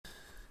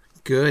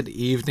Good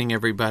evening,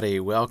 everybody.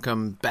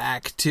 Welcome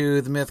back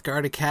to the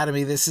Mythgard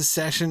Academy. This is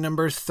session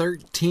number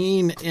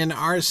 13 in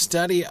our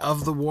study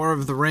of the War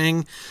of the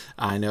Ring.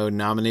 I know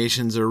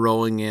nominations are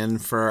rolling in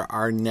for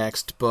our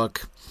next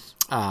book.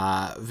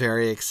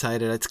 Very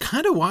excited. It's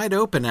kind of wide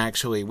open,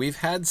 actually. We've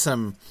had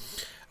some,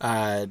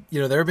 there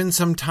have been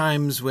some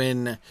times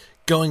when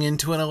going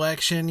into an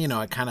election,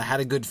 I kind of had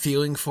a good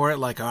feeling for it.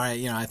 Like, all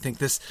right, I think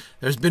there's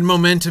been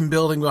momentum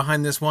building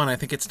behind this one. I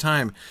think it's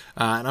time.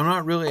 And I'm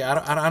not really, I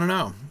don't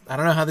know. I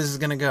don't know how this is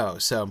going to go.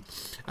 So,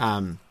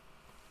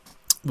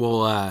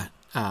 we'll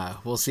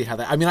see how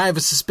that, I have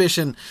a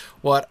suspicion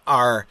what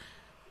our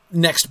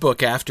next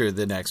book after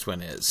the next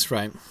one is,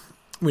 right?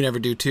 We never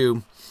do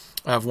two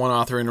of one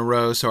author in a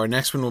row. So our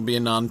next one will be a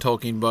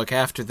non-Tolkien book.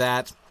 After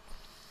that,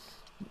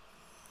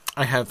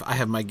 I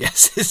have my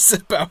guesses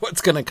about what's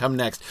going to come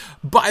next.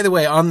 By the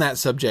way, on that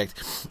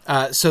subject,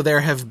 so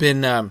there have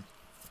been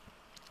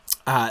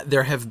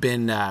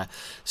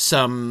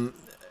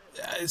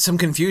some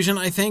confusion,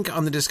 I think,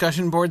 on the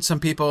discussion board. Some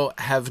people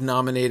have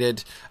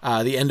nominated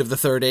The End of the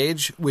Third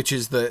Age, which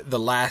is the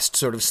last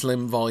sort of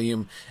slim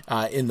volume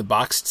in the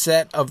boxed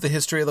set of the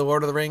History of the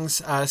Lord of the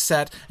Rings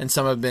set, and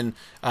some have been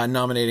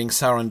nominating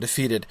Sauron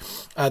Defeated.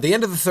 The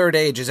End of the Third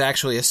Age is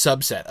actually a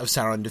subset of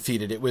Sauron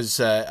Defeated. It was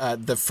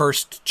the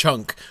first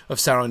chunk of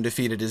Sauron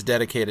Defeated is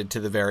dedicated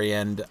to the very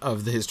end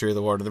of the History of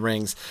the Lord of the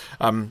Rings.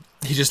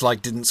 He just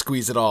didn't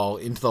squeeze it all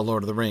into the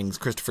Lord of the Rings.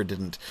 Christopher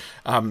didn't.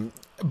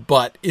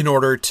 But in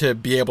order to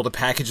be able to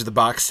package the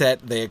box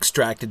set, they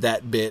extracted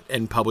that bit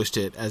and published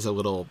it as a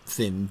little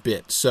thin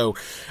bit. So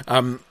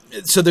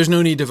there's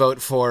no need to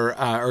vote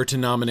for or to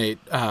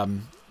nominate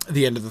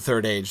The End of the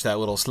Third Age, that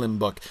little slim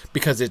book,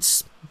 because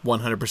it's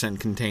 100%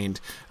 contained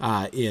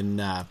in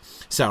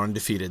Sauron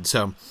Defeated.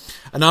 So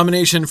a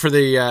nomination for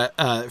the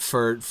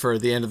for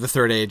The End of the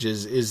Third Age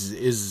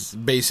is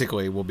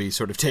basically will be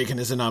sort of taken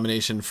as a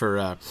nomination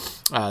for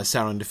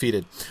Sauron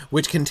Defeated,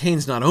 which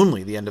contains not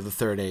only The End of the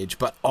Third Age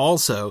but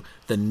also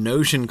the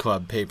Notion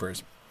Club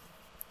papers,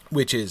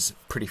 which is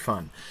pretty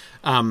fun.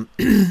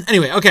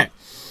 Anyway, okay.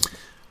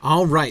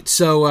 All right.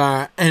 So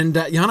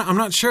Yana, I'm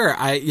not sure.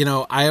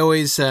 I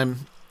always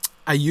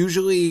I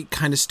usually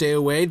kind of stay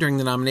away during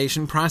the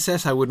nomination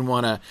process. I wouldn't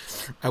want to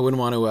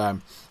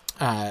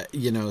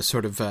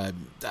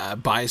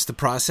bias the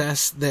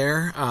process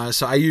there.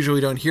 So I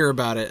usually don't hear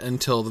about it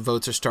until the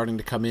votes are starting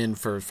to come in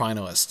for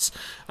finalists.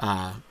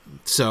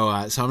 So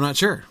I'm not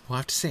sure. We'll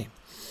have to see.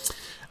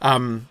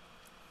 All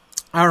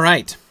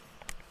right.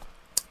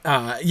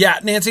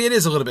 Nancy, it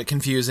is a little bit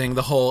confusing,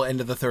 the whole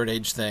End of the Third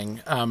Age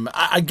thing.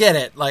 I get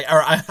it.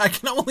 I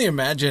can only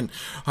imagine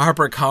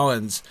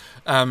HarperCollins,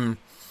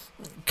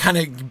 kind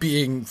of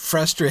being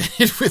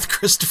frustrated with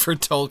Christopher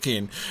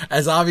Tolkien,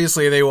 as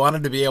obviously they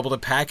wanted to be able to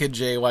package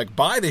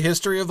buy the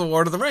History of the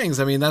Lord of the Rings.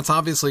 That's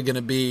obviously going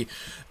to be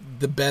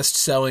the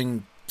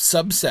best-selling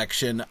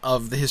subsection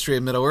of the History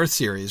of Middle-earth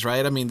series,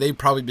 right? They've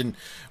probably been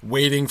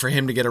waiting for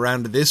him to get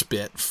around to this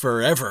bit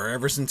forever,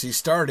 ever since he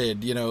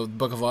started,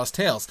 Book of Lost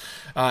Tales.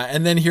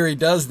 And then here he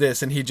does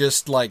this, and he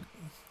just,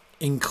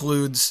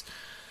 includes...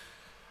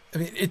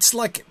 it's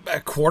like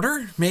a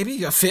quarter,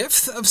 maybe a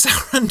fifth of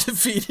Sauron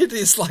Defeated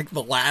is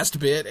the last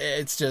bit.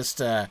 It's just,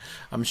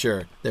 I'm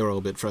sure they were a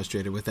little bit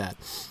frustrated with that.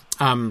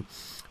 I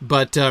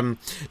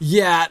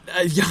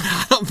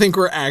don't think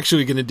we're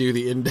actually going to do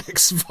the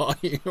index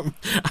volume.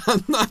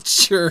 I'm not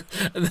sure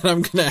that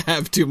I'm going to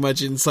have too much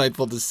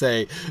insightful to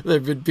say. There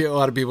have been a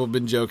lot of people have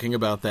been joking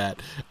about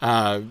that.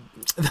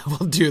 That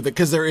we'll do that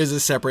because there is a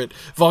separate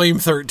volume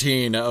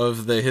 13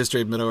 of the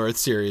History of Middle-earth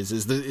series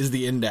is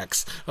the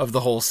index of the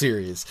whole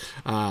series.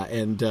 I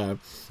don't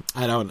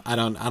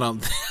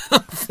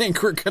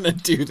think we're going to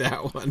do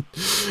that one.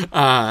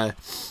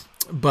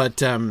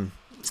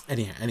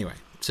 Anyway,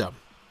 so.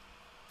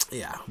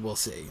 Yeah, we'll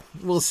see.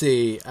 We'll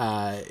see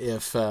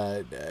if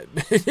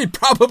it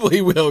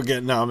probably will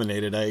get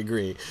nominated. I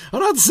agree.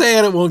 I'm not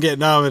saying it won't get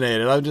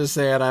nominated. I'm just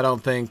saying I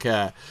don't think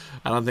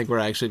we're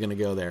actually going to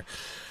go there.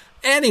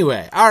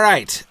 Anyway, all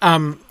right.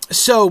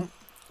 So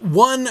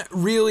one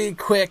really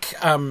quick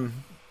and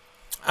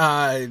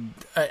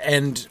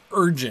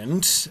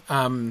urgent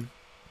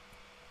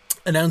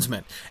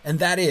announcement, and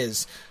that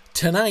is,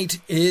 tonight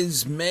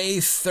is May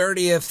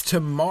 30th,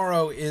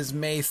 tomorrow is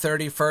May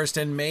 31st,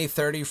 and May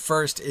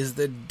 31st is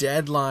the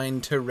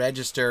deadline to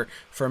register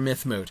for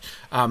Mythmoot.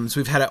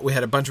 So we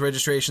had a bunch of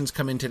registrations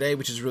come in today,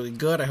 which is really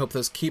good. I hope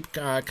those keep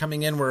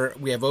coming in.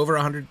 We have over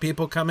 100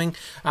 people coming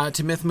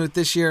to Mythmoot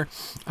this year.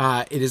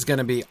 It is going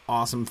to be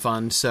awesome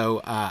fun.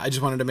 So I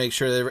just wanted to make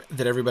sure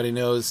that everybody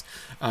knows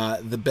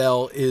the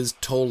bell is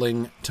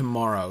tolling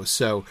tomorrow.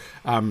 So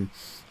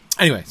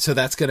anyway, so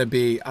that's going to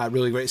be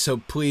really great. So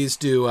please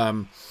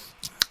do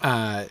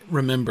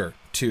remember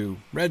to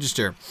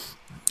register.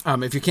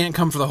 If you can't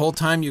come for the whole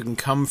time, you can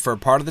come for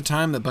part of the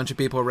time. A bunch of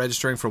people are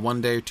registering for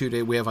 1 day or 2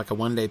 day. We have a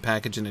 1 day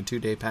package and a 2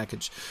 day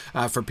package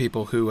for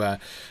people who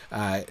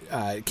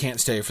can't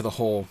stay for the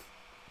whole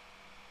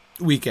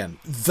weekend.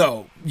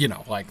 Though,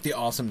 the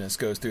awesomeness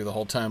goes through the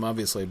whole time,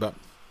 obviously. But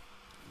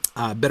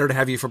better to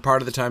have you for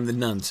part of the time than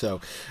none.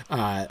 So,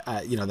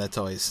 that's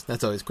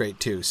always great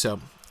too. So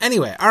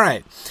anyway, all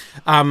right.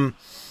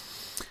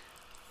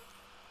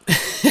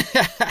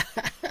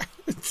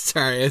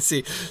 Sorry, I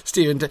see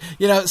Stephen.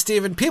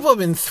 Stephen, people have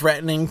been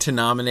threatening to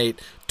nominate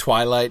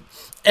Twilight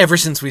ever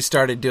since we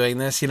started doing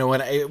this.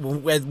 When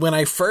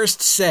I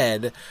first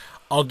said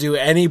I'll do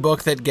any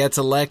book that gets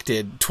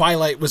elected,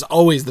 Twilight was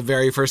always the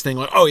very first thing.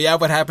 Like, oh yeah,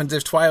 what happens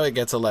if Twilight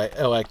gets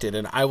elected?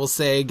 And I will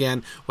say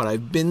again what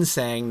I've been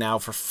saying now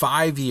for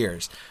 5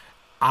 years.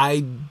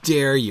 I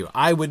dare you.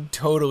 I would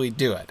totally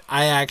do it.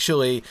 I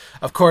actually,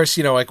 of course,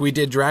 we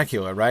did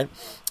Dracula, right?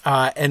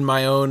 And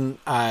my own,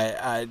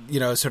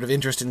 sort of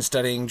interest in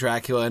studying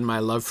Dracula and my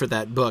love for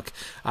that book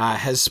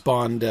has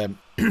spawned, an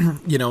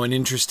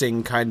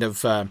interesting kind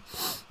of, not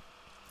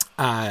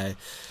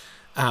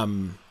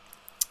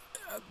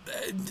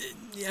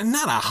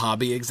a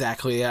hobby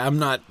exactly. I'm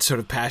not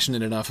sort of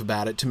passionate enough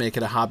about it to make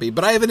it a hobby,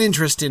 but I have an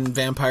interest in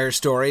vampire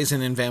stories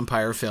and in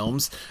vampire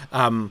films.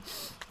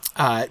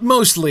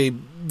 Mostly,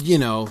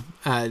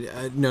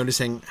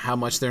 noticing how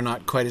much they're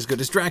not quite as good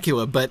as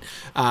Dracula, but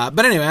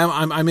anyway,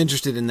 I'm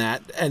interested in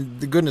that, and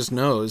the goodness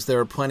knows there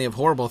are plenty of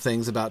horrible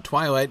things about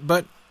Twilight,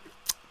 but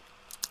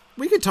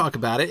we could talk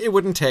about it. It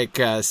wouldn't take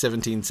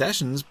 17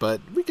 sessions,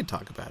 but we could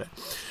talk about it.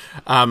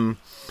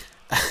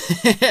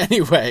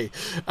 Anyway,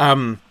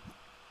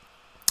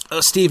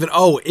 Stephen,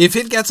 if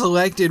it gets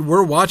elected,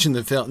 we're watching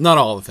the film. Not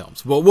all the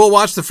films. We'll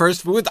watch the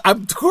first.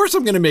 Of course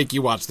I'm going to make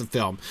you watch the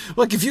film.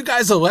 Look, if you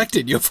guys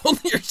elected, you have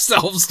only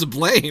yourselves to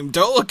blame.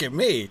 Don't look at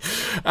me.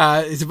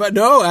 But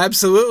no,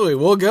 absolutely.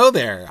 We'll go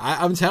there.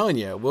 I'm telling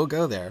you, we'll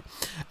go there.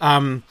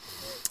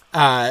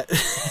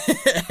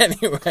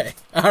 Anyway,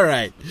 all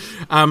right.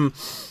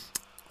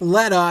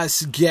 Let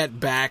us get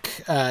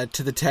back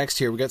to the text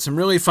here. We got some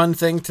really fun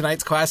things.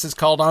 Tonight's class is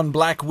called On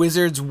Black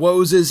Wizards,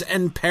 Wozes,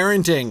 and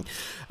Parenting.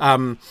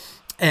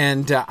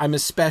 And I'm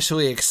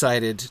especially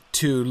excited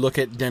to look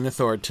at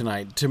Denethor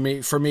tonight. For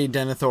me,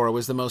 Denethor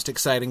was the most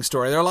exciting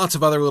story. There are lots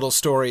of other little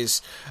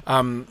stories,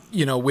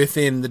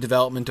 within the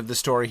development of the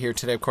story here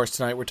today. Of course,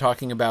 tonight we're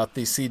talking about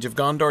the Siege of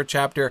Gondor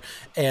chapter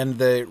and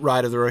the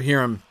Ride of the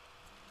Rohirrim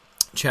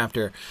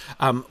chapter.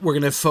 We're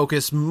going to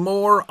focus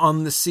more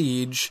on the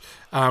siege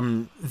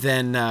than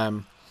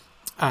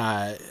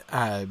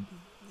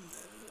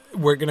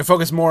we're going to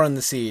focus more on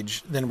the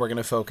siege than we're going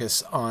to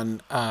focus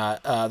on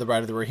the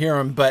Ride of the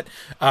Rohirrim. But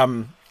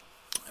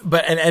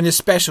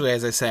especially,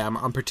 as I say,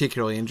 I'm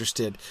particularly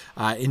interested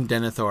in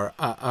Denethor.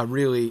 A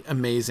really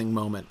amazing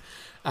moment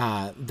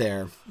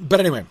there. But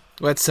anyway,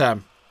 let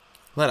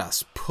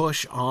us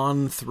push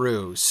on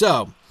through.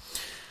 So,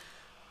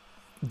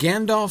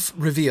 Gandalf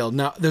revealed.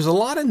 Now, there's a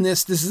lot in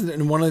this. This is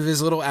in one of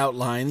his little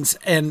outlines,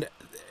 and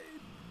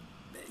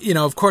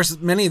of course,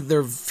 there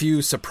are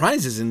few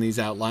surprises in these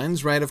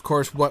outlines, right? Of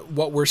course,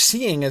 what we're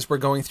seeing as we're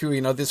going through,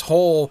 this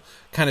whole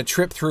kind of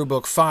trip through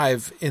Book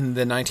 5 in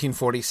the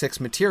 1946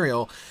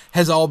 material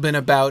has all been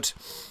about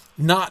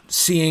not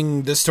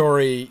seeing the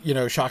story,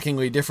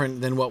 shockingly different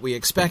than what we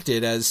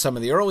expected, as some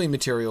of the early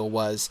material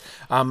was,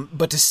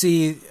 but to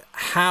see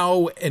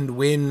how and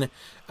when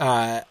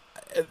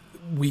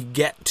we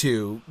get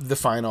to the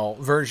final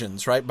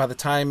versions, right? By the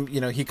time,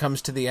 he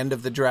comes to the end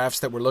of the drafts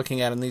that we're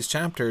looking at in these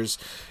chapters,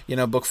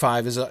 Book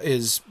 5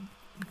 is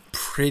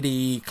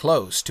pretty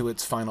close to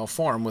its final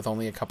form with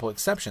only a couple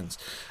exceptions.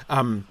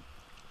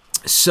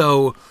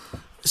 So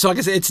like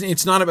I said,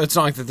 it's not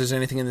like that there's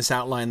anything in this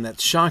outline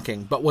that's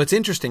shocking, but what's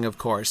interesting, of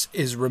course,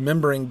 is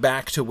remembering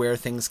back to where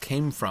things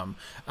came from,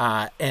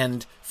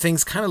 and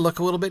things kind of look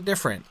a little bit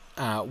different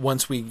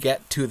once we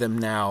get to them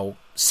now,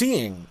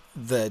 seeing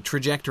the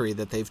trajectory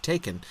that they've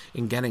taken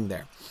in getting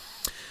there.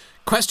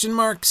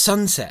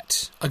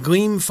 Sunset, a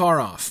gleam far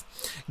off.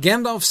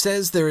 Gandalf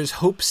says there is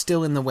hope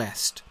still in the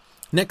west.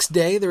 Next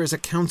day there is a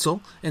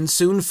council, and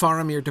soon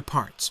Faramir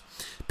departs.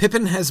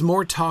 Pippin has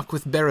more talk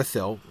with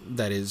Berethil,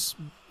 that is,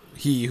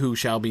 he who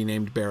shall be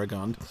named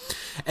Beregond,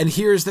 and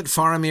hears that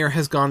Faramir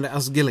has gone to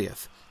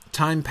Osgiliath.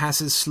 Time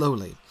passes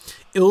slowly.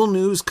 Ill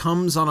news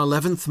comes on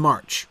 11th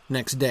March,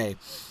 next day,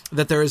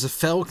 that there is a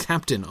fell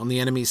captain on the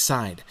enemy's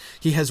side.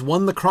 He has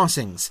won the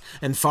crossings,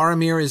 and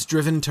Faramir is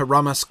driven to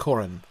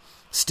Ramaskoran.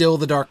 Still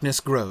the darkness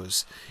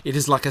grows. It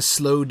is like a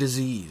slow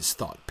disease,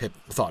 thought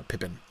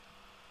Pippin.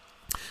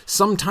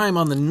 Sometime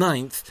on the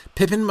 9th,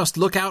 Pippin must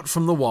look out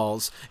from the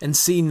walls and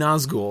see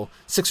Nazgul,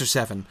 6 or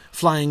 7,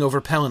 flying over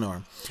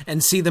Pelennor,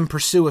 and see them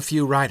pursue a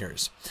few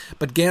riders.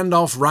 But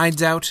Gandalf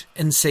rides out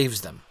and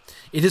saves them.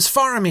 It is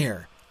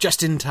Faramir,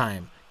 just in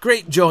time.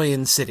 Great joy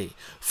in city.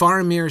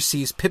 Faramir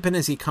sees Pippin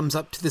as he comes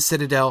up to the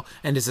citadel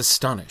and is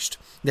astonished.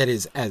 That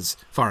is, as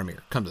Faramir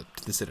comes up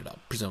to the citadel,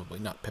 presumably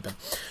not Pippin.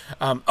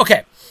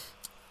 Okay,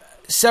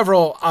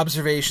 several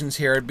observations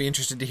here. I'd be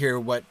interested to hear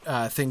what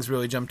things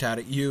really jumped out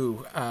at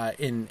you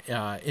in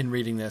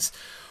reading this.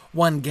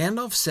 One,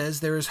 Gandalf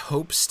says there is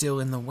hope still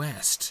in the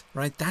West,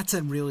 right? That's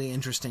a really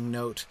interesting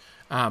note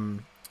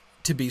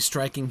to be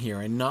striking here,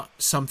 and not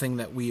something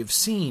that we have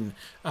seen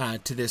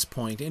to this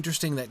point.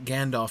 Interesting that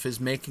Gandalf is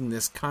making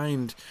this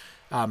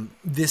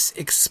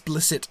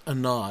explicit a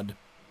nod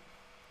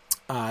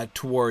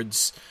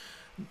towards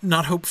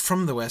not hope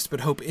from the West,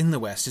 but hope in the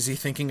West? Is he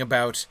thinking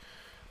about,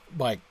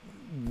 like,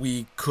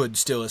 we could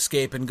still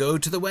escape and go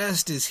to the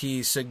West? Is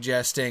he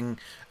suggesting,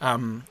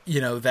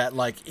 that,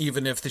 like,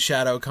 even if the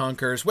Shadow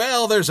conquers,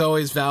 well, there's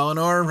always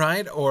Valinor,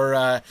 right?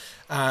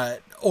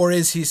 Or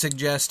is he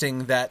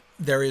suggesting that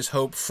there is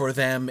hope for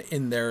them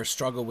in their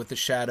struggle with the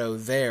Shadow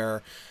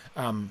there,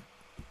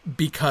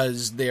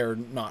 because they're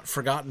not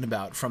forgotten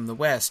about from the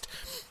West?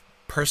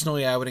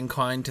 Personally, I would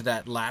incline to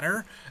that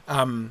latter.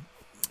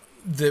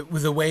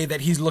 The way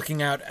that he's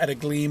looking out at a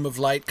gleam of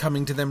light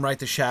coming to them, right?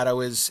 The Shadow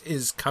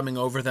is coming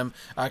over them,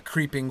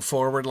 creeping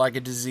forward like a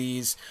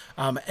disease,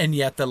 and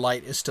yet the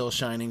light is still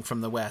shining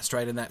from the West,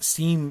 right? And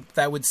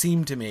that would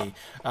seem to me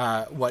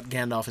what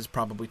Gandalf is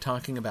probably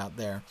talking about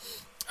there.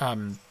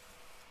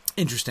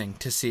 Interesting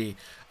to see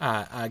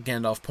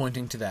Gandalf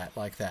pointing to that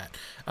like that.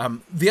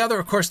 The other,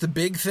 of course, the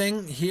big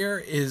thing here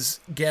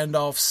is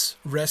Gandalf's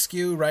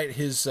rescue, right?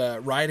 His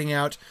riding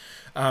out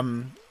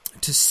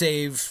to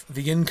save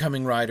the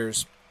incoming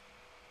riders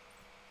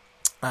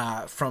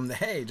from the,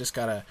 hey, just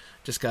got a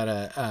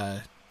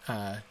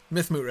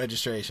Mythmoot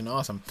registration.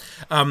 Awesome.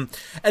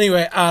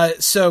 Anyway,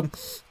 so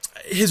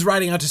his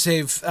riding out to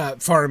save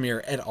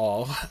Faramir et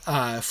al.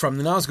 From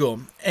the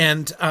Nazgul.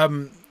 And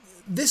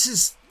this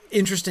is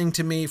interesting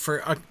to me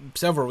for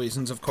several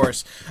reasons, of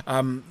course.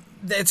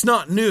 It's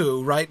not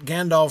new, right?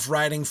 Gandalf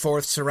riding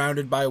forth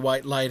surrounded by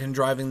white light and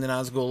driving the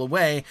Nazgul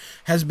away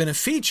has been a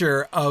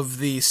feature of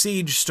the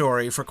Siege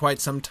story for quite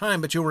some time,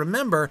 but you'll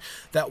remember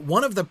that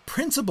one of the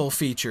principal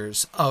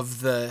features of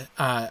the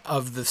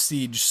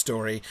Siege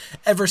story,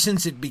 ever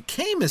since it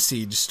became a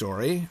Siege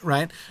story,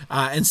 right,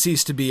 and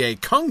ceased to be a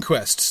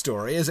conquest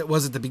story, as it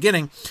was at the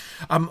beginning,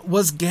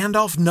 was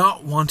Gandalf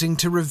not wanting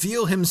to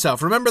reveal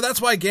himself. Remember, that's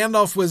why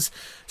Gandalf was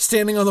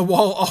standing on the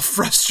wall all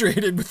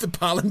frustrated with the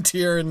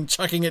Palantir and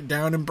chucking it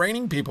down and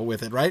braining people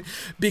with it, right?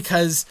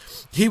 Because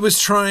he was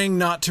trying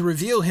not to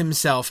reveal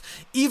himself,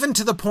 even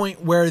to the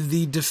point where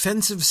the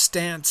defensive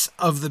stance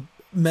of the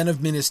men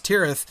of Minas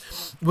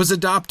Tirith was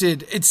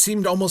adopted, it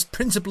seemed almost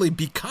principally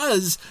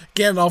because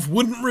Gandalf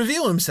wouldn't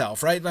reveal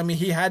himself, right? I mean,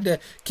 he had to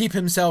keep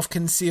himself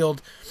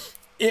concealed.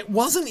 It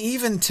wasn't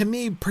even, to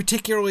me,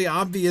 particularly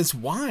obvious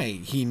why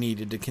he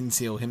needed to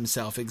conceal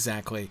himself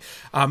exactly.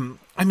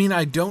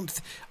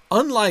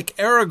 Unlike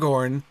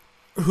Aragorn,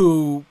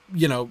 who,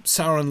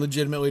 Sauron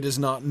legitimately does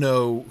not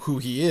know who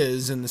he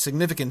is and the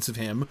significance of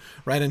him,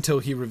 right, until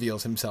he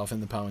reveals himself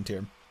in the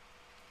Palantir.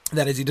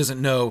 That is, he doesn't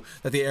know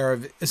that the heir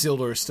of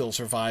Isildur still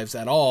survives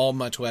at all,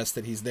 much less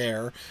that he's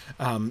there,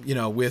 with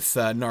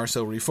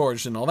Narsil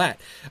reforged and all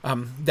that.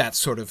 That's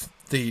sort of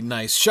the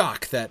nice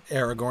shock that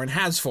Aragorn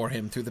has for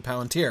him through the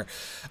Palantir.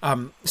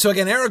 So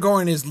again,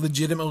 Aragorn is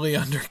legitimately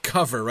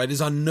undercover, right? Is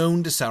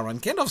unknown to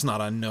Sauron. Gandalf's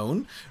not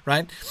unknown,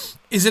 right?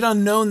 Is it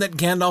unknown that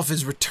Gandalf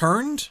is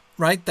returned,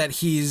 right? That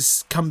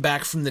he's come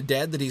back from the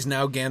dead, that he's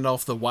now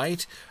Gandalf the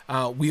White,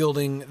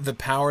 wielding the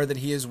power that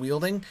he is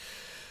wielding?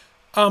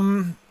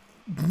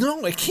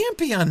 No, it can't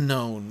be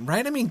unknown,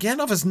 right? I mean,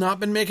 Gandalf has not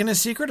been making a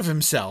secret of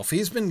himself.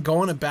 He's been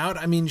going about,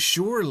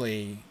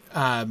 surely,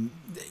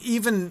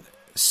 even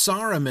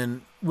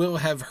Saruman will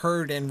have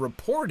heard and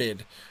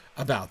reported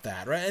about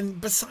that, right? And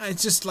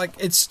besides, just like,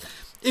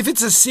 if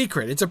it's a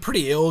secret, it's a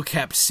pretty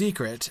ill-kept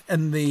secret,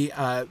 and the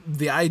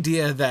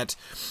idea that,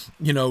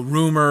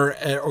 rumor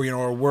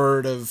or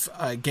word of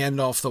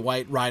Gandalf the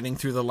White riding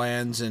through the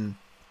lands and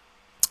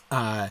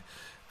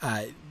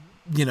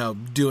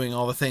doing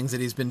all the things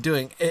that he's been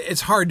doing,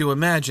 it's hard to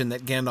imagine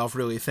that Gandalf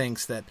really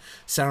thinks that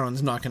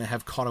Sauron's not going to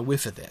have caught a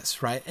whiff of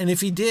this, right? And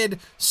if he did,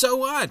 so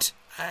what?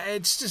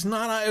 It's just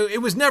not,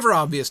 it was never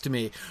obvious to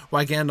me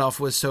why Gandalf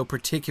was so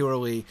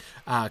particularly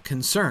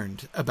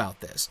concerned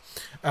about this.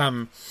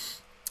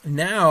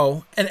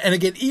 Now, and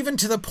again, even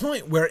to the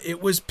point where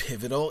it was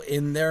pivotal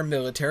in their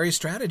military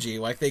strategy,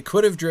 like they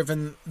could have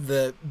driven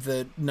the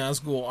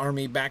Nazgul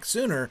army back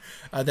sooner,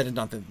 not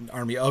the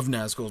army of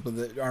Nazgul, but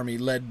the army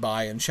led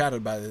by and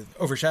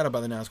overshadowed by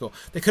the Nazgul.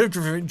 They could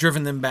have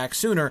driven them back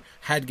sooner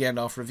had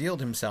Gandalf revealed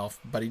himself,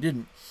 but he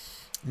didn't.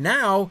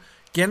 Now,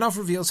 Gandalf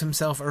reveals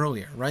himself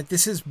earlier, right?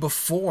 This is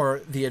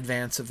before the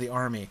advance of the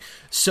army.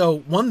 So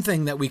one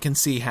thing that we can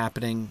see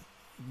happening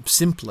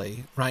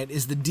simply, right,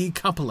 is the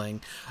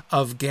decoupling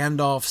of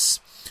Gandalf's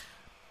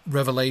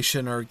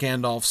revelation or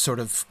Gandalf's sort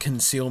of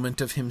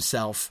concealment of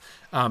himself,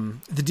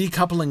 the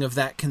decoupling of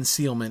that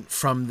concealment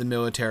from the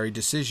military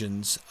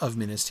decisions of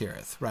Minas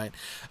Tirith, right?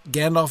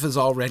 Gandalf is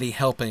already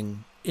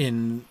helping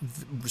in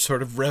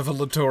sort of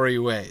revelatory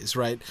ways,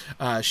 right?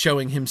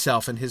 Showing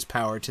himself and his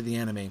power to the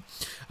enemy.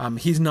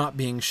 He's not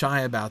being shy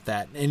about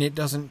that, and it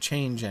doesn't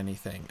change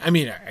anything. I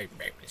mean, I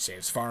say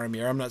it's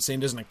Faramir. I'm not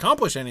saying it doesn't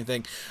accomplish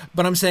anything,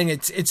 but I'm saying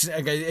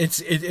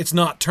it's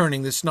not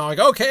turning. It's not like,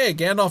 okay,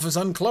 Gandalf is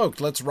uncloaked,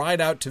 let's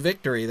ride out to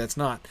victory. That's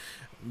not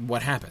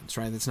what happens,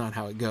 right? That's not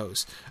how it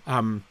goes.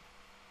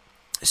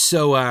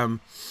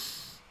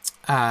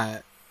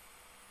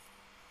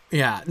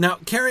 Yeah. Now,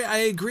 Carrie, I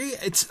agree.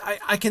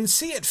 I can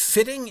see it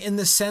fitting in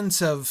the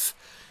sense of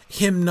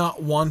him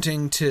not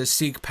wanting to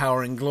seek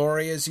power and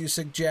glory, as you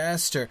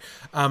suggest, or,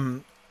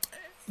 that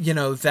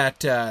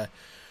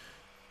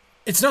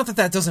it's not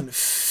that doesn't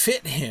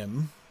fit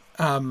him,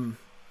 but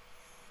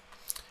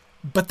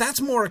that's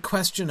more a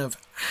question of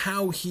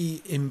how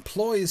he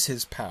employs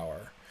his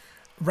power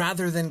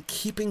rather than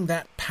keeping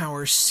that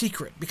power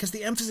secret, because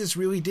the emphasis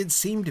really did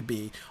seem to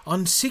be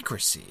on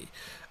secrecy.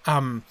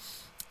 In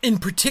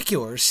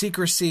particular,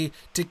 secrecy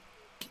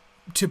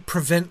to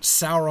prevent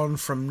Sauron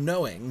from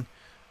knowing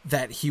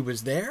that he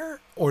was there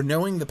or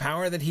knowing the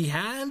power that he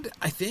had,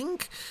 I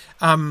think.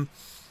 And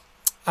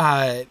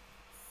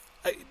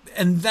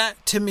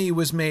that to me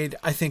was made,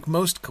 I think,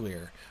 most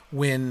clear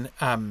when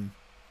Gandalf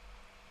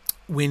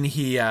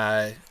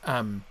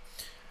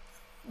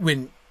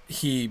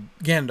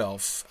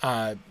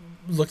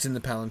looked in the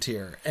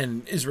Palantir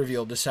and is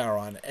revealed to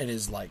Sauron and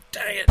is like,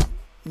 dang it,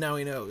 now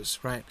he knows,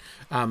 right?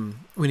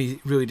 When he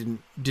really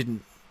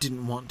didn't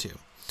want to.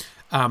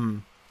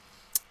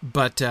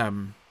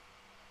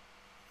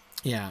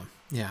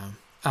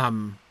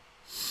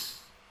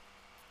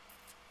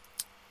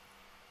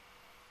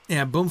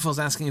 Boomful's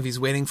asking if he's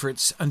waiting for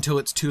until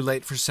it's too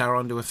late for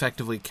Sauron to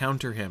effectively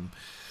counter him.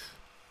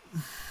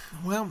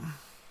 Well,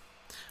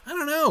 I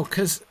don't know,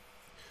 because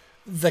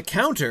the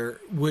counter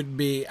would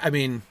be,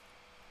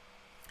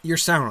 you're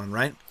Sauron,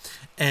 right?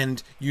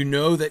 And you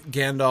know that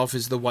Gandalf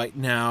is the White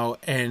now,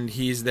 and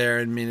he's there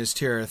in Minas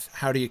Tirith.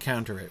 How do you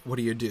counter it? What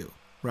do you do,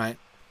 right?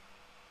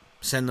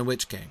 Send the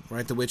Witch King,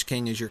 right? The Witch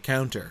King is your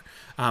counter.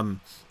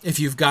 If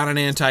you've got an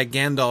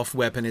anti-Gandalf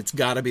weapon, it's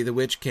got to be the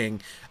Witch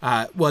King.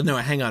 Well, no,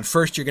 hang on.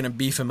 First, you're going to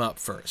beef him up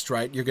first,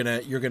 right? You're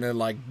gonna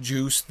like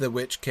juice the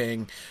Witch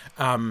King,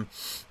 and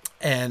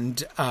then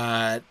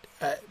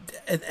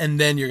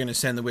you're going to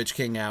send the Witch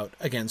King out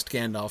against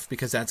Gandalf,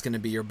 because that's going to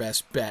be your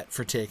best bet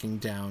for taking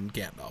down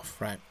Gandalf,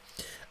 right?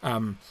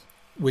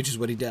 Which is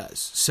what he does.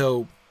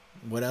 So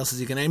what else is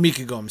he going to... he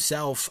could go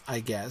himself, I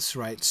guess,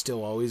 right?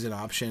 Still always an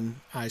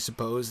option, I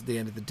suppose, at the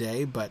end of the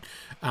day. But,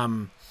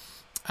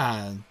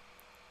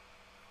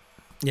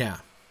 yeah.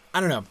 I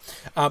don't know.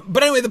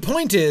 But anyway, the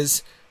point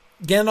is,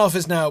 Gandalf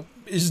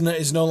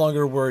is no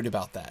longer worried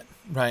about that,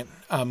 right?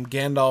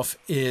 Gandalf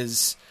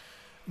is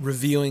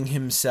revealing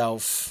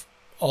himself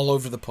all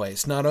over the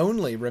place. Not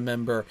only,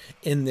 remember,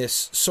 in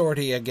this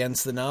sortie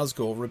against the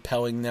Nazgul,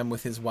 repelling them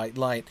with his white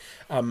light,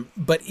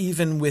 but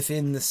even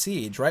within the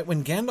siege, right?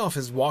 When Gandalf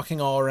is walking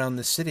all around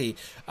the city,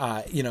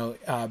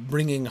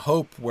 bringing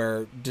hope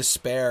where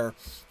despair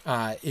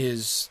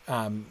is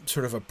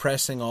sort of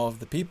oppressing all of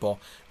the people,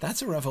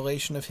 that's a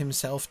revelation of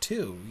himself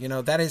too.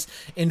 That is,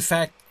 in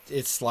fact,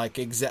 it's like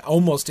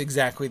almost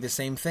exactly the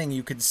same thing.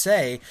 You could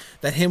say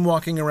that him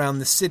walking around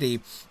the city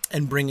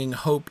and bringing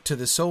hope to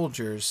the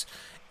soldiers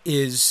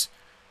is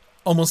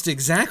almost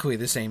exactly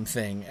the same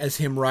thing as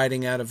him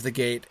riding out of the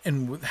gate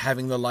and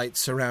having the lights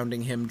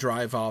surrounding him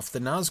drive off the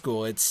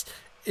Nazgul. It's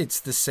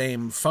the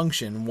same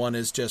function. One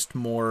is just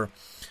more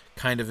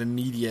kind of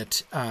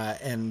immediate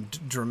and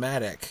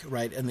dramatic,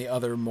 right? And the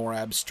other more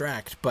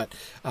abstract. But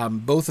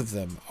both of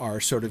them are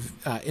sort of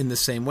in the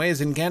same ways.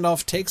 And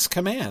Gandalf takes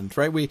command,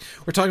 right? We're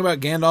talking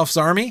about Gandalf's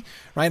army,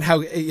 right?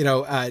 How,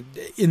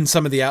 in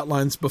some of the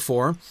outlines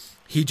before,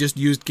 he just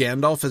used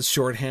Gandalf as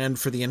shorthand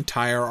for the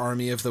entire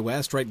army of the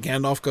West, right?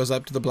 Gandalf goes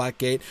up to the Black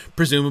Gate,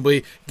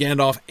 presumably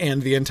Gandalf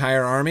and the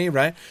entire army,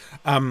 right?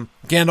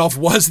 Gandalf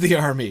was the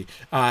army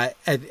at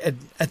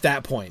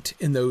that point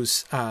in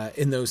those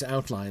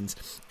outlines,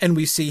 and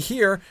we see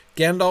here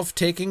Gandalf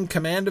taking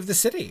command of the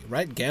city,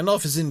 right?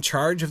 Gandalf is in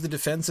charge of the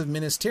defense of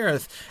Minas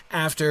Tirith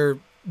after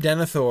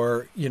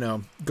Denethor,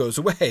 goes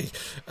away,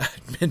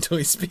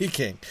 mentally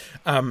speaking.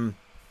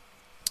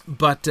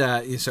 But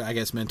so I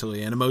guess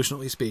mentally and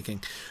emotionally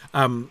speaking,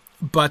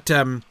 but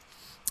yet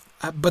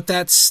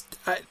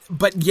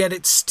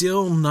it's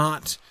still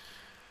not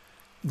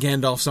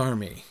Gandalf's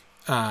army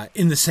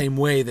in the same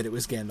way that it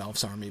was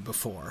Gandalf's army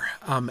before.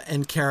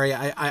 And Carrie,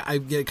 I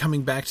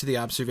coming back to the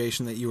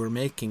observation that you were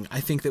making, I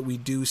think that we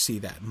do see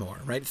that more,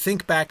 right?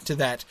 Think back to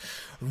that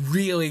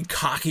really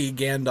cocky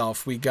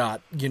Gandalf we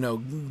got,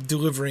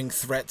 delivering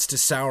threats to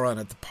Sauron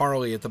at the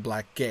parley at the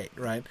Black Gate,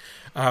 right?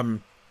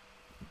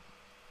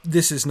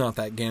 This is not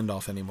that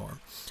Gandalf anymore.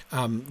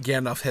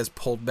 Gandalf has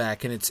pulled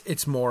back, and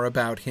it's more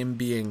about him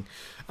being,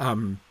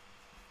 again,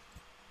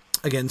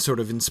 sort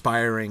of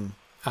inspiring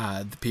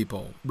the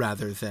people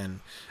rather than,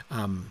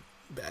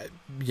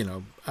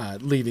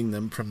 leading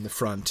them from the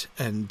front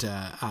and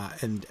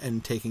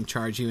taking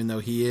charge. Even though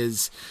he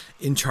is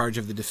in charge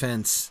of the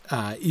defense,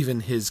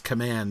 even his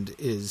command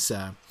is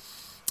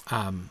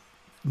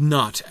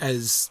not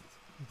as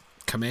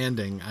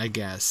commanding, I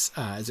guess,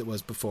 as it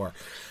was before.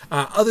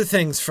 Other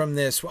things from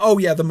this,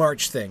 the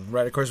march thing,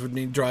 right? Of course, we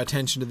need to draw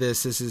attention to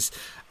this. This is,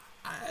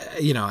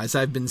 as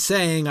I've been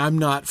saying, I'm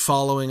not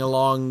following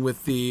along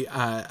with the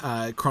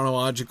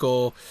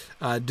chronological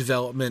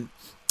development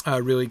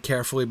really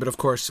carefully, but of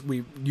course,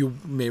 you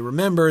may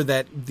remember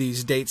that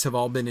these dates have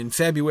all been in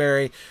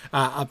February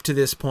up to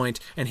this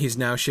point, and he's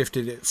now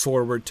shifted it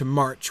forward to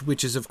March,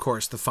 which is, of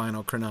course, the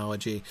final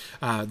chronology,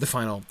 the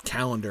final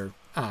calendar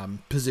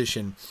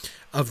position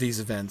of these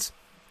events.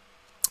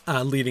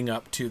 Leading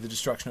up to the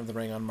destruction of the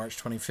ring on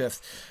March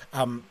 25th.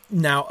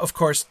 Now, of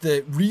course,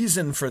 the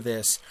reason for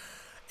this,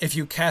 if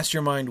you cast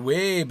your mind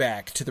way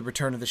back to the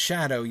Return of the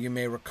Shadow, you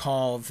may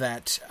recall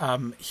that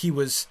he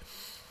was,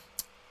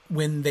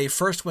 when they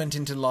first went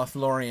into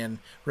Lothlorien,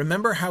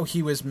 remember how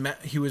he was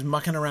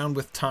mucking around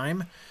with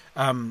time?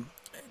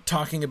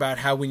 Talking about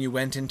how when you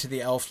went into the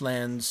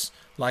Elflands,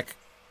 like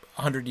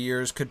 100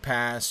 years could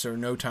pass or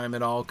no time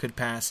at all could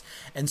pass.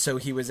 And so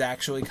he was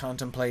actually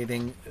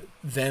contemplating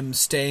them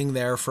staying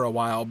there for a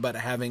while, but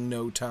having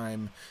no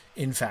time,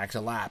 in fact,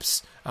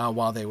 elapse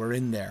while they were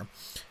in there.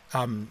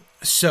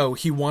 So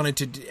he wanted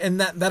to, and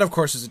that of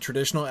course is a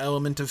traditional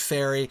element of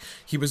fairy.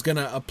 He was going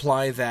to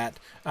apply that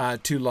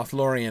to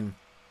Lothlorien.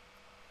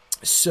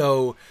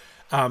 So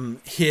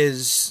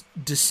his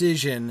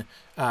decision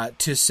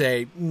to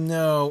say,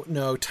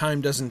 no,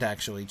 time doesn't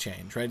actually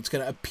change, right? It's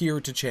going to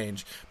appear to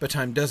change, but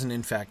time doesn't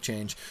in fact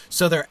change.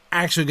 So they're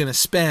actually going to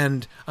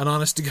spend an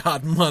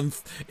honest-to-God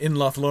month in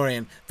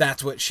Lothlorien.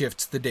 That's what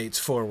shifts the dates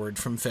forward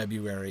from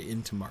February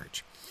into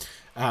March.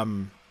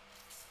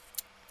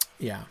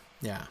 Yeah.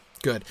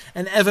 Good.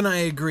 And Evan, I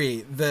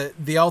agree.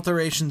 The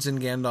alterations in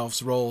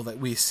Gandalf's role that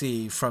we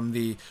see from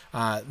the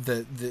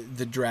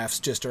drafts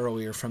just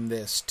earlier from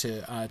this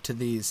to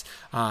these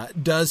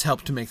does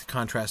help to make the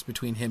contrast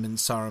between him and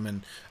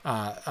Saruman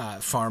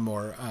far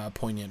more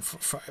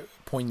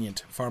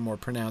poignant, far more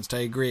pronounced.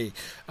 I agree.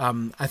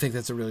 I think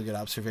that's a really good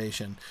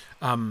observation.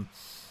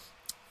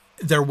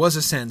 There was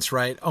a sense,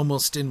 right,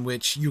 almost in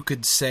which you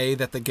could say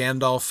that the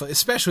Gandalf,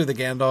 especially the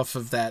Gandalf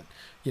of that,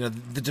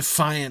 the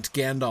defiant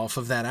Gandalf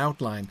of that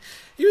outline,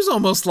 he was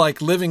almost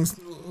like living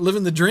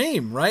the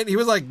dream, right? He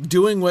was like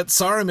doing what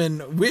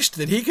Saruman wished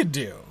that he could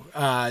do,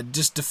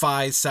 just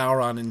defy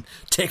Sauron and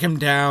take him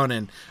down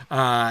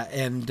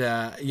and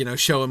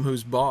show him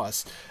who's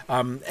boss.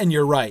 And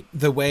you're right,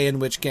 the way in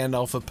which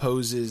Gandalf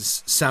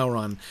opposes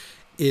Sauron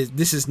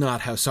this is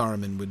not how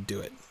Saruman would do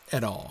it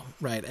at all,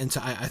 right? And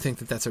so I think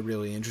that that's a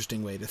really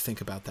interesting way to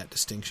think about that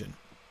distinction.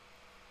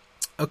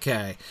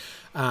 Okay,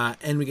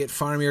 and we get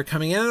Faramir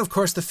coming in, and of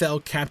course the Fell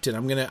Captain.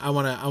 I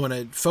want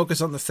to focus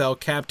on the Fell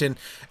Captain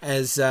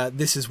as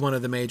this is one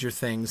of the major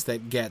things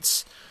that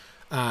gets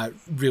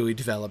really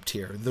developed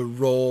here. The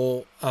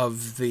role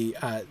of the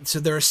so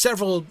there are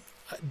several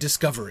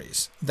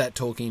discoveries that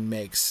Tolkien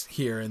makes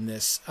here in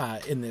this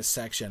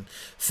section,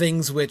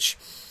 things which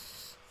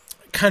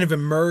kind of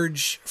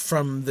emerge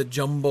from the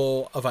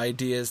jumble of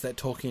ideas that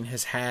Tolkien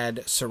has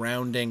had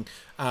surrounding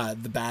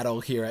the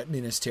battle here at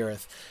Minas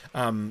Tirith,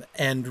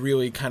 and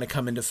really kind of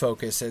come into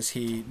focus as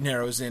he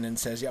narrows in and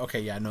says,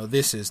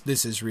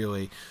 this is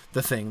really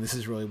the thing. This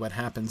is really what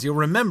happens. You'll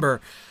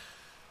remember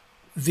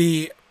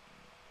the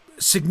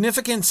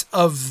significance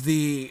of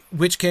the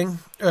Wizard King,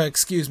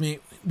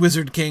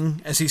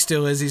 as he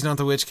still is. He's not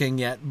the Witch King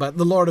yet, but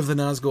the Lord of the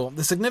Nazgul.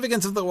 The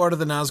significance of the Lord of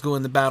the Nazgul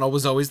in the battle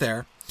was always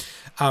there.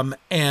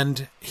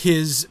 And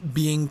his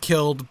being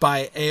killed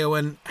by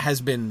Éowyn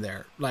has been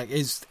there. Like,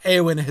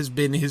 Éowyn has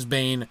been his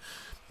bane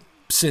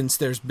since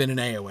there's been an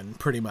Éowyn,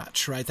 pretty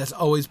much, right? That's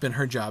always been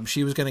her job.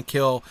 She was going to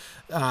kill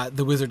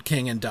the Wizard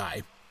King and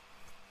die.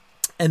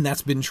 And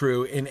that's been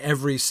true in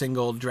every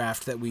single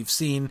draft that we've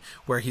seen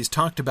where he's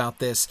talked about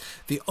this.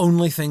 The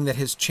only thing that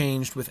has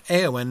changed with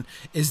Éowyn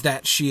is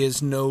that she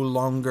is no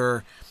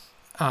longer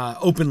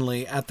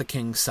openly at the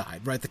king's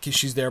side, right?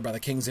 She's there by the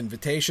king's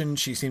invitation.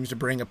 She seems to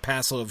bring a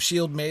passel of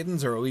shield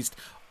maidens, or at least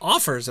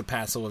offers a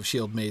passel of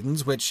shield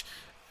maidens, which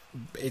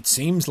it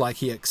seems like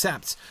he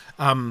accepts.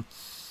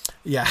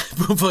 Yeah,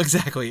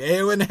 exactly.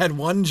 Éowyn had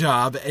one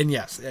job, and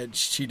yes,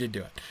 she did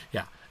do it.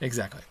 Yeah,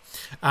 exactly.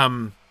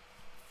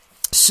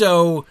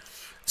 So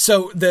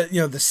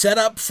the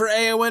setup for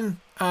Éowyn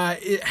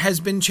it has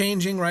been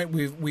changing, right?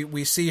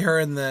 We see her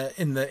in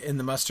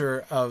the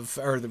muster of,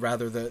 or the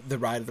Ride of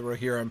the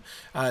Rohirrim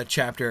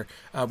chapter.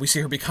 We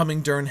see her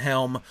becoming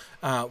Durnhelm.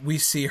 We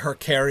see her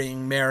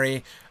carrying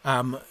Merry.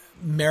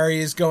 Merry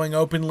is going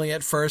openly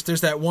at first.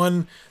 There's that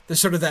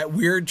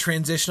weird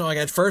transitional, like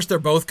at first they're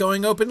both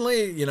going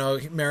openly.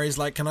 Merry's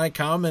like, "Can I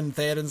come?" And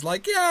Theoden's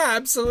like, "Yeah,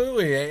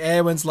 absolutely."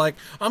 Éowyn's like,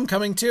 "I'm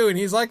coming too." And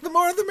he's like, "The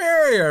more the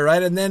merrier,"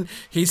 right? And then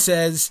he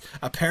says,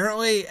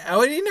 apparently,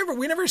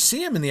 we never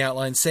see him in the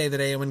outline say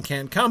that Éowyn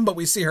can't come, but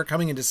we see her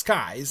coming in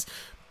disguise,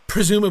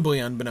 presumably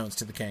unbeknownst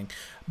to the king.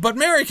 But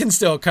Merry can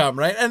still come,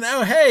 right? And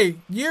hey,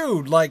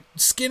 you, like,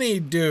 skinny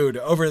dude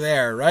over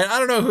there, right? I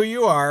don't know who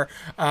you are,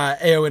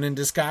 Éowyn in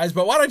disguise,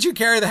 but why don't you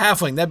carry the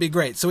halfling? That'd be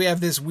great. So we have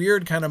this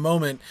weird kind of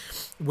moment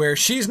where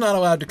she's not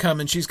allowed to come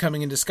and she's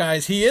coming in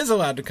disguise. He is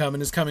allowed to come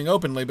and is coming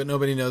openly, but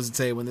nobody knows it's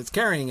Éowyn that's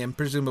carrying him,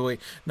 presumably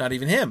not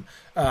even him,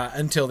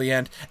 until the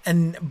end.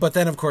 But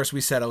then, of course,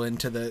 we settle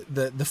into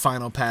the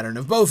final pattern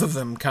of both of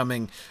them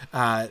coming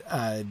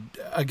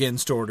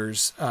against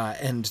orders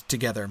and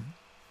together.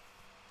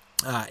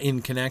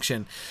 In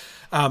connection.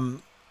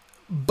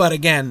 But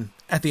again,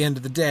 at the end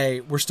of the day,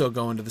 we're still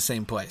going to the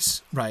same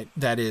place, right?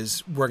 That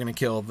is, we're going to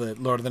kill the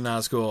Lord of the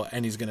Nazgul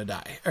and he's going to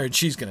die, or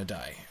she's going to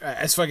die.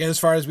 As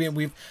far as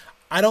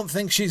I don't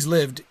think she's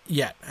lived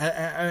yet.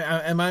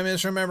 Am I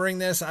misremembering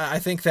this? I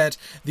think that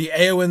the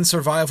Eowyn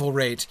survival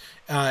rate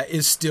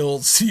is still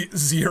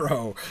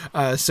 0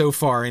 so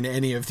far in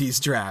any of these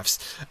drafts.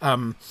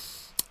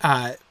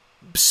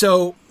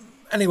 So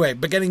anyway,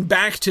 but getting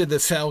back to the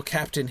Fell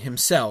Captain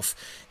himself,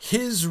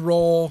 his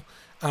role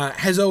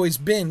has always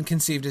been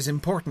conceived as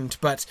important,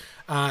 but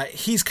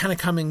he's kind of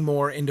coming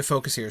more into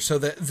focus here. So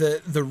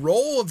the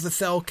role of the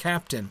Fell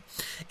Captain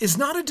is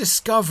not a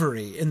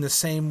discovery in the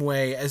same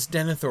way as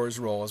Denethor's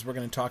role, as we're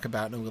going to talk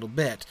about in a little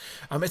bit.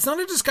 It's not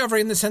a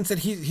discovery in the sense that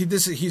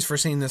he's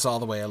foreseen this all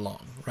the way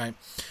along, right?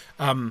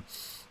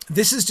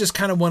 This is just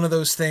kind of one of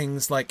those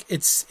things, like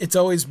it's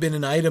always been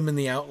an item in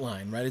the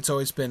outline, right? It's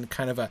always been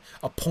kind of a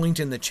point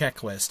in the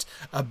checklist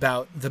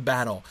about the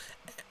battle.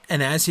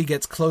 And as he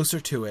gets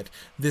closer to it,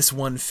 this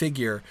one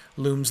figure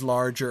looms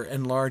larger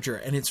and larger,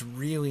 and it's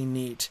really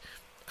neat.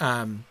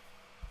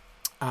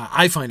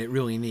 I find it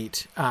really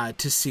neat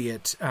to see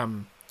it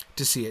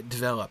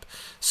develop.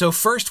 So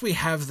first we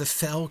have the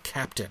Fell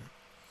Captain.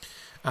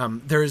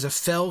 There is a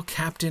Fell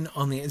Captain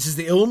on the... This is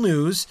the ill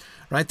news,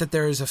 right? That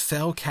there is a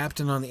Fell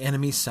Captain on the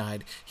enemy's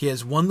side. He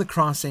has won the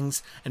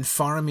crossings, and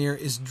Faramir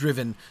is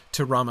driven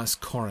to Ramas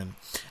Corin.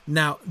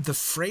 Now, the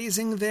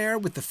phrasing there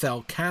with the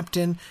Fell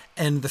Captain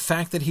and the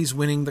fact that he's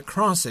winning the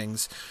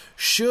crossings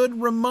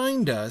should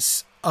remind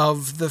us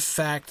of the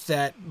fact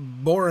that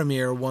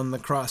Boromir won the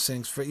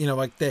crossings. For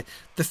like the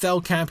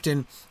Fell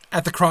Captain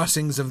at the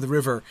crossings of the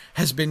river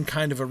has been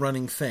kind of a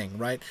running thing,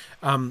 right?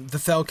 The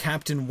Fell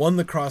Captain won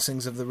the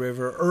crossings of the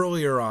river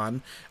earlier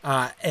on,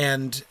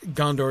 and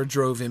Gondor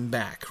drove him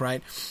back,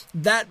 right?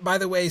 That, by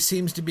the way,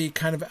 seems to be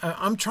kind of...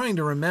 I'm trying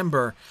to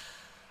remember...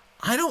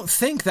 I don't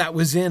think that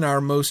was in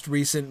our most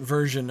recent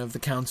version of the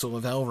Council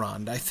of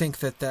Elrond. I think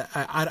that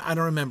I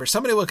don't remember.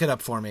 Somebody look it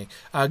up for me.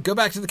 Go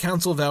back to the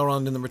Council of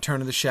Elrond in the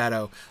Return of the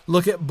Shadow.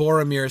 Look at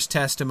Boromir's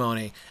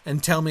testimony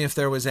and tell me if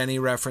there was any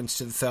reference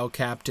to the Fell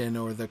Captain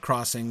or the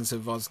crossings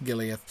of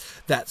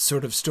Osgiliath, that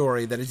sort of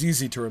story that is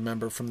easy to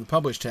remember from the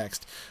published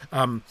text.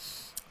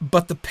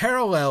 But the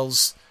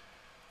parallels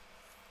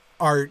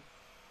are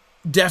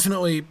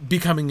definitely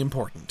becoming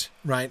important,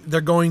 right?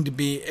 They're going to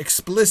be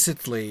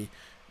explicitly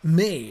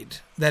made.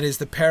 That is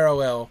the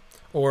parallel,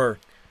 or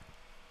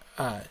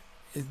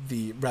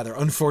the rather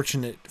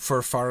unfortunate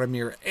for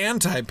Faramir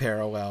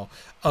anti-parallel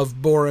of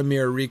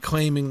Boromir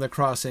reclaiming the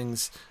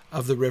crossings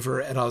of the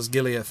river at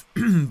Osgiliath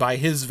by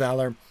his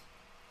valor,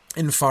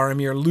 and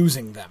Faramir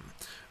losing them,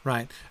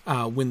 right,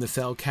 when the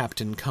Fell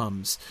Captain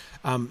comes.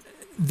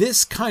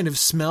 This kind of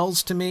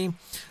smells to me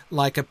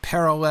like a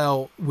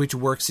parallel which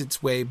works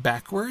its way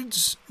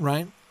backwards,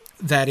 right?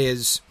 That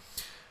is...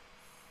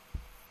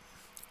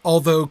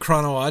 Although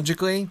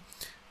chronologically,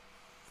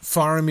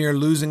 Faramir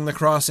losing the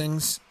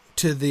crossings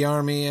to the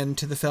army and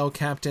to the Fell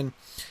Captain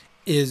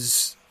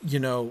is,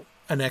 an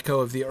echo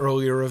of the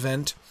earlier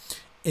event.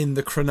 In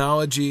the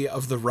chronology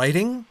of the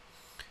writing,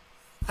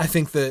 I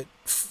think that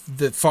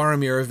the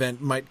Faramir event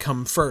might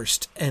come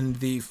first, and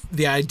the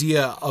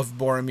idea of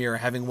Boromir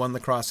having won the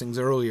crossings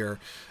earlier,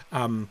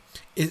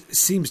 it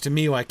seems to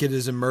me like it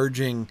is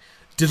emerging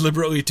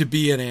deliberately to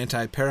be an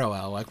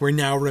anti-parallel. Like, we're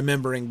now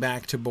remembering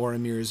back to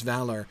Boromir's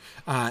valor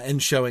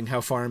and showing how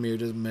Faramir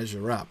doesn't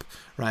measure up,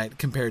 right,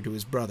 compared to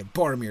his brother.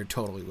 Boromir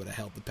totally would have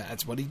held the path.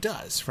 That's what he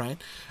does, right?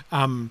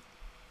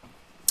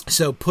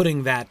 So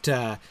putting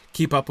that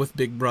keep up with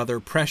Big Brother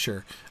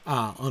pressure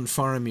on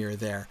Faramir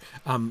there.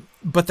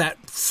 But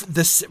that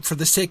for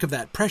the sake of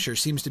that pressure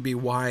seems to be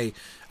why,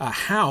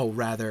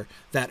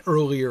 that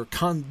earlier,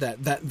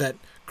 that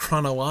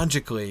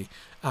chronologically,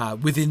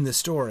 within the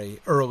story,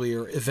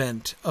 earlier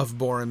event of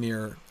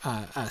Boromir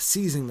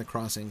seizing the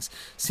crossings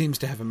seems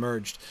to have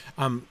emerged.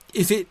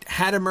 If it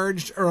had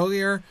emerged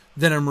earlier,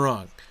 then I'm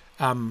wrong.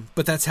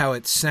 But that's how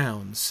it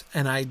sounds.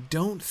 And I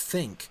don't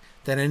think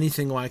that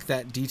anything like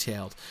that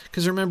detailed.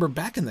 Because remember,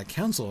 back in the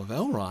Council of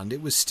Elrond,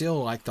 it was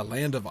still like the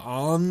land of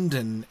Ond,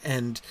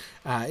 and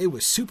it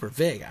was super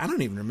vague. I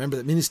don't even remember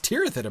that Minas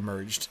Tirith had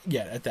emerged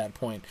yet at that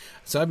point.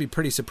 So I'd be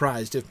pretty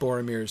surprised if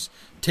Boromir's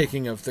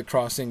taking of the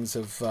crossings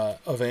of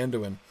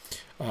Anduin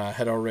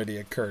had already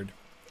occurred.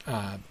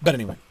 But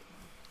anyway.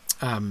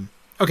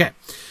 Okay.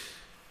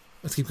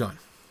 Let's keep going.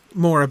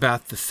 More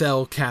about the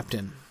Fell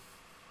Captain.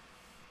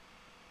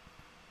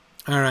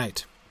 All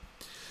right.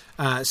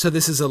 So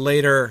this is a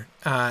later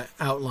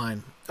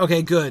outline.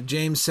 Okay, good.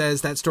 James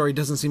says that story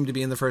doesn't seem to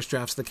be in the first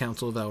drafts of the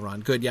Council of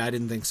Elrond. Good. Yeah, I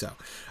didn't think so.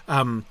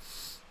 Yeah.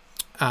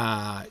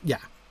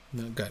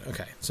 No, good.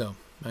 Okay. So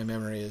my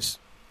memory is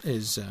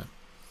 1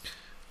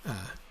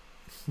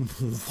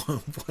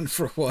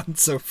 for 1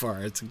 so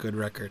far. It's a good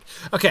record.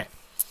 Okay.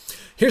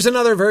 Here's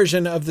another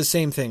version of the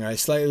same thing, or a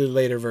slightly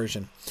later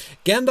version.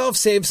 Gandalf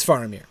saves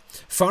Faramir.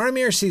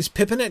 Faramir sees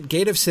Pippin at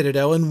Gate of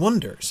Citadel and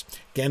wonders.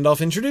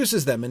 Gandalf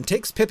introduces them and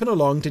takes Pippin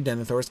along to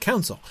Denethor's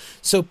council.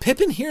 So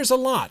Pippin hears a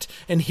lot,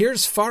 and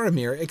hears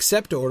Faramir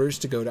accept orders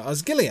to go to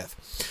Osgiliath.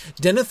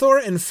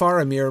 Denethor and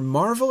Faramir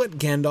marvel at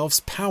Gandalf's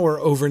power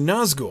over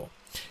Nazgul.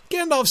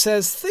 Gandalf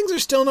says things are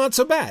still not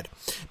so bad,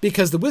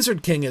 because the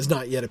Wizard King has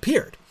not yet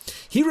appeared.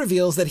 He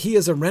reveals that he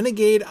is a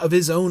renegade of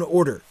his own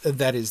order.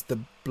 That is, the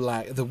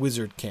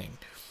Wizard King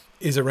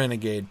is a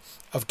renegade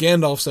of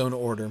Gandalf's own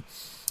order.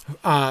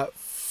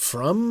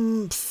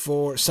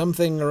 For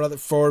something or other,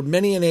 for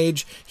many an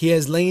age, he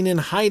has lain in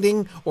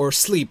hiding or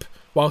sleep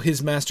while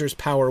his master's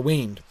power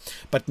waned.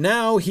 But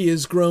now he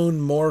is grown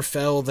more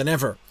fell than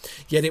ever.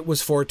 Yet it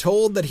was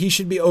foretold that he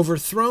should be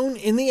overthrown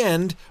in the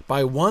end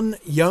by one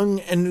young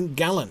and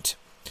gallant.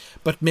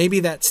 But maybe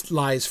that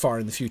lies far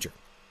in the future.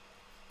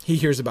 He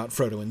hears about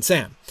Frodo and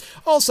Sam.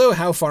 Also,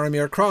 how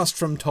Faramir crossed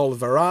from Tol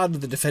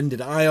Varad, the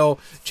defended isle,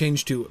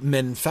 changed to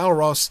Men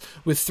Falros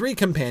with 3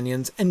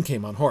 companions and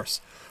came on horse.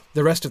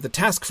 The rest of the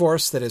task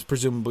force, that is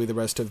presumably the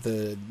rest of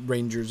the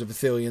Rangers of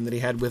Ithilien that he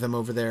had with him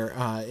over there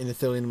in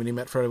Ithilien when he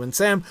met Frodo and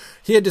Sam,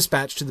 he had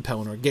dispatched to the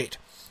Pelennor Gate.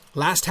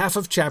 Last half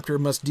of chapter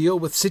must deal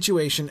with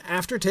situation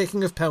after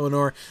taking of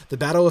Pelennor, the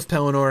Battle of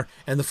Pelennor,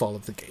 and the fall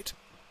of the gate.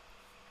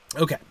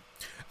 Okay.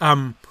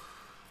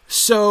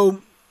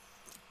 So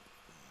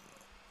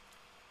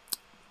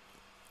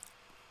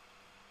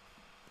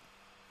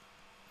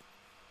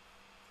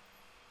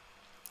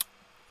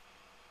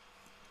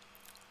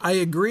I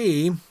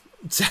agree.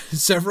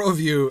 Several of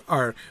you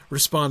are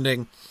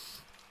responding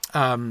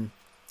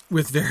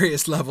with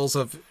various levels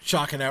of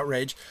shock and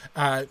outrage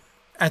at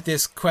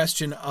this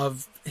question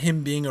of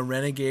him being a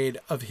renegade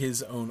of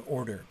his own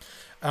order.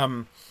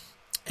 And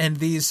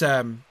these,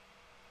 all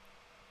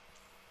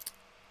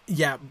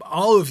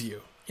of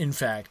you, in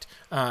fact,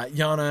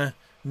 Yana,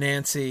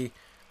 Nancy,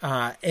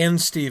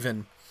 and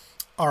Stephen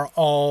are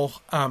all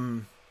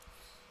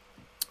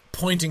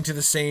pointing to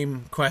the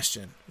same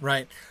question,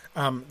 right?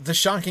 The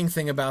shocking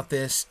thing about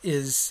this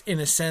is, in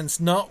a sense,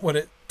 not what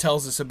it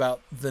tells us about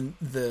the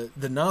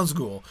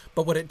Nazgul,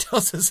 but what it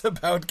tells us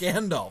about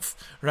Gandalf,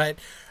 right?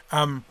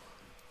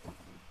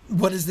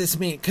 What does this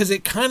mean? Because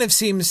it kind of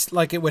seems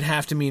like it would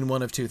have to mean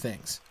one of two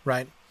things,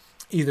 right?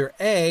 Either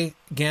A,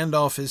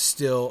 Gandalf is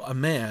still a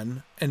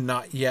man and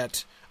not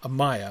yet a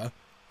Maya,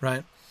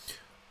 right?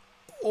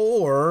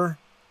 Or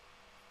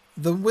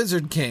the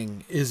Wizard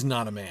King is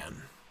not a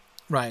man,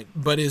 right?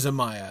 But is a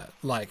Maya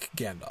like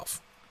Gandalf.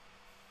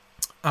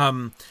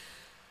 I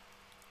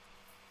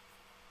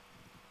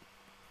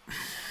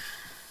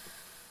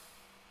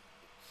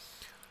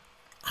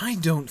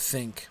don't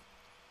think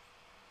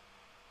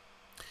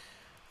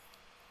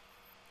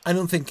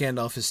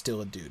Gandalf is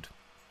still a dude.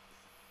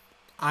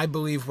 I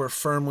believe we're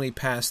firmly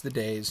past the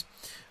days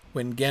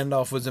when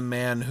Gandalf was a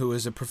man who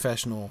was a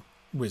professional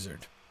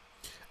wizard.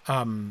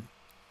 And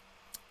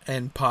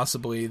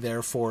possibly,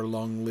 therefore,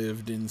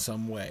 long-lived in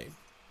some way.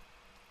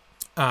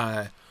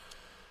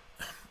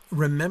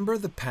 Remember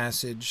the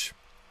passage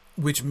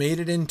which made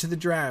it into the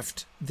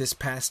draft, this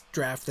past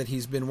draft that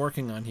he's been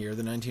working on here,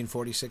 the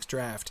 1946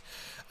 draft.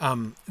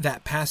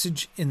 That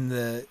passage in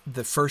the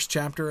first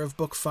chapter of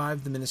Book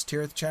 5, the Minas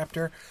Tirith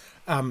chapter,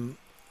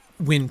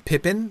 when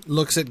Pippin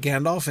looks at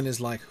Gandalf and is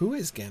like, who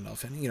is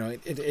Gandalf? And,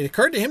 it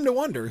occurred to him to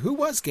wonder, who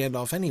was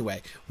Gandalf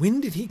anyway? When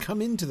did he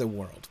come into the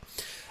world?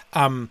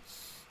 The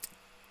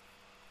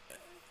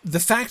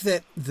fact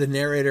that the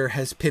narrator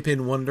has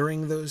Pippin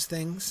wondering those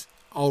things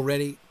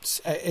already,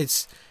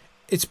 it's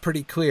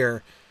pretty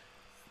clear.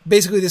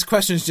 Basically, this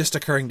question is just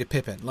occurring to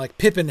Pippin. Like,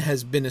 Pippin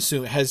has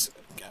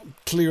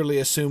clearly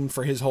assumed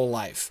for his whole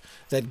life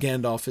that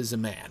Gandalf is a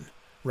man,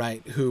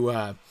 right? Who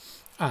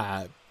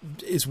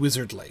is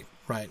wizardly,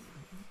 right?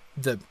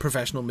 The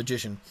professional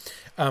magician.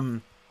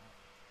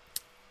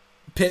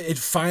 Pippin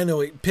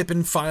finally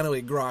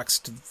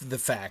groks to the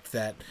fact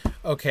that,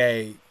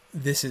 okay,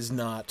 this is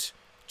not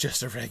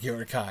just a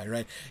regular guy,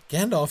 right?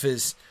 Gandalf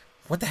is...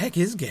 What the heck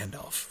is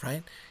Gandalf,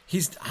 right?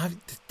 He's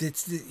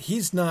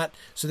not...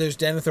 So there's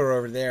Denethor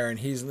over there, and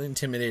he's an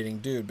intimidating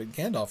dude, but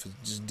Gandalf is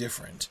just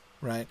different,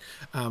 right?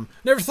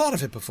 Never thought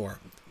of it before,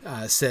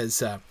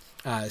 says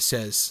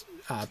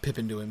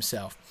Pippin to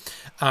himself.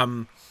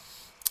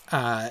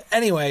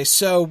 Anyway,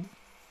 so...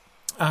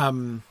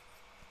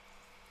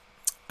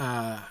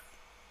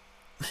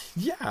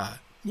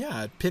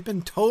 Yeah,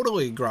 Pippin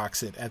totally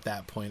groks it at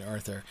that point,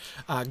 Arthur.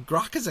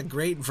 Grok is a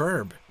great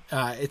verb.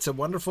 It's a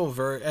wonderful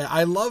verb.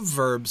 I love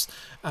verbs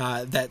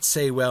that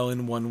say well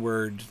in one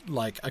word,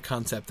 like a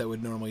concept that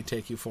would normally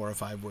take you 4 or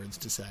 5 words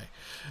to say.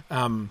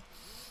 But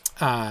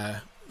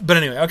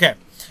anyway, okay.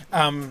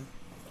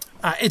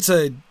 It's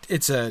a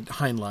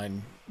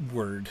Heinlein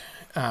word.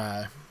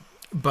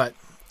 But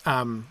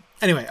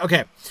anyway,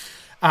 okay.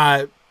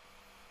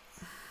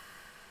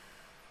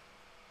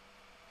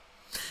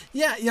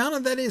 Yeah,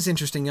 Yana, that is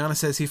interesting. Yana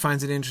says he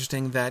finds it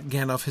interesting that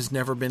Gandalf has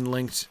never been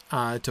linked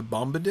to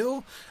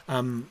Bombadil.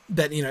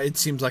 That, it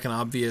seems like an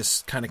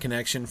obvious kind of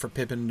connection for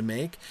Pippin to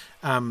make.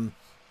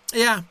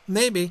 Yeah,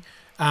 maybe.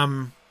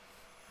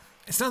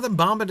 It's not that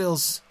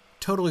Bombadil's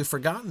totally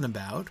forgotten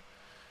about,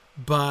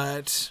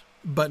 but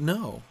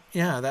no.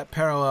 Yeah, that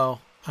parallel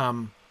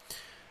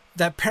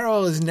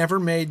is never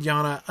made,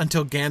 Yana,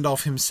 until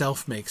Gandalf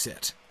himself makes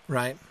it,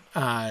 right?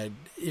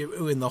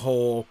 In the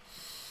whole...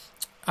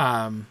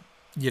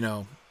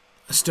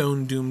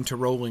 stone doomed to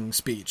rolling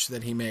speech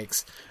that he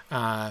makes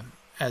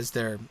as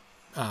they're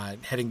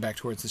heading back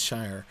towards the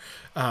Shire.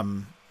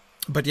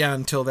 But yeah,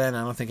 until then,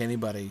 I don't think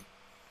anybody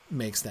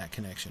makes that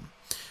connection.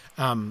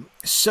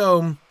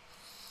 So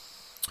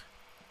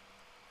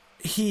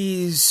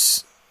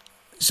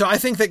I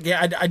think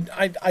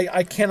that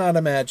I cannot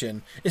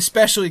imagine,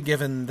 especially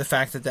given the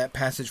fact that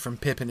passage from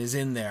Pippin is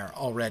in there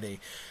already.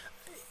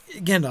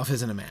 Gandalf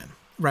isn't a man,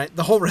 right?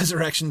 The whole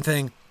resurrection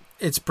thing,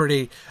 it's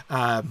pretty,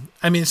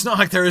 it's not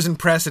like there isn't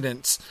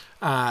precedence.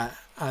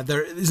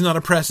 There is not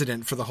a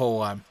precedent for the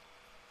whole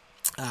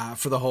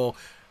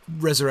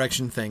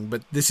resurrection thing,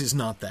 but this is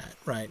not that,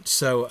 right?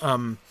 So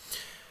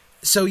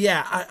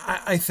yeah,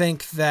 I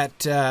think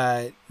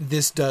that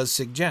this does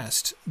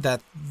suggest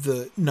that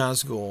the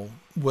Nazgul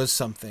was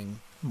something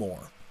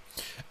more.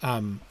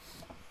 And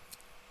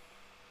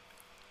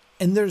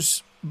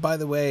there's, by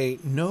the way,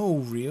 no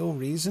real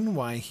reason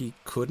why he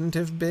couldn't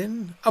have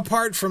been,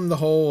 apart from the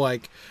whole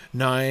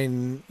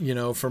 9,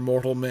 for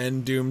mortal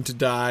men doomed to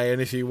die,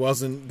 and if he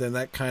wasn't, then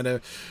that kind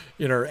of,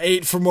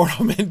 8 for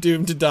mortal men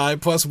doomed to die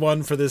plus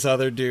 1 for this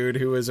other dude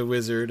who was a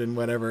wizard and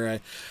whatever.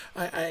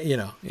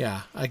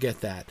 I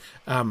get that.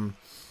 I'm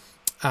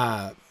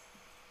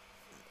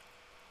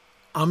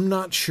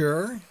not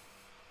sure.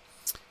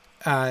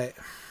 And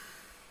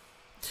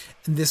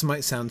this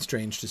might sound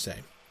strange to say,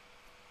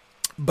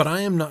 but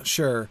I am not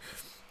sure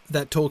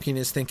that Tolkien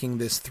is thinking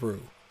this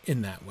through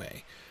in that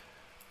way.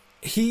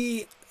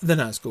 He, the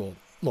Nazgul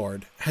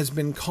Lord, has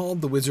been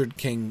called the Wizard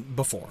King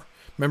before.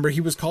 Remember,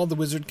 he was called the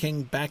Wizard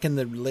King back in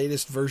the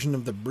latest version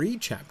of the Bree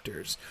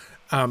chapters.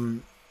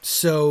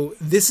 So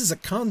this is a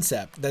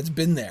concept that's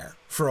been there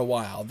for a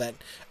while, that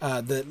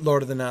the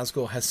Lord of the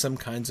Nazgul has some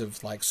kinds of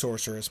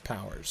sorcerous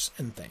powers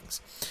and things.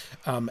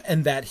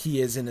 And that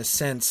he is, in a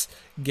sense,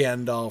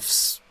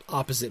 Gandalf's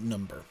opposite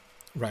number,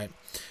 right?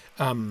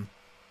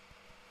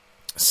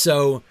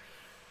 So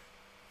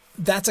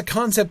that's a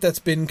concept that's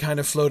been kind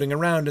of floating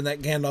around and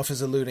that Gandalf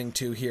is alluding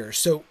to here.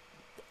 So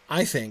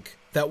I think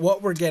that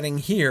what we're getting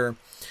here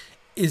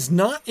is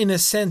not, in a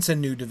sense, a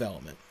new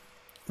development,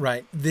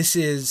 right? This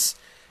is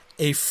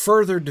a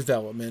further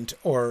development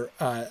or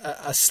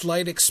a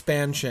slight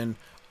expansion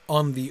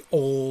on the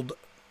old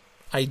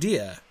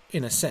idea,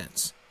 in a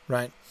sense,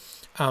 right?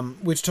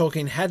 Which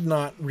Tolkien had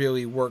not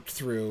really worked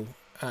through.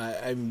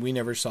 We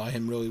never saw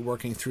him really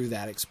working through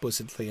that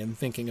explicitly and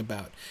thinking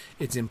about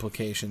its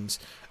implications.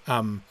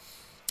 To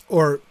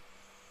put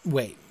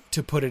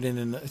it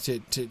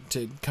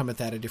to come at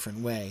that a different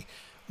way.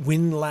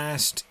 When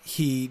last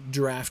he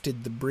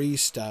drafted the Bree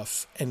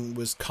stuff and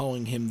was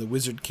calling him the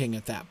Wizard King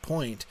at that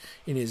point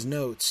in his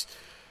notes,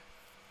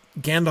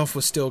 Gandalf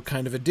was still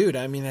kind of a dude.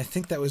 I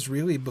think that was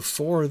really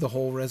before the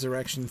whole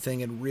resurrection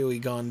thing had really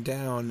gone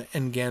down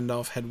and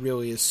Gandalf had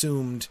really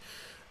assumed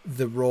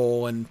the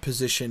role and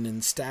position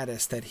and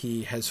status that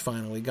he has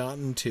finally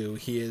gotten to.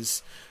 He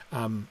is,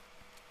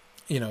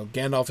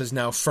 Gandalf is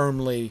now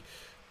firmly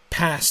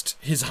past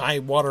his high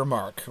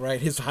watermark, right?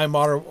 His high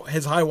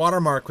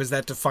watermark was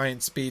that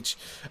defiant speech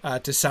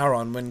to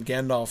Sauron when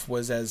Gandalf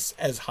was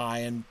as high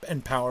and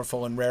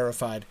powerful and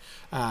rarefied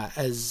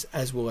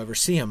as we'll ever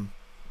see him.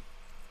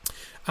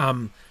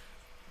 So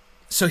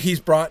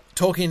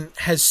Tolkien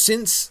has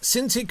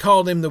since he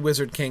called him the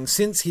Wizard King,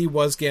 since he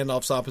was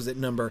Gandalf's opposite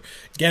number,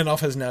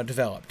 Gandalf has now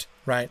developed,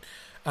 right?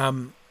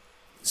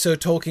 So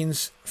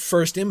Tolkien's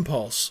first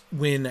impulse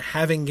when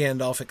having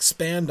Gandalf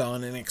expand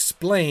on and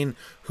explain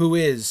who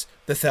is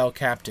the Thel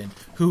Captain,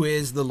 who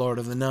is the Lord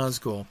of the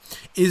Nazgul,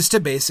 is to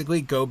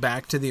basically go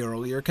back to the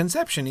earlier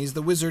conception. He's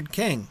the Wizard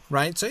King,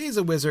 right? So he's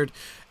a wizard,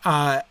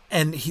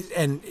 and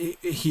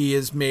he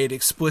is made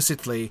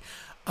explicitly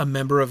a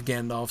member of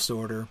Gandalf's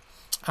order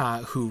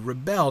who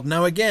rebelled.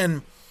 Now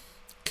again,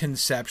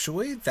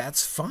 conceptually,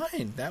 that's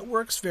fine. That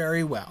works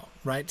very well,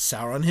 right?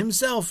 Sauron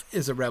himself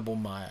is a rebel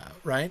Maya,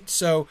 right?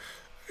 So,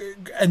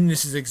 and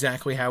this is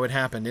exactly how it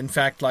happened. In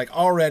fact,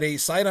 already,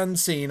 sight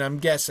unseen, I'm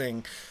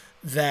guessing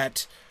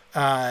that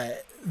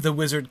the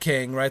Wizard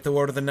King, right, the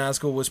Lord of the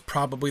Nazgul, was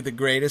probably the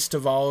greatest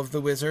of all of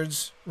the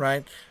wizards,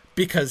 right?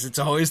 Because it's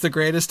always the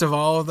greatest of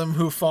all of them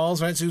who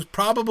falls, right? So he was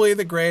probably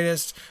the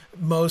greatest,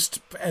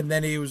 and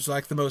then he was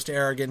the most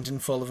arrogant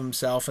and full of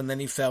himself, and then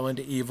he fell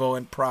into evil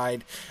and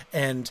pride,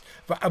 and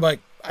I'm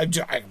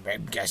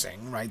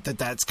guessing, right,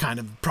 that's kind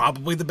of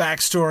probably the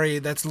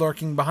backstory that's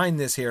lurking behind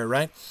this here,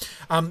 right?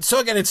 So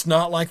again, it's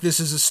not like this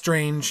is a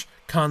strange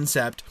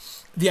concept.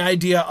 The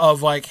idea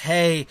of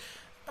hey,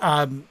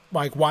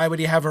 why would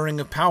he have a ring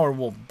of power?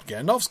 Well,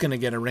 Gandalf's going to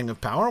get a ring of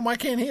power. Why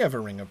can't he have a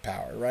ring of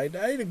power, right?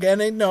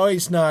 Again, no,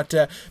 he's not.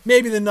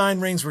 Maybe the 9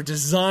 rings were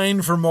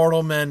designed for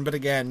mortal men, but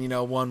again,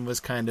 one was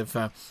kind of,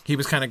 he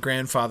was kind of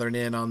grandfathered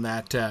in on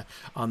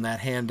that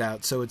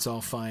handout, so it's all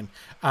fine.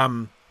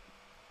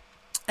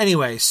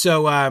 Anyway,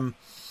 so,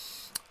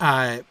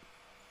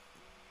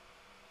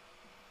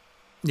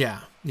 yeah.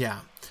 Yeah,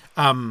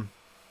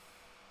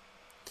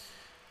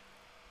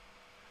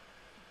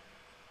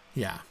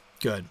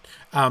 good.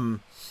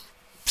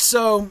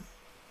 So,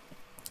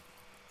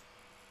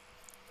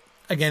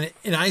 again,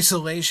 in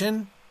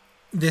isolation,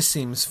 this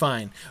seems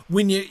fine.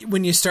 When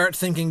you start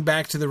thinking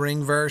back to the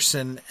ring verse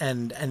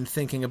and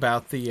thinking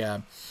about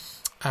the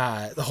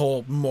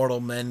whole mortal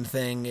men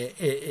thing,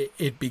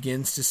 it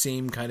begins to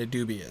seem kind of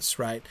dubious,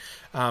 right?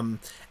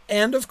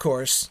 And of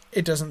course,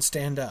 it doesn't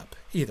stand up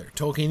either.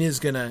 Tolkien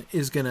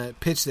is gonna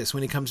pitch this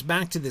when he comes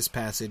back to this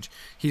passage.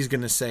 He's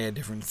gonna say a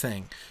different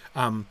thing.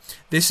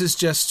 This is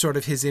just sort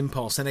of his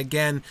impulse, and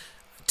again,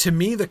 to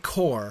me, the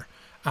core.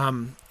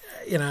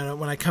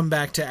 When I come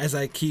back to, as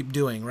I keep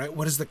doing, right,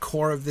 what is the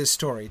core of this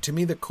story? To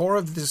me, the core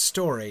of this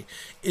story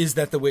is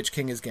that the Witch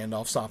King is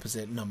Gandalf's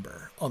opposite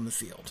number on the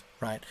field,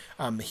 right?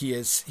 He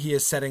is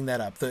setting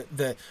that up.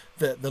 The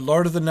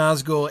Lord of the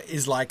Nazgul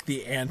is like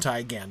the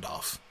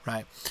anti-Gandalf,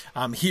 right?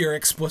 Here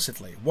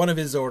explicitly, one of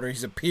his orders,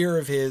 he's a peer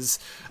of his,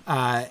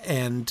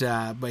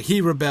 but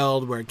he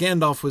rebelled where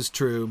Gandalf was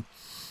true.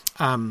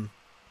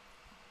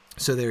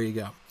 So there you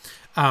go.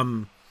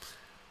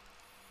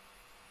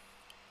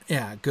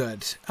 Yeah,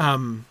 good.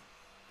 John,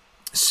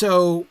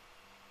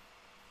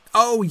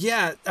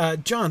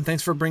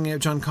 thanks for bringing up.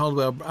 John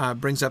Caldwell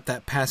brings up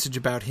that passage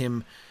about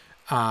him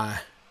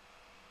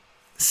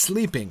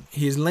sleeping.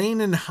 He is lain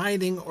in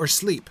hiding or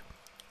sleep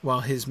while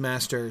his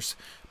master's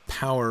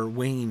power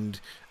waned.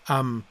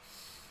 I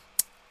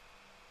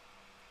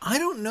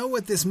don't know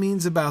what this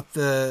means about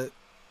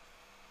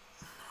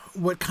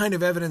what kind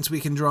of evidence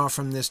we can draw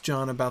from this,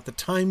 John, about the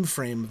time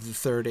frame of the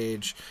Third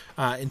Age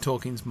in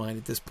Tolkien's mind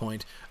at this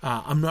point.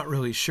 I'm not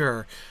really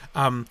sure.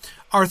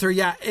 Arthur,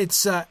 yeah,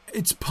 it's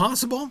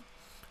possible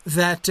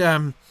that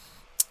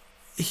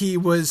he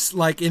was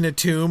like in a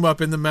tomb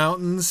up in the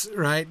mountains,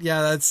 right?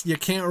 Yeah, you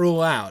can't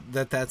rule out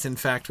that that's in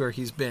fact where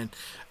he's been.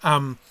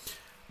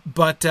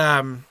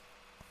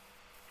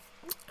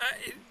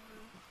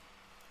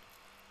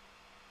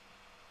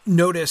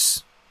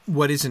 Notice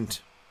what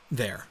isn't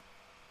there,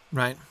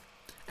 right?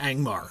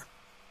 Angmar.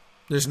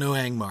 There's no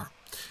Angmar.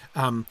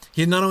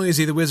 He not only is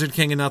he the Wizard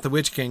King and not the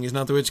Witch King, he's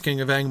not the Witch King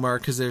of Angmar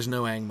because there's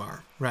no Angmar,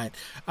 right?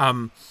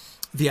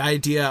 The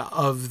idea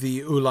of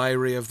the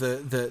Ulairi, of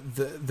the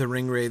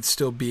Ringwraiths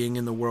still being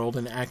in the world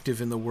and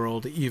active in the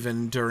world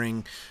even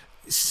during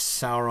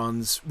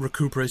Sauron's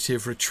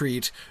recuperative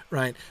retreat,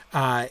 right,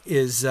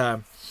 is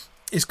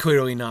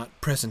clearly not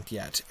present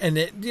yet. And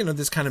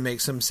this kind of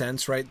makes some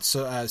sense, right?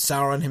 So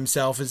Sauron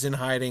himself is in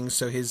hiding,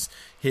 so his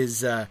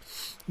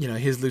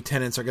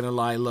lieutenants are going to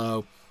lie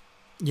low,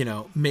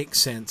 makes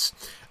sense.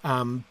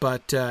 I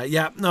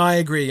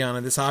agree,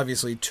 Yana. This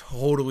obviously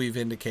totally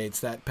vindicates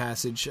that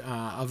passage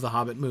of the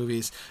Hobbit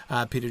movies.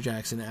 Peter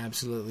Jackson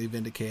absolutely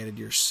vindicated.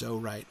 You're so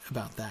right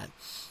about that.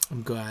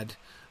 I'm glad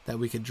that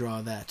we could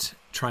draw that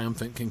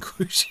triumphant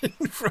conclusion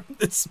from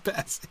this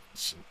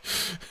passage.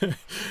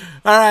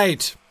 All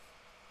right.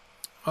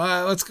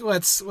 Let's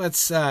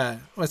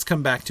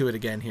come back to it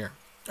again here.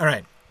 All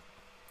right.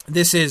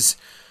 This is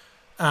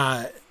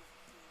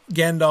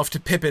Gandalf to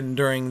Pippin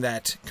during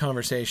that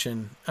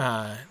conversation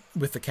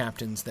with the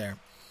captains there.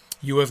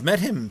 You have met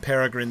him,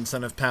 Peregrine,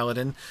 son of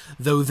Paladin,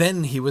 though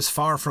then he was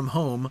far from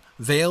home,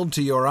 veiled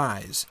to your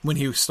eyes, when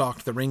he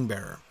stalked the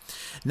ring-bearer.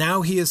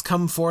 Now he has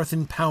come forth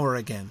in power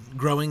again,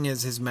 growing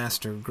as his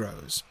master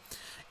grows.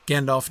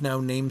 Gandalf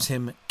now names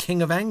him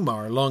King of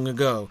Angmar long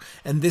ago,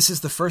 and this is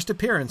the first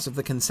appearance of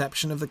the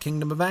conception of the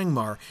kingdom of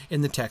Angmar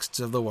in the texts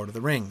of the Lord of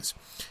the Rings.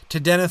 To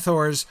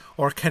Denethor's,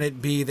 or can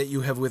it be that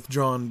you have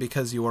withdrawn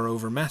because you are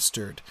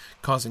overmastered,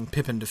 causing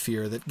Pippin to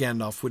fear that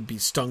Gandalf would be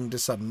stung to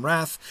sudden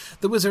wrath,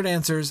 the wizard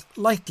answers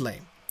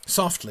lightly,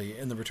 softly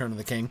in The Return of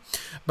the King,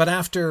 but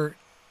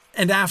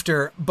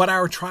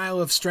our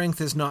trial of strength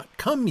is not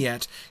come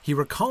yet, he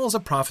recalls a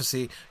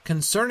prophecy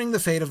concerning the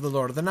fate of the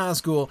Lord of the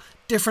Nazgul,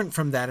 different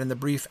from that in the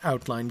brief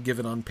outline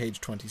given on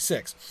page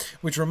 26.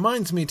 Which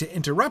reminds me to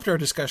interrupt our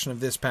discussion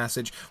of this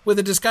passage with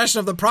a discussion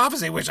of the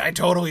prophecy, which I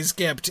totally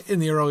skipped in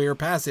the earlier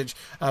passage,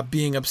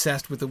 being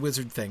obsessed with the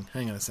wizard thing.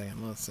 Hang on a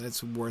second.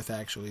 It's worth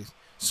actually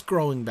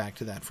scrolling back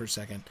to that for a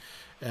second.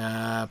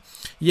 It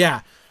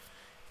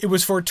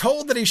was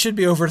foretold that he should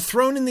be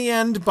overthrown in the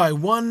end by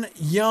one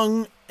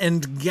young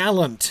and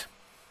gallant.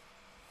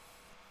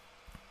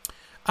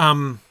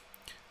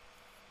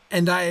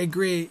 And I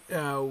agree,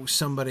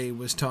 somebody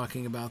was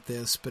talking about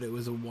this, but it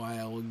was a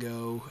while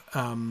ago.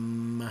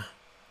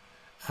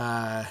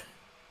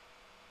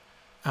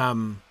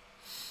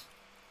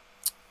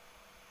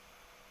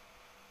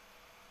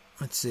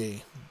 Let's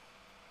see.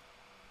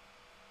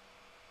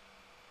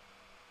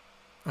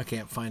 I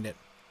can't find it.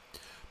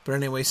 But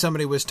anyway,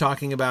 somebody was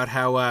talking about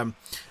how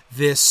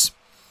this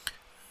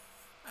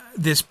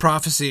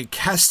prophecy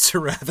casts a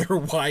rather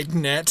wide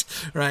net,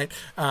 right?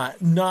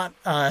 Not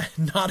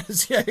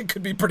as, it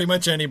could be pretty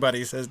much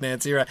anybody, says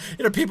Nancy, right?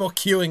 People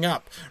queuing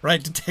up,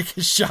 right, to take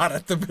a shot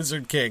at the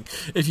Wizard King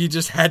if you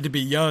just had to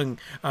be young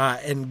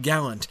and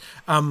gallant.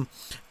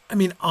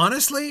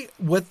 Honestly,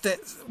 what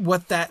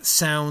that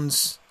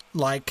sounds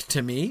like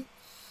to me,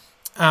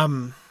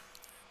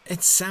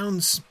 it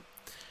sounds...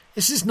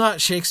 This is not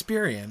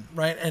Shakespearean,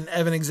 right? And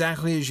Evan,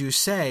 exactly as you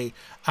say,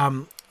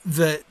 we're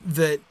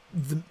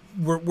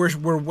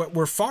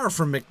far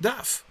from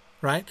Macduff,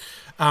 right?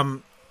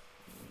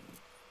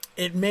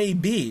 it may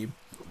be,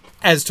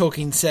 as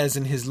Tolkien says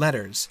in his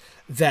letters,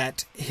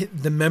 that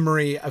the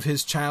memory of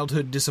his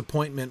childhood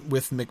disappointment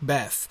with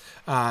Macbeth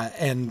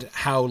and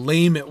how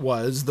lame it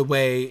was, the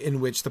way in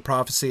which the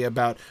prophecy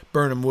about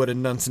Birnam Wood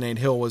and Dunsinane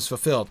Hill was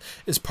fulfilled,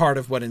 is part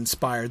of what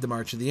inspired the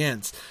March of the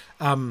Ents.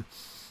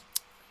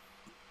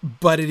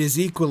 But it is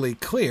equally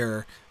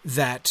clear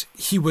that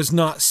he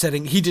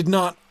did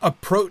not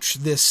approach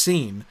this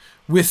scene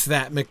with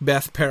that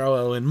Macbeth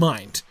parallel in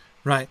mind,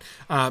 right?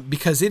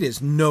 Because it is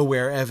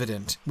nowhere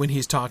evident when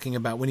he's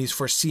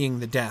foreseeing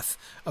the death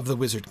of the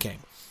Wizard King,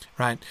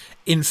 right?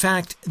 In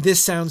fact,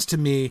 this sounds to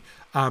me,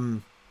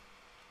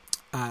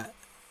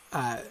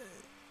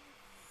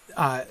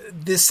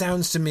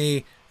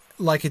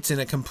 like it's in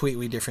a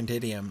completely different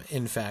idiom.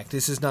 In fact,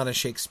 this is not a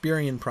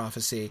Shakespearean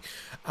prophecy.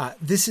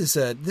 This is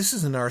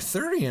an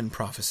Arthurian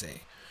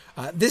prophecy.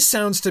 This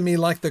sounds to me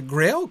like the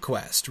Grail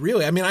quest,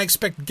 really. I mean, I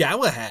expect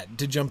Galahad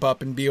to jump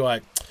up and be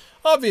like,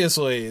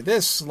 obviously,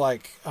 this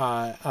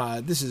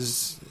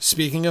is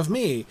speaking of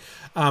me.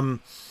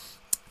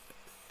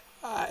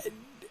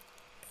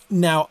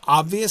 Now,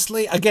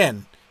 obviously,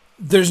 again,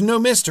 there's no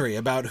mystery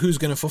about who's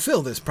going to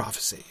fulfill this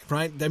prophecy,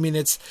 right? I mean,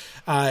 it's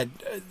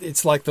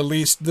like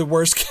the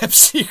worst kept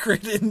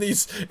secret in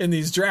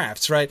these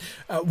drafts, right?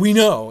 We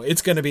know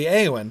it's going to be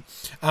Éowyn.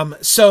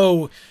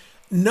 So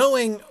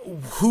knowing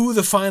who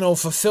the final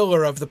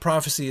fulfiller of the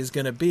prophecy is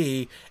going to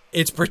be,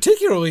 it's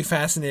particularly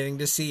fascinating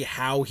to see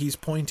how he's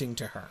pointing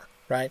to her,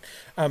 right?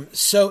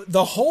 So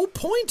the whole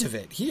point of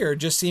it here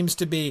just seems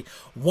to be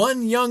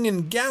one young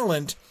and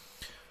gallant,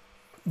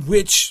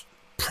 which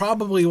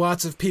probably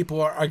lots of people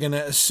are going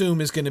to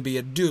assume is going to be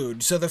a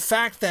dude. So the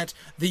fact that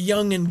the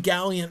young and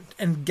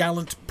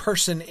gallant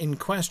person in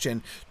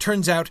question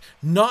turns out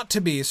not to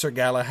be Sir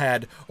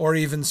Galahad or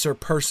even Sir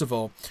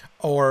Percival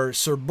or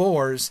Sir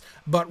Bors,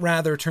 but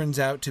rather turns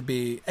out to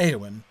be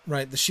Éowyn,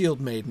 right? The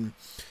Shield Maiden.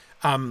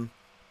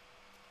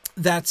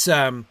 That's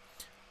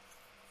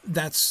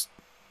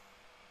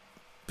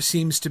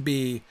seems to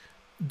be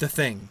the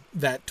thing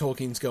that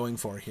Tolkien's going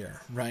for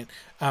here, right?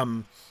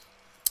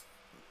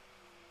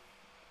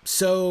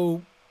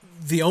 So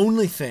the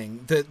only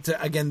thing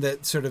that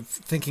sort of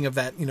thinking of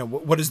that,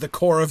 what is the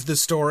core of the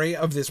story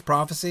of this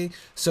prophecy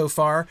so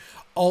far?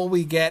 All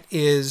we get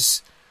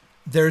is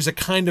there's a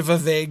kind of a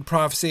vague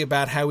prophecy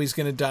about how he's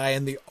going to die.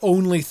 And the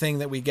only thing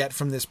that we get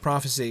from this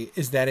prophecy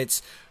is that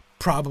it's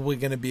probably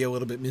going to be a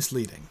little bit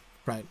misleading,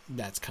 right?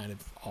 That's kind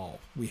of all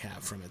we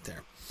have from it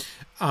there.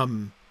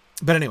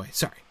 But anyway,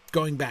 sorry,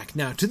 going back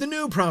now to the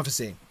new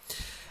prophecy.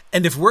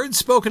 And if words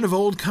spoken of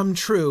old come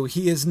true,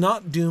 he is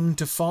not doomed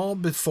to fall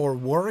before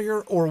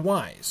warrior or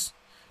wise.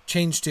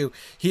 Change to,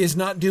 he is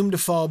not doomed to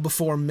fall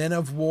before men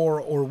of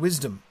war or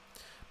wisdom,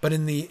 but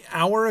in the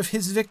hour of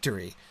his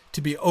victory,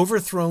 to be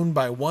overthrown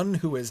by one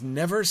who has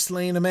never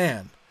slain a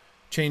man.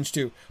 Change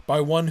to,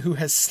 by one who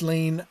has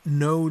slain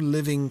no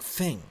living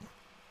thing.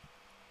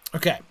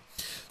 Okay,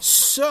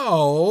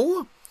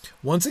 so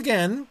once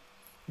again,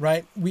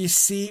 right, we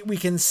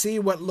can see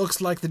what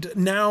looks like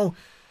now.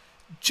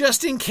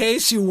 Just in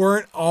case you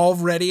weren't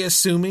already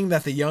assuming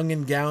that the young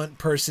and gallant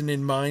person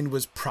in mind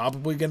was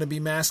probably going to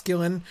be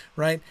masculine,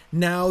 right?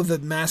 Now the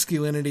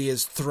masculinity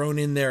is thrown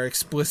in there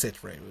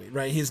explicitly,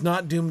 right? He's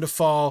not doomed to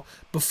fall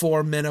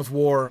before men of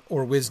war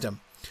or wisdom.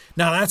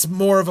 Now that's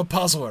more of a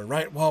puzzler,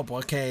 right? Well,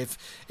 okay,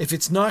 if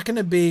it's not going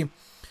to be,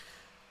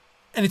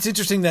 and it's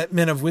interesting that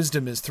men of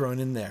wisdom is thrown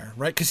in there,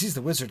 right? Because he's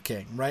the Wizard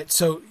King, right?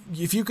 So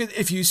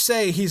if you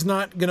say he's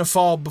not going to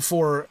fall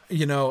before,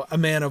 a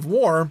man of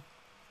war,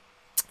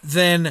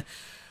 then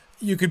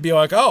you could be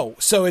like, oh,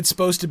 so it's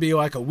supposed to be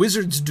like a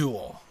wizard's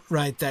duel,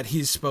 right? That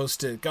he's supposed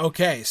to,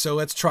 okay, so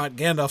let's trot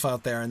Gandalf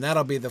out there and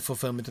that'll be the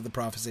fulfillment of the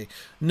prophecy.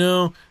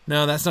 No,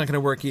 that's not going to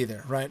work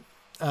either, right?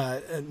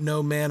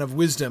 No man of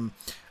wisdom.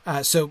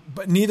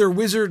 But neither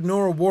wizard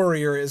nor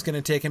warrior is going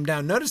to take him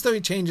down. Notice though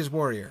he changes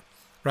warrior,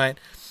 right?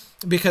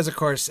 Because, of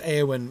course,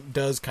 Éowyn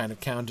does kind of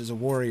count as a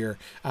warrior,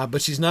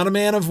 but she's not a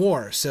man of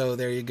war, so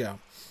there you go.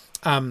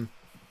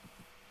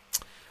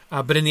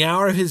 But in the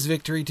hour of his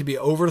victory, to be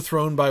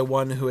overthrown by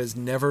one who has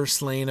never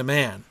slain a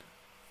man.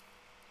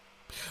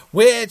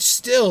 Which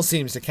still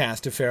seems to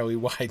cast a fairly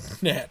wide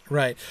net,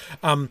 right?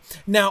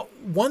 Now,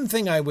 one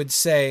thing I would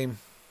say,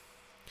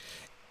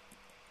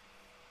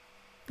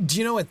 do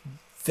you know what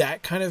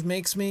that kind of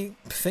makes me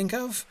think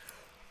of?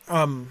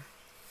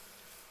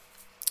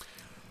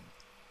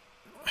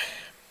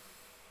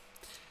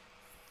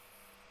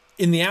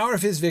 In the hour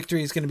of his victory,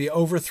 he's going to be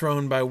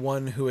overthrown by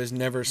one who has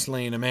never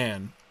slain a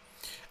man.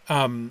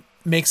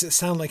 Makes it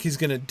sound like he's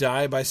going to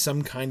die by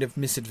some kind of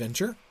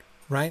misadventure,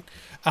 right?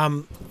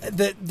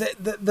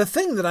 The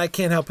thing that I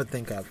can't help but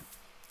think of,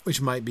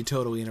 which might be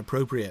totally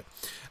inappropriate,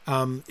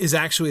 is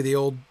actually the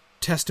Old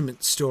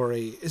Testament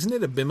story. Isn't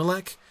it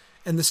Abimelech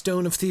and the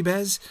Stone of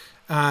Thebes?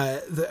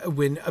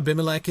 When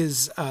Abimelech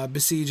is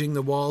besieging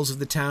the walls of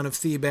the town of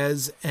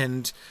Thebes,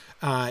 and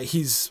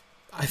he's,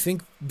 I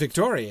think,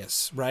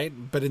 victorious, right?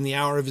 But in the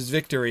hour of his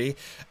victory,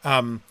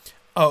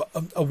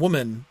 a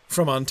woman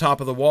from on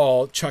top of the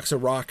wall chucks a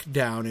rock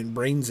down and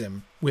brains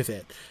him with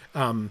it.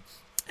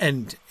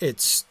 and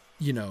it's,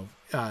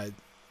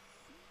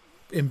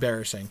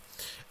 embarrassing.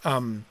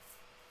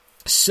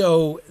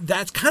 So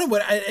that's kind of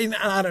what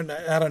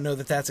I don't know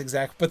that that's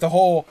exact, but the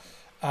whole,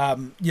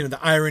 the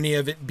irony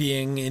of it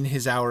being in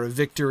his hour of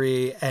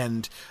victory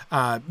and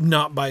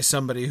not by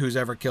somebody who's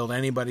ever killed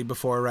anybody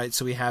before, right?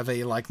 So we have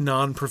a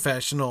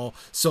non-professional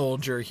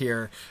soldier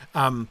here.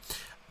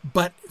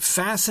 But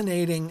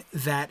fascinating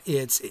that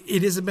it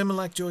is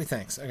Abimelech Joy.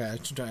 Thanks. Okay,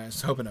 I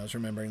was hoping I was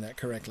remembering that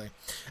correctly.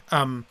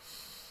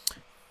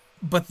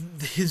 But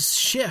his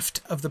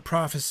shift of the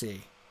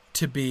prophecy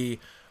to be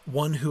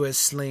one who has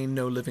slain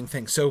no living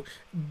thing. So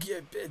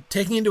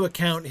taking into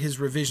account his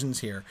revisions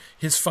here,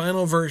 his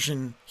final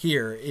version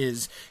here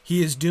is,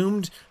 he is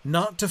doomed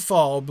not to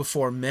fall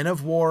before men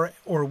of war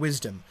or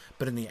wisdom,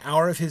 but in the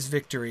hour of his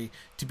victory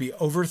to be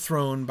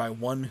overthrown by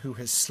one who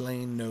has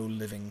slain no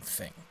living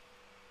thing.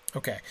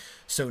 Okay,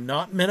 so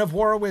not men of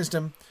war or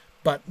wisdom,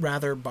 but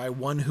rather by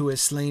one who has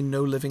slain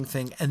no living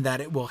thing, and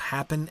that it will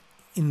happen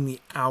in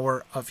the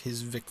hour of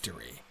his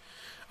victory.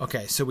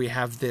 Okay, so we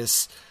have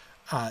this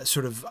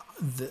sort of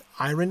the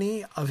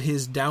irony of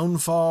his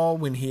downfall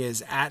when he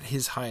is at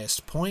his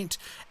highest point,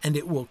 and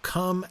it will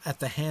come at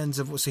the hands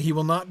of, so he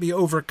will not be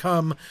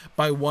overcome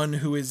by one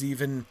who is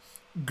even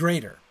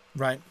greater,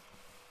 right?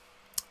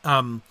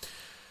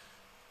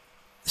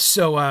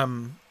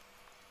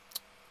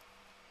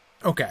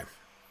 Okay.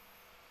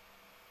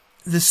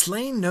 The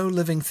slain no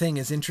living thing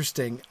is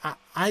interesting.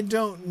 I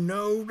don't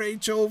know,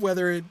 Rachel,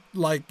 whether it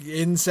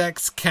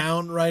insects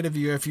count, right?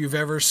 If you've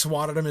ever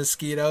swatted a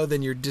mosquito,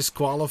 then you're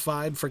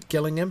disqualified for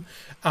killing him.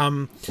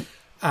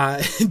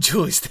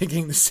 Julie's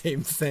thinking the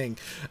same thing.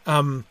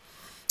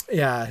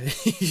 Yeah,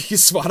 you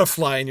swat a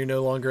fly and you're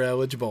no longer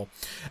eligible.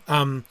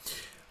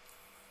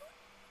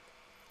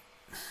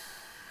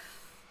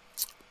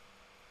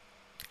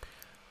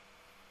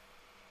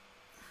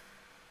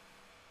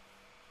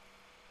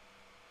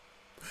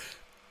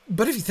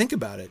 But if you think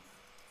about it,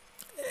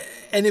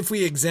 and if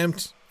we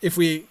exempt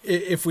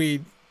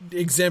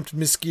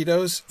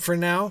mosquitoes for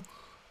now,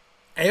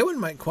 Éowyn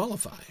might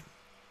qualify.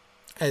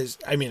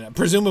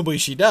 Presumably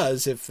she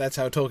does, if that's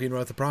how Tolkien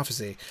wrote the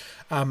prophecy.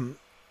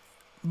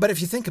 But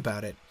if you think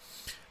about it,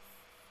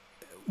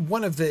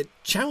 one of the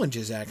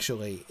challenges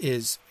actually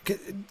is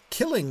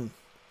killing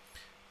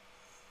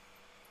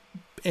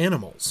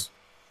animals.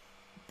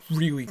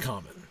 Really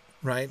common,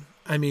 right?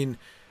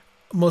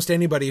 Most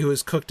anybody who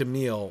has cooked a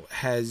meal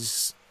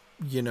has,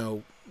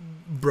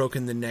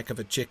 broken the neck of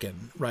a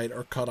chicken, right?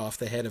 Or cut off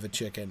the head of a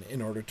chicken in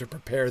order to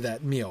prepare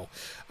that meal.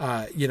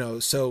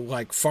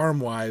 So farm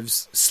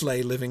wives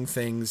slay living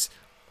things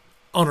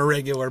on a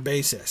regular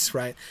basis,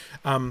 right?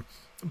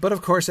 But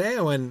of course,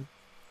 Éowyn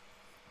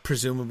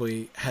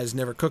presumably has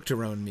never cooked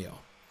her own meal,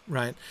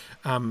 right?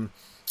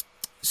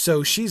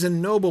 So she's a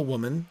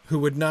noblewoman who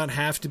would not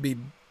have to be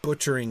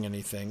butchering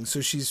anything.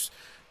 So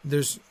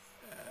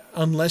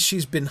unless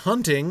she's been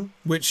hunting,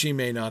 which she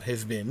may not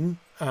have been,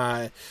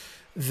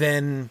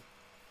 then,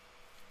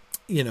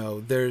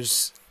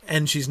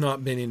 and she's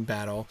not been in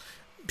battle,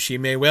 she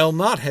may well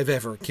not have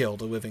ever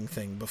killed a living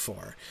thing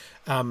before.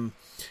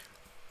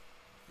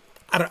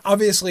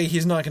 Obviously,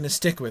 he's not going to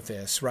stick with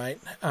this, right?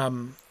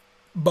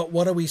 But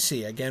what do we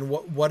see? Again,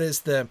 what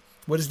is the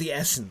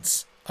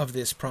essence of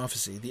this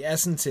prophecy? The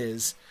essence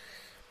is,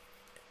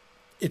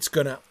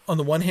 on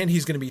the one hand,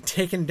 he's going to be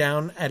taken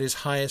down at his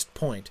highest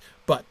point,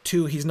 but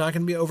two, he's not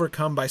going to be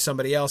overcome by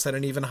somebody else at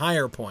an even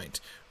higher point,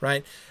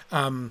 right?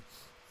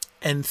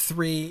 And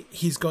three,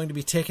 he's going to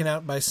be taken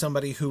out by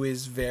somebody who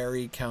is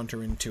very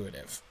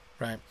counterintuitive,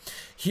 right?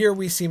 Here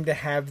we seem to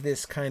have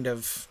this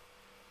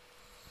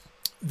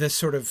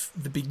sort of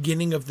the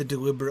beginning of the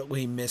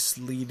deliberately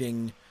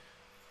misleading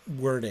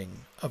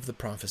wording of the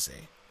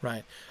prophecy,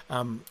 right?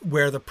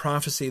 Where the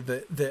prophecy,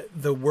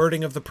 the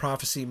wording of the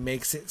prophecy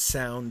makes it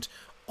sound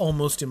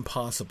almost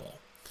impossible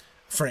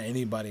for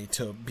anybody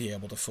to be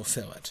able to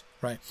fulfill it,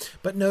 right?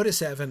 But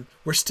notice, Evan,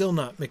 we're still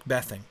not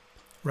Macbething,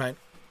 right?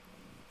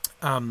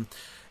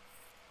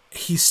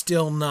 He's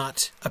still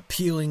not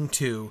appealing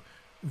to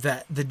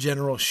the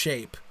general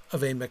shape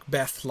of a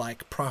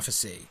Macbeth-like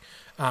prophecy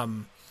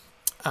to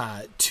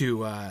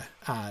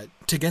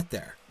get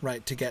there,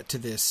 right? To get to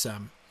this.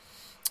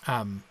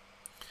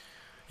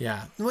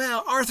 Yeah.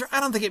 Well, Arthur, I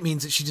don't think it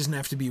means that she doesn't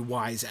have to be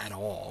wise at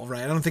all,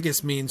 right? I don't think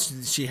it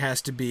means she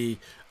has to be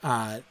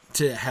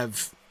to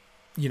have,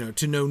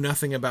 to know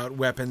nothing about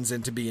weapons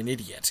and to be an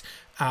idiot.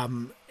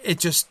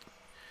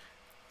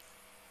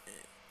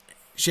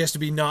 She has to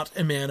be not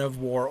a man of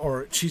war,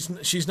 or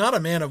she's not a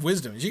man of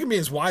wisdom. She can be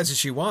as wise as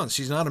she wants.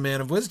 She's not a man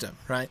of wisdom,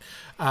 right?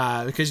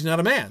 Because she's not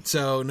a man,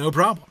 so no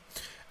problem.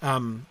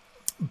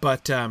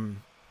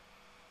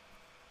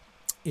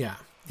 Yeah.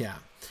 Yeah.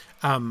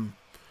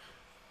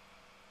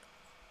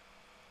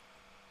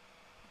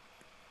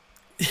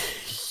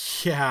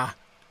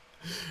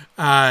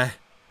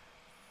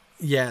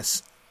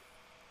 Yes.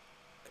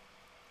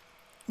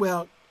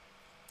 Well,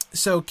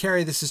 so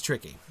Carrie, this is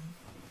tricky.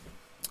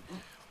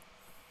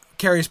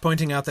 Carrie's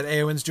pointing out that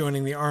Éowyn's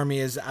joining the army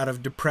is out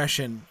of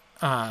depression,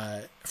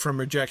 from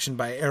rejection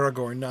by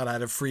Aragorn, not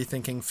out of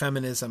free-thinking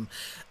feminism.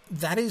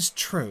 That is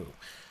true.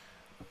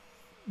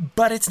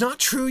 But it's not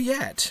true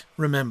yet,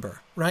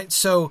 remember, right?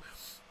 So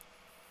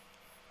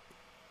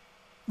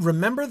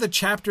remember the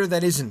chapter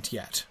that isn't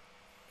yet.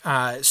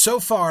 So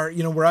far,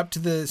 we're up to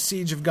the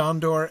Siege of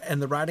Gondor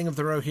and the Riding of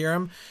the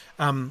Rohirrim.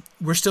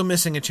 We're still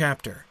missing a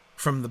chapter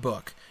from the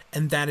book,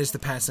 and that is the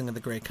Passing of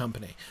the Grey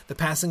Company. The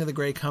Passing of the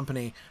Grey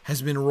Company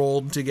has been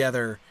rolled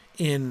together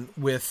in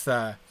with...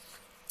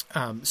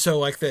 so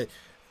like the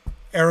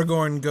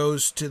Aragorn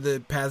goes to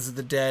the Paths of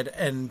the Dead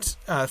and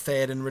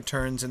Theoden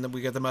returns, and then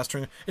we get the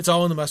mustering. It's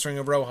all in the Mustering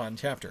of Rohan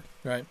chapter,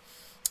 right?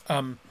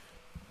 And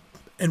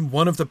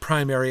one of the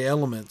primary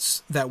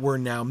elements that we're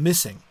now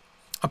missing,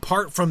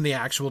 apart from the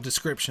actual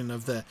description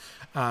of the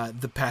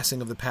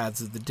passing of the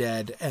Paths of the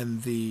Dead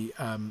and the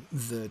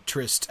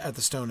tryst at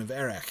the Stone of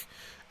Erech,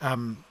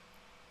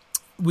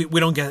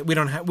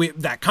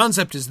 that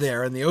concept is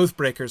there, and the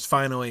Oathbreakers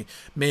finally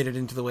made it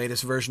into the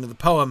latest version of the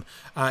poem,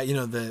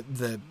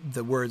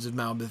 the words of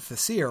Malbith the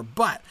Seer,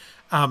 but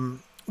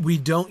we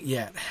don't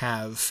yet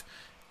have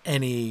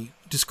any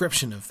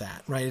description of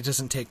that, right? It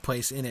doesn't take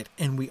place in it,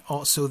 and we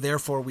also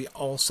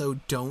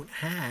don't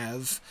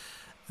have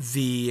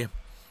the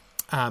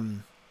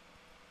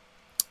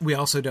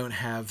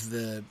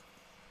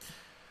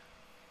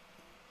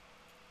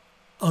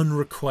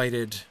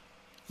unrequited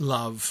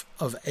love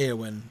of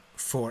Éowyn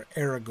for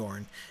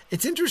Aragorn.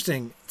 It's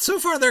interesting. So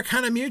far, they're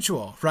kind of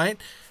mutual, right?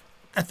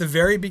 At the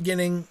very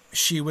beginning,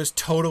 she was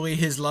totally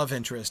his love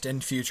interest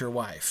and future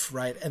wife,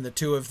 right? And the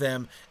two of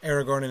them,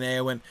 Aragorn and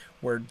Éowyn,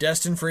 were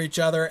destined for each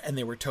other, and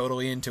they were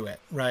totally into it,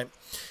 right?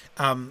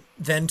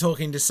 Then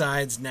Tolkien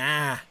decides,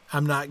 nah,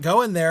 I'm not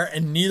going there,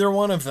 and neither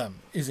one of them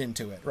is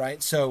into it,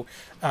 right? So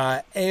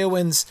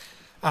Éowyn's,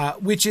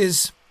 which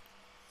is...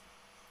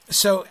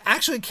 So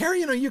actually,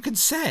 Carrie, you could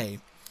say,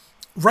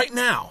 right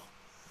now,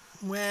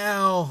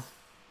 well...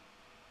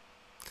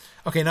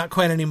 Okay, not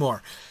quite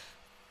anymore.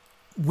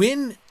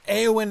 When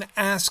Éowyn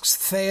asks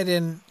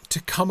Theoden to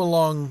come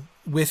along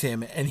with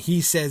him, and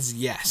he says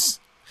yes,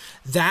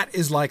 that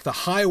is like the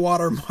high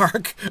water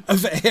mark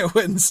of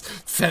Éowyn's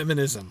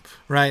feminism,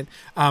 right?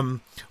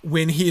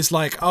 When he's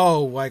like,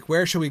 oh, like,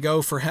 where should we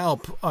go for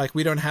help? Like,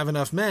 we don't have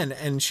enough men.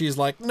 And she's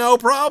like, no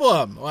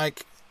problem.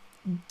 Like,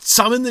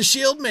 summon the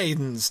shield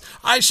maidens.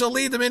 I shall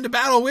lead them into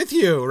battle with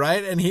you,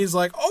 right? And he's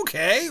like,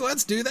 okay,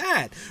 let's do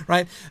that,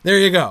 right? There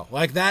you go.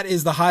 Like, that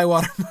is the high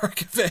water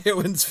mark of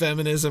Éowyn's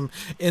feminism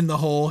in the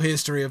whole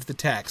history of the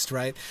text,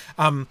 right?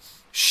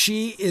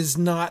 She is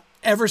not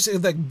ever,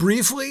 like,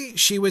 briefly,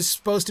 she was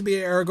supposed to be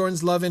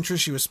Aragorn's love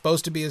interest. She was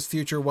supposed to be his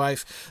future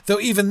wife, though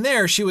even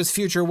there, she was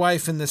future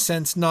wife in the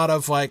sense not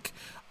of like,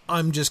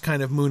 I'm just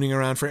kind of mooning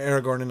around for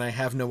Aragorn and I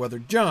have no other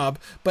job,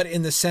 but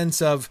in the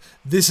sense of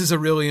this is a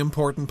really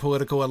important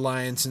political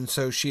alliance, and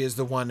so she is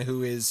the one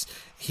who is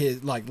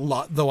his, like,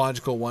 the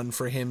logical one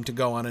for him to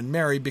go on and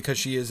marry because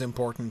she is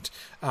important,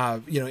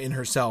 in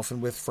herself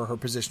and for her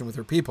position with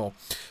her people.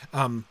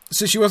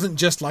 So she wasn't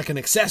just like an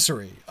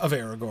accessory of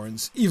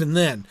Aragorn's even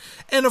then.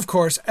 And of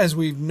course, as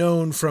we've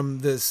known from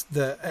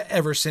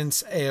ever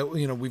since,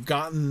 we've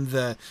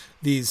gotten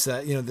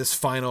this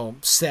final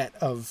set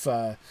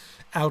of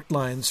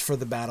outlines for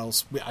the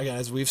battles.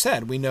 As we've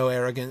said, we know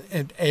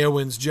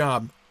Éowyn's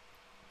job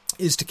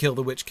is to kill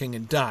the Witch King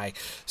and die.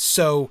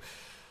 So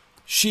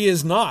she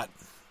is not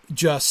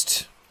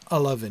just a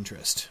love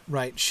interest,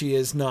 right? She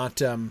is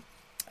not,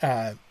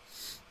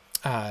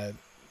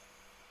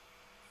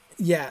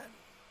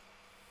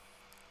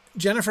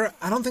 Jennifer,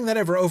 I don't think that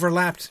ever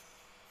overlapped.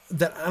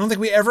 I don't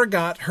think we ever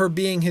got her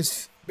being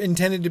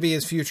intended to be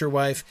his future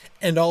wife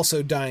and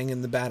also dying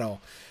in the battle,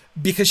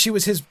 because she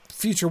was his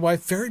future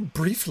wife very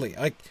briefly.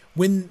 Like,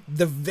 when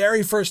the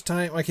very first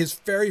time, like his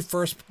very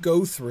first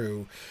go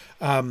through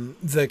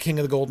the King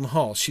of the Golden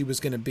Hall, she was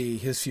going to be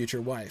his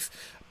future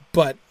wife.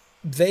 But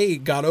they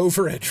got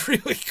over it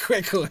really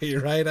quickly,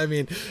 right? I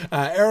mean,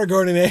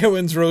 Aragorn and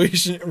Éowyn's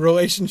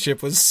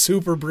relationship was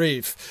super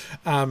brief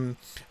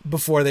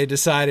before they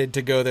decided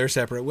to go their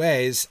separate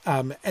ways.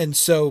 And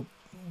so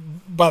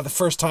by the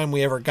first time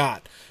we ever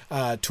got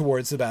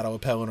towards the Battle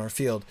of Pelennor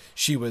Field,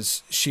 she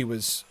was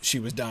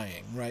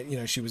dying,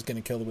 right? She was going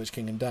to kill the Witch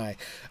King and die.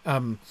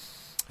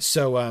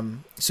 So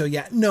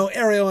yeah, no,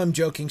 Ariel, I'm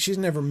joking. She's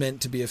never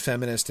meant to be a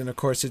feminist, and of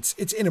course,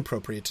 it's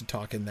inappropriate to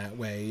talk in that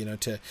way.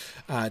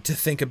 To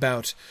think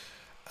about.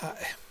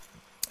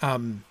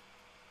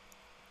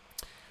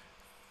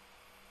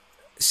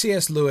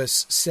 C.S.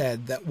 Lewis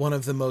said that one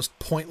of the most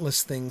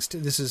pointless things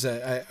this is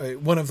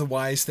one of the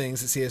wise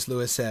things that C.S.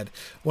 Lewis said.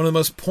 One of the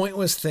most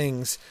pointless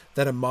things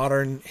that a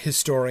modern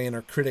historian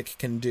or critic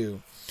can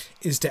do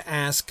is to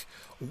ask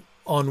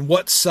on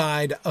what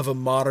side of a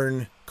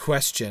modern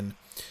question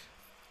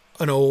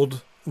an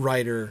old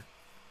writer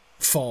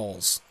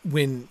falls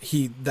when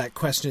that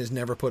question is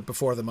never put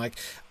before them. Like,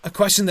 a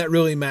question that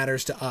really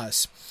matters to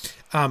us.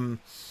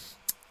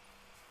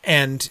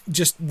 and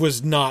just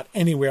was not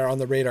anywhere on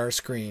the radar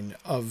screen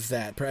of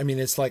that. I mean,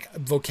 it's like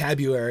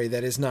vocabulary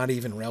that is not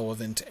even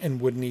relevant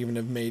and would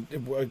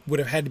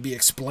have had to be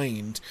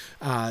explained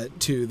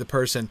to the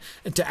person,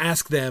 and to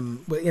ask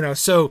them,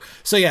 so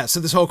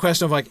this whole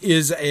question of like,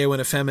 is Eowyn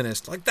a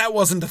feminist? Like, that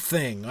wasn't a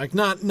thing, like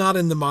not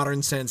in the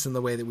modern sense in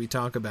the way that we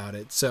talk about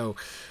it. So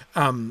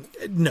no,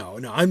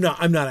 I'm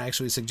not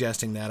actually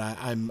suggesting that.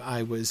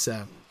 I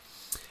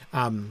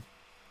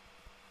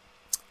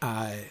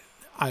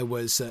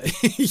was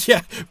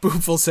yeah,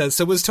 Booful says,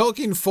 so was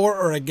Tolkien for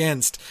or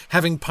against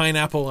having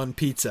pineapple on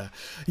pizza?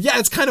 Yeah,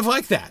 it's kind of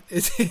like that.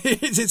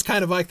 It's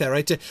kind of like that,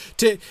 right? To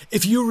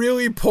if you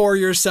really pour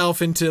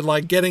yourself into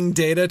like getting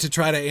data to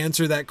try to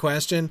answer that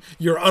question,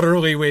 you're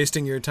utterly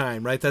wasting your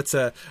time, right? That's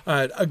a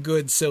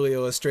good, silly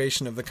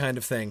illustration of the kind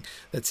of thing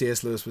that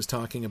C.S. Lewis was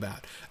talking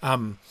about.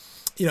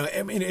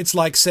 I mean, it's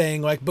like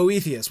saying, like,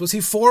 Boethius, was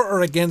he for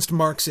or against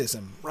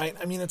Marxism, right?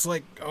 I mean, it's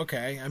like,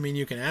 okay, I mean,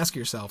 you can ask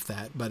yourself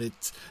that, but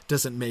it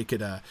doesn't make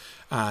it a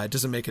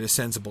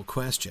sensible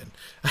question.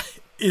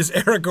 Is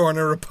Aragorn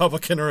a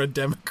Republican or a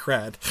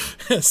Democrat?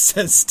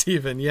 Says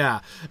Stephen.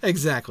 Yeah,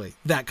 exactly.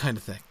 That kind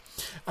of thing.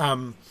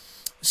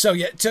 So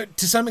yeah,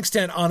 to some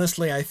extent,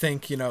 honestly, I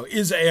think,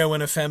 is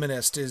Eowyn a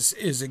feminist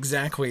is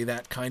exactly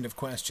that kind of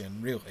question,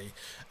 really.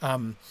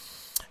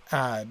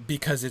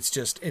 Because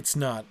it's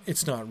not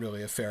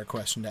really a fair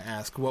question to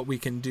ask. What we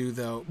can do,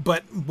 though,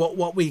 but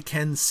what we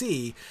can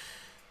see,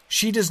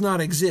 she does not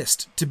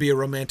exist to be a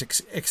romantic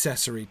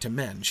accessory to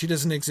men. She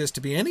doesn't exist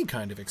to be any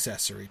kind of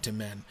accessory to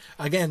men.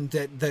 Again,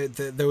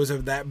 there was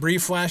that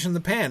brief flash in the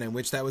pan in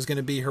which that was going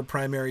to be her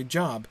primary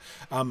job,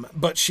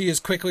 but she is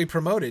quickly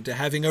promoted to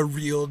having a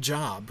real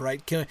job,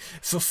 right?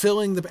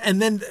 Fulfilling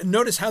and then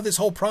notice how this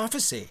whole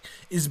prophecy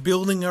is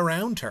building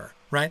around her.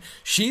 Right?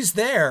 She's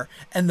there,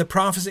 and the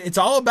prophecy, it's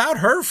all about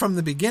her from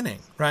the beginning,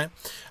 right?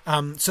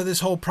 So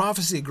this whole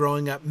prophecy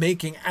growing up,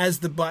 making, as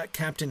the Black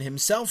Captain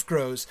himself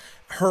grows,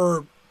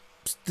 the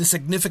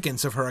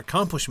significance of her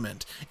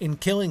accomplishment in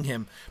killing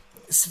him,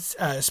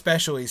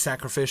 especially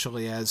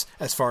sacrificially,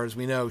 as far as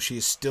we know,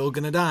 she's still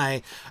going to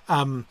die,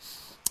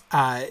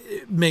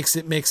 makes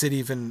it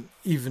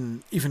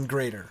even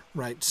greater,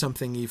 right?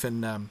 Something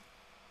even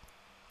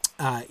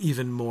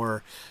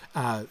more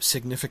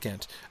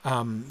significant.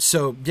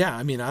 So yeah,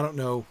 I mean, I don't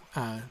know,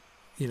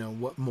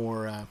 what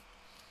more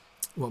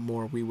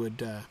we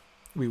would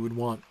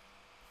want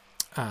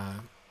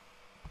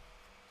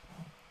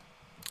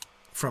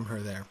from her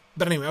there.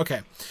 But anyway,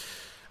 okay.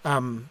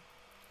 Let's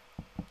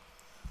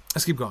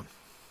keep going.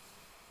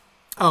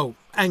 Oh,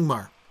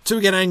 Angmar. So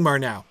we get Angmar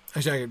now.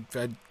 Actually,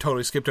 I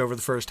totally skipped over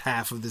the first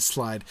half of this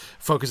slide,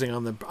 focusing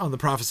on the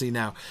prophecy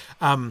now.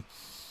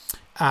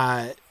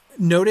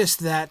 Notice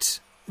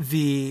that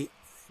the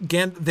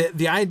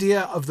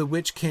idea of the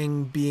Witch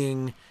King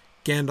being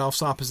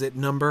Gandalf's opposite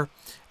number,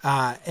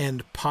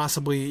 and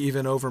possibly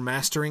even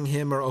overmastering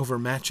him or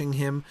overmatching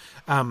him,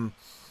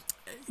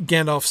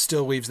 Gandalf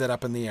still leaves that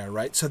up in the air,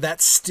 right? So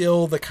that's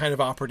still the kind of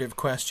operative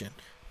question.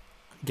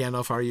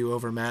 Gandalf, are you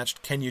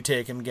overmatched? Can you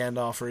take him,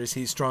 Gandalf, or is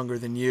he stronger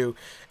than you?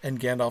 And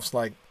Gandalf's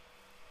like,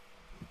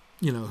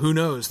 who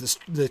knows?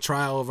 The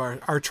trial of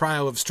our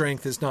trial of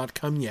strength has not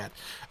come yet.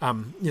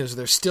 So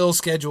they're still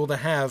scheduled to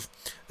have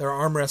their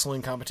arm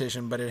wrestling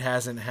competition, but it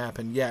hasn't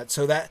happened yet.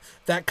 So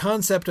that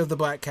concept of the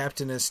Black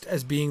Captain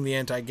as being the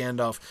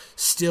anti-Gandalf,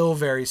 still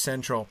very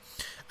central.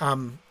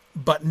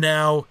 But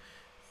now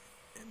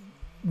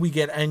we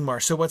get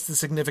Angmar. So what's the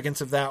significance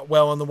of that?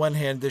 Well, on the one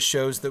hand, this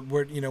shows that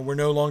we're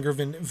no longer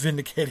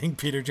vindicating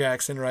Peter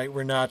Jackson, right?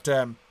 We're not.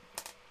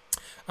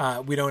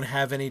 We don't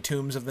have any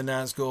tombs of the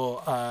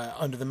Nazgul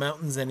under the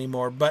mountains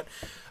anymore. But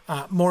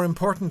more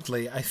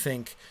importantly, I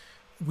think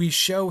we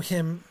show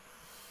him.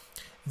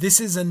 This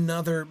is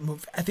another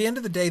move. At the end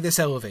of the day, this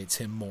elevates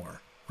him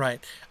more,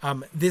 right?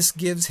 This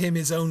gives him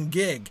his own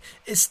gig.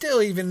 It's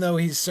still, even though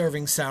he's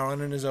serving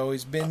Sauron and has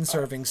always been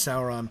serving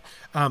Sauron,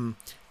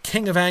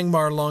 King of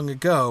Angmar long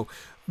ago,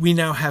 we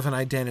now have an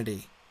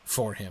identity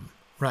for him,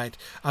 right?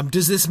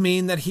 Does this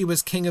mean that he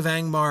was King of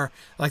Angmar,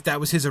 like that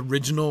was his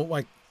original,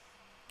 like,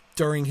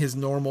 during his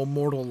normal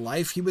mortal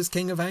life, he was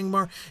King of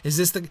Angmar?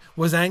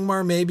 Was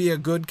Angmar maybe a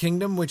good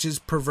kingdom, which is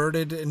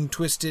perverted and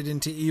twisted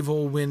into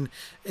evil when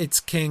its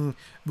king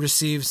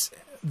receives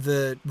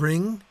the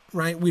ring?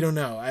 Right? We don't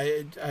know.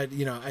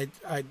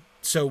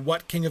 So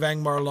what King of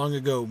Angmar long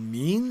ago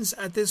means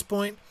at this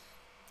point,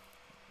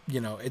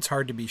 it's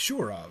hard to be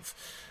sure of.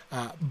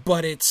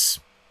 But it's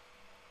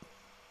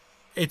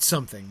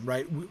something,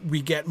 right?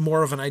 We get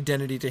more of an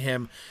identity to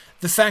him.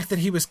 The fact that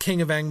he was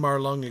King of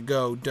Angmar long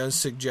ago does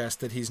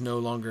suggest that he's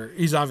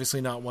obviously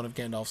not one of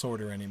Gandalf's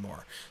order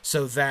anymore.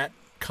 So that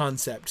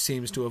concept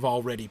seems to have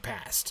already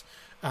passed.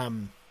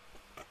 But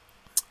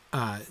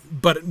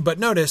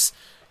notice,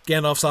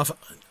 Gandalf's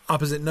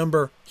opposite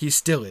number, he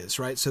still is,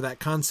 right? So that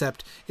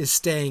concept is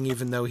staying,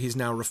 even though he's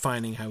now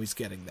refining how he's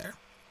getting there.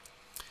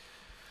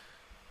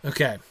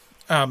 Okay.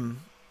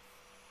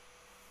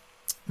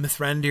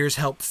 Mithrandir's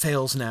help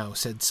fails now,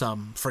 said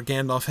some, for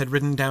Gandalf had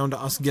ridden down to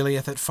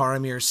Osgiliath at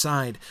Faramir's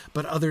side,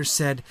 but others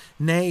said,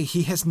 nay,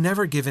 he has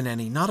never given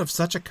any, not of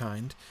such a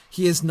kind.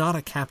 He is not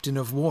a captain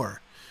of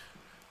war.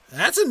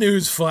 That's a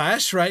news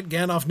flash, right?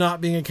 Gandalf not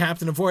being a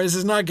captain of war. This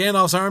is not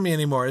Gandalf's army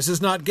anymore. This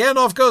is not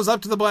Gandalf goes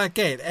up to the Black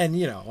Gate and,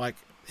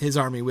 his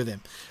army with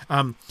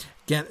him.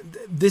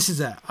 This is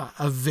a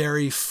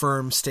very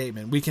firm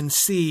statement. We can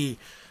see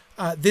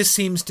this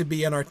seems to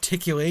be an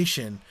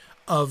articulation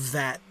of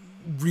that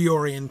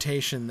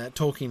reorientation that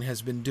Tolkien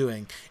has been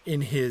doing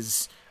in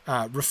his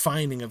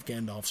refining of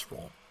Gandalf's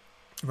role,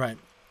 right?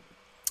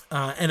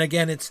 And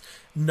again, it's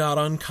not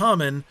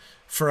uncommon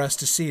for us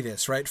to see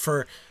this, right?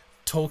 For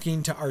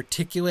Tolkien to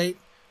articulate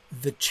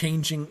the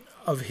changing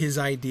of his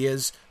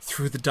ideas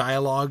through the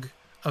dialogue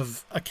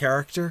of a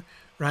character,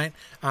 right?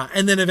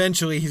 And then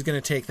eventually he's going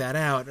to take that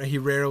out. He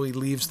rarely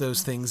leaves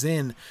those things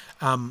in,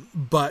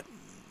 but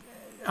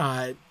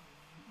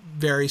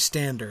very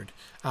standard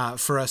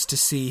for us to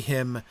see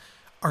him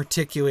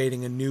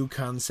articulating a new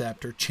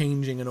concept or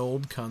changing an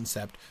old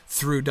concept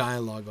through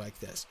dialogue like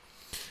this.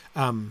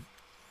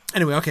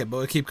 Anyway, okay, but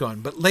we'll keep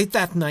going. But late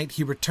that night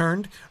he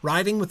returned,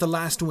 riding with the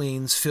last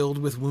wains filled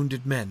with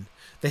wounded men.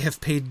 They have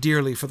paid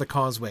dearly for the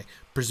causeway.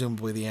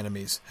 Presumably the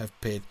enemies have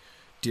paid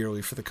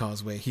dearly for the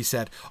causeway, he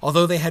said,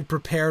 although they had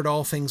prepared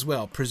all things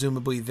well.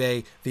 Presumably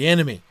the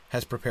enemy,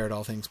 has prepared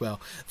all things well.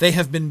 They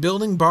have been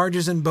building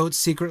barges and boats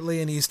secretly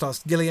in East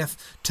Osgiliath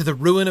to the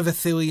ruin of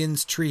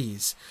Ithilion's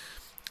trees.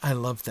 I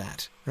love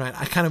that, right?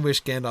 I kind of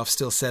wish Gandalf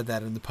still said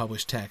that in the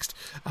published text.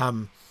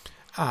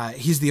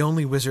 He's the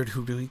only wizard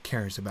who really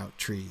cares about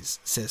trees,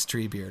 says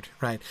Treebeard,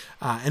 right?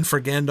 And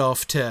for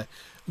Gandalf to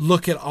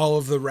look at all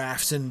of the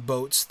rafts and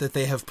boats that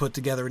they have put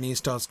together in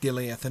East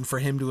Osgiliath, and for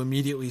him to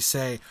immediately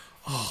say,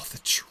 oh, the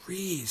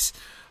trees.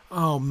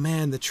 Oh,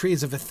 man, the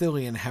trees of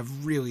Ithilien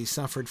have really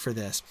suffered for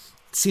this.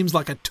 It seems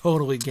like a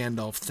totally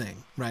Gandalf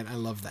thing, right? I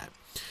love that.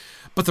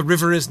 But the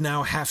river is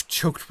now half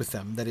choked with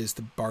them, that is,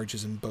 the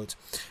barges and boats.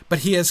 But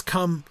he has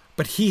come,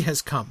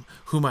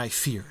 whom I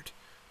feared.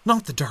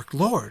 Not the Dark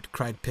Lord,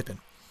 cried Pippin.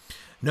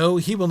 No,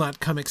 he will not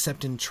come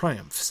except in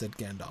triumph, said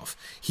Gandalf.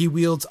 He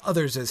wields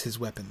others as his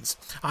weapons.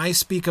 I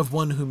speak of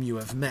one whom you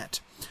have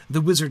met, the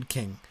Wizard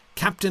King,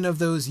 captain of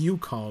those you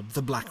called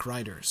the Black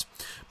Riders,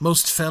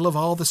 most fell of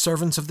all the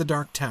servants of the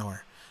Dark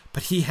Tower.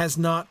 But he has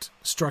not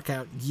struck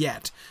out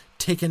yet,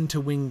 taken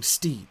to winged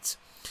steeds.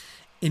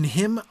 In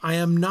him I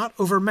am not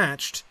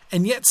overmatched,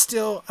 and yet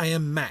still I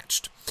am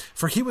matched,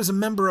 for he was a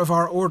member of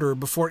our order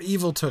before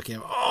evil took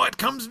him. Oh, it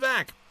comes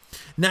back!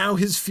 Now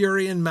his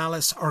fury and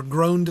malice are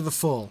grown to the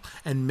full,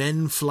 and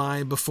men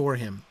fly before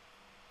him.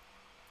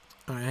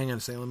 All right, hang on a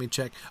second, let me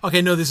check.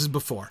 Okay, no, this is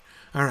before.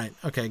 All right,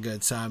 okay,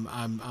 good. So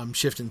I'm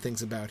shifting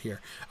things about here.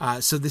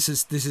 So this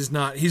is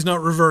not, he's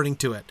not reverting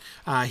to it.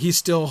 He's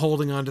still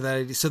holding on to that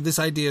idea. So this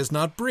idea is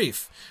not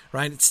brief,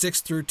 right? It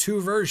sticks through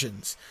two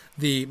versions,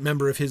 the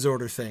member of his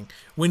order thing.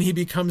 When he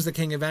becomes the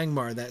king of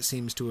Angmar, that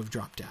seems to have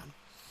dropped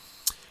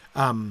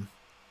down.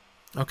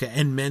 Okay,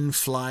 and men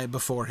fly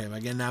before him.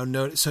 Again, now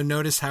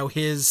notice how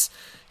his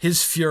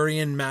fury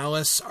and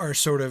malice are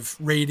sort of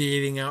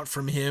radiating out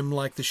from him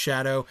like the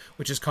shadow,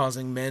 which is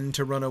causing men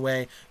to run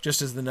away,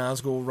 just as the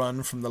Nazgul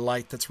run from the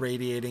light that's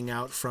radiating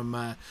out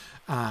from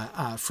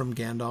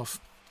Gandalf.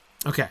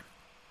 Okay,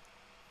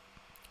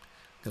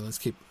 let's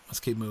keep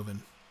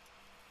moving.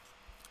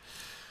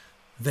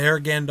 There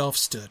Gandalf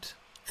stood,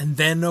 and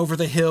then over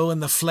the hill in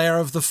the flare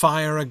of the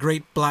fire a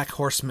great black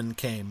horseman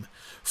came.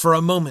 For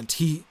a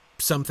moment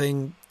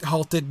something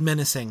halted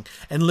menacing,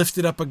 and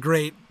lifted up a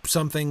great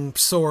something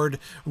sword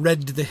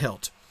red to the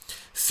hilt.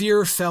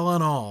 Fear fell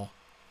on all.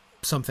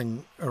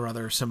 Something or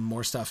other, some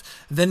more stuff.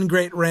 Then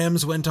great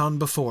rams went on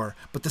before,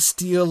 but the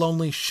steel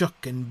only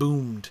shook and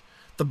boomed.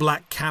 The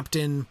black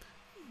captain,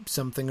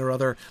 something or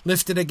other,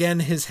 lifted again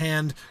his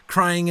hand,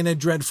 crying in a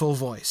dreadful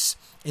voice.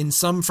 In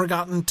some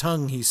forgotten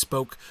tongue he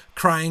spoke,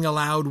 crying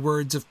aloud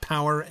words of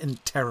power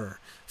and terror.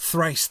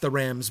 Thrice the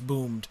rams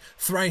boomed,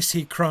 thrice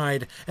he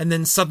cried, and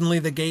then suddenly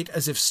the gate,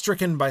 as if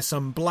stricken by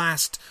some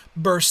blast,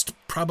 burst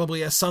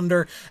probably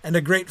asunder, and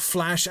a great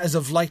flash as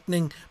of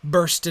lightning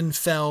burst and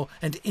fell,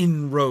 and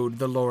in rode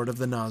the Lord of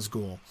the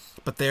Nazgul.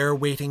 But there,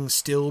 waiting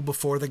still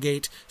before the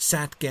gate,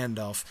 sat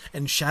Gandalf,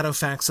 and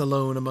Shadowfax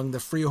alone among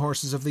the free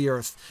horses of the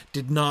earth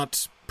did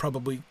not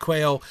probably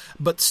quail,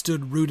 but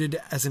stood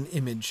rooted as an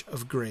image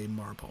of grey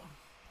marble.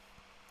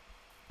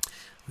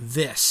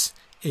 This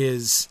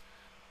is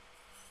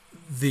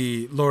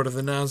the Lord of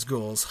the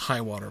Nazgul's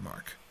high water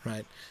mark,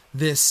 right?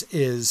 This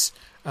is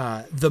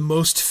the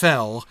most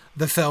fell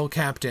the fell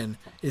captain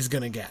is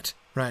going to get,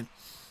 right?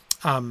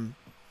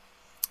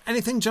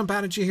 Anything jump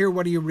out at you here?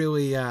 What do you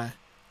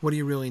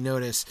really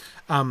notice?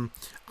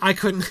 I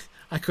couldn't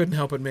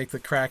help but make the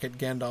crack at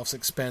Gandalf's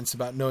expense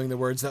about knowing the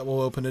words that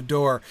will open a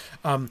door.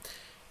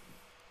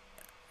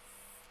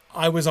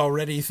 I was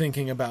already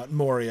thinking about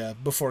Moria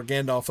before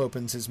Gandalf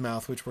opens his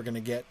mouth, which we're going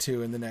to get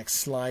to in the next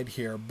slide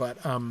here.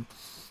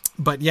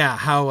 But yeah,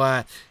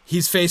 how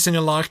he's facing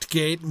a locked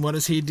gate, and what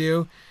does he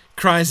do?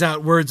 cries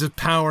out words of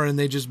power and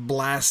they just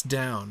blast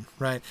down,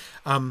 right?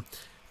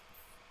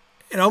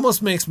 It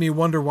almost makes me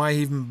wonder why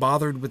he even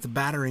bothered with the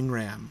battering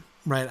ram,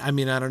 right? I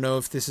mean, I don't know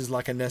if this is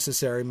like a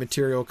necessary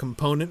material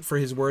component for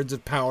his words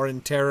of power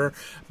and terror,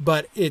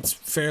 but it's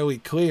fairly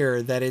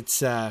clear that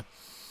it's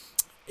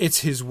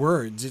his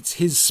words, it's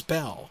his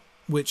spell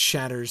which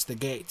shatters the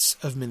gates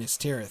of Minas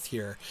Tirith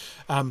here.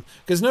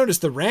 Because notice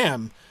the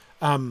rams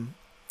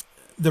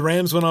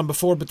went on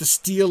before, but the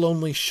steel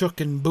only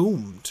shook and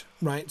boomed,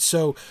 right?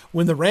 So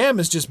when the ram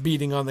is just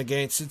beating on the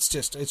gates,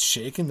 it's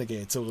shaking the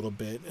gates a little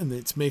bit, and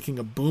it's making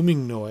a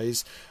booming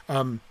noise,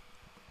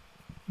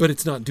 but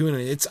it's not doing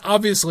anything. It's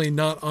obviously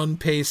not on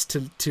pace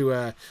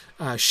to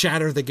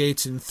shatter the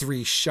gates in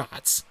 3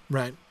 shots,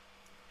 right?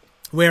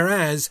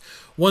 Whereas,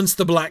 once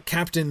the Black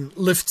Captain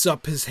lifts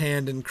up his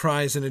hand and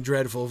cries in a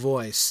dreadful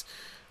voice,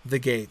 the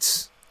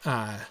gates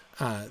are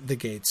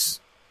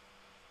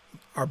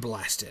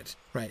blasted,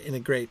 right? In a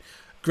great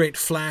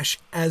flash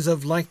as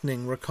of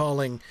lightning,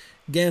 recalling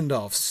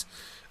Gandalf's,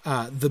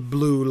 the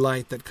blue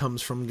light that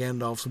comes from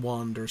Gandalf's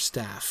wand or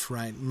staff,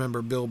 right?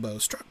 Remember Bilbo,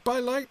 struck by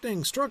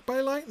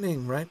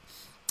lightning, right?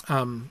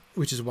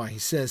 Which is why he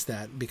says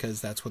that,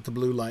 because that's what the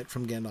blue light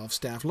from Gandalf's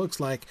staff looks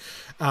like.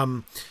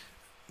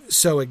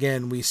 So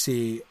again, we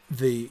see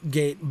the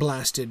gate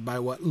blasted by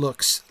what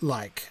looks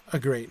like a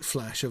great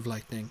flash of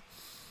lightning.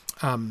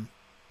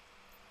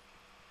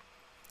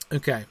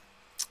 Okay.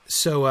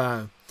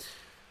 So,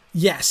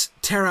 yes,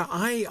 Tara,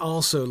 I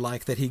also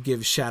like that he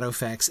gives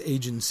Shadowfax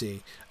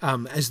agency,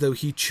 as though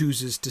he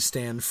chooses to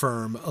stand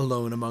firm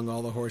alone among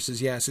all the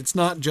horses. Yes, it's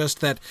not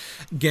just that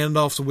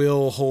Gandalf's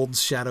will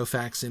holds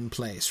Shadowfax in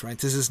place, right?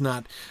 This is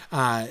not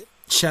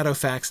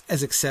Shadowfax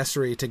as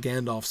accessory to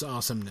Gandalf's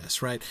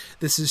awesomeness, right?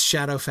 This is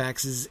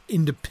Shadowfax's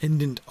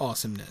independent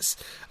awesomeness,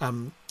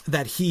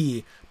 that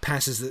he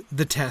passes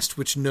the test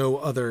which no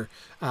other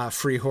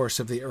free horse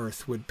of the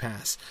earth would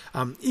pass.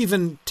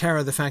 Even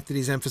Tara, the fact that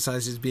he's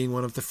emphasized as being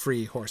one of the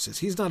free horses.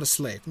 He's not a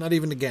slave, not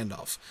even to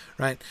Gandalf,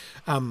 right?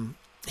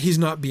 He's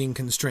not being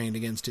constrained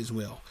against his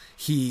will.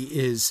 He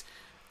is...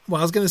 Well,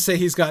 I was going to say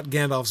he's got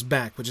Gandalf's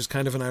back, which is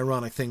kind of an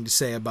ironic thing to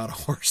say about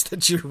a horse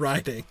that you're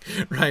riding,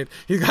 right?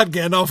 He's got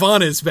Gandalf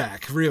on his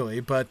back, really.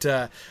 But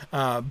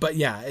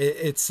yeah,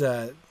 it's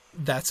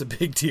that's a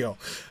big deal.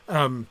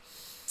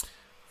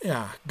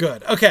 Yeah,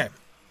 good. Okay.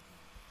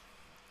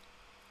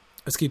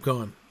 Let's keep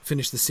going.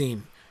 Finish the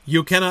scene.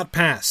 "You cannot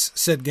pass,"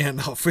 said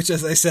Gandalf, which,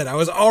 as I said, I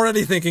was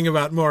already thinking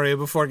about Moria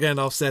before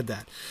Gandalf said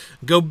that.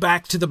 "Go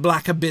back to the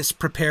black abyss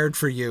prepared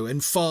for you,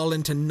 and fall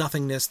into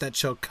nothingness that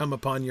shall come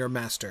upon your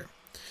master."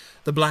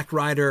 The Black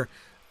Rider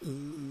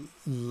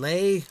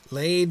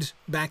laid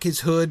back his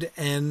hood,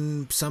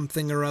 and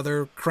something or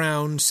other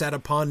crown sat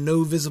upon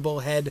no visible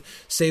head,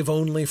 save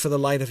only for the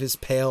light of his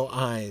pale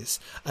eyes.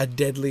 A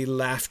deadly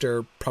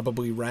laughter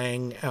probably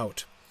rang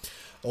out.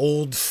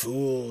 "Old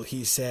fool,"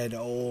 he said,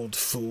 "old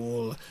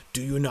fool,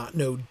 do you not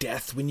know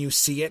death when you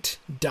see it?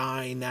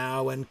 Die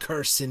now and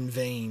curse in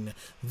vain.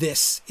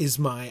 This is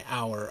my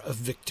hour of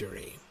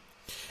victory."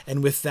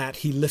 And with that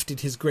he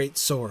lifted his great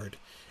sword.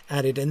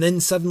 Added, and then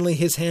suddenly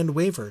his hand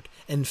wavered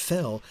and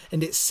fell,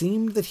 and it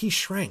seemed that he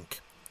shrank.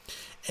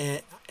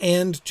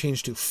 And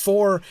changed to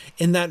 4,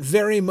 in that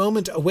very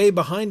moment, away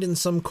behind in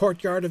some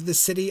courtyard of the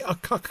city, a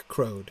cock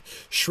crowed.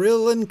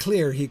 Shrill and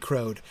clear he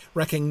crowed,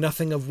 recking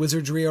nothing of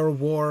wizardry or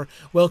war,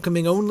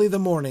 welcoming only the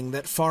morning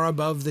that far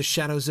above the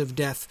shadows of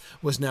death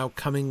was now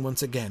coming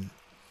once again.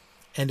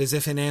 And as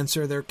if in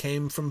answer there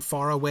came from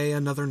far away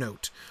another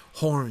note.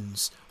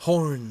 Horns,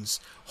 horns,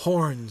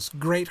 horns,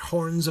 great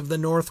horns of the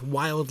north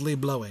wildly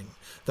blowing.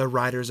 The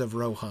riders of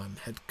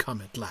Rohan had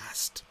come at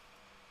last.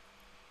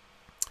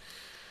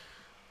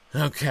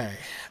 Okay.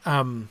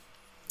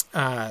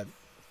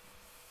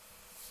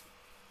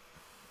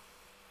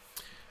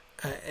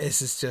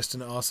 This is just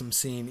an awesome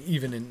scene,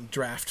 even in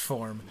draft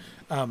form.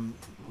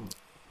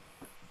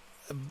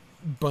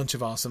 Bunch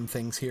of awesome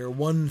things here.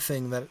 One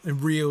thing that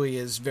really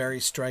is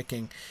very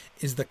striking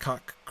is the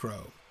cock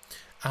crow.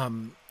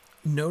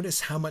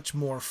 Notice how much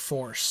more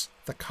force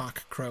the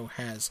cock crow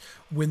has.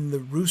 When the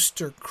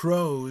rooster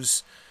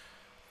crows,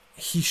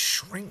 he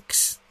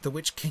shrinks. The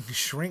Witch King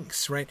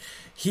shrinks, right?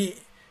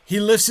 He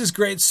lifts his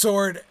great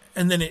sword,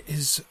 and then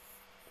his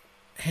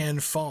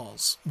hand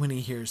falls when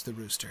he hears the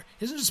rooster.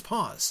 He doesn't just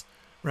pause,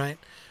 right?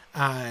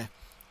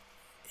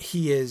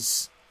 He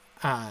is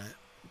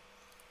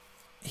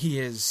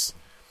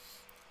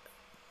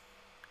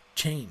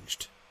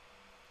changed.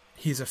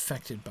 He's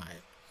affected by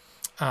it.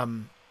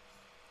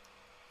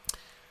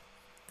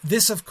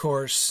 This, of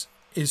course,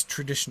 is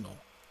traditional.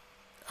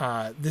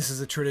 This is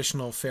a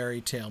traditional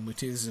fairy tale,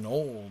 which is an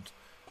old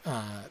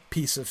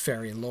piece of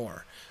fairy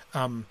lore.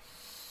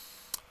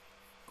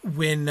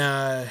 When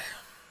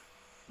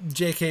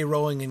J.K.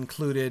 Rowling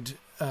included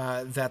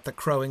that the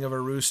crowing of a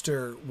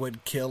rooster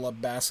would kill a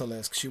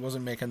basilisk, she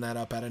wasn't making that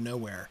up out of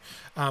nowhere.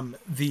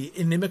 The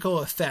inimical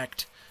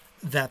effect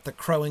that the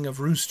crowing of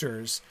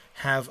roosters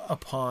have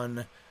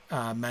upon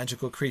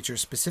magical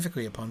creatures,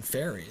 specifically upon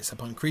fairies,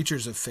 upon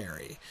creatures of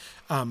fairy,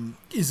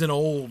 is an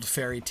old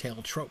fairy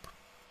tale trope.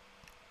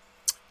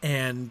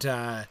 And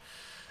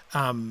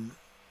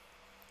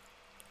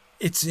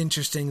it's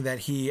interesting that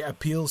he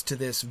appeals to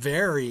this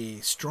very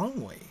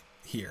strongly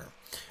here.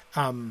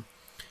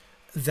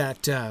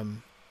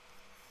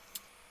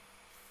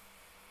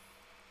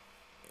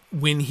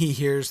 When he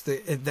hears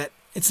that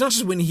it's not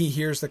just when he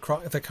hears the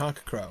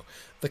cock crow.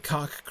 The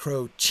cock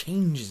crow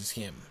changes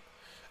him.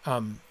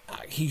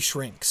 He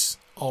shrinks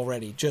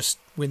already just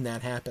when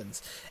that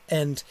happens.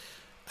 And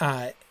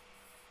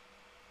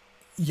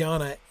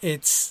Yana,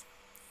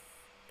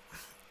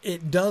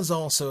 it does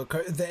also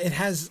occur, it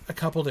has a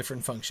couple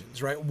different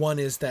functions, right? One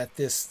is that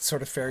this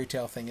sort of fairy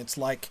tale thing, it's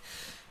like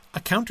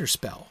a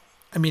counterspell.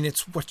 I mean,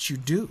 it's what you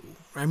do.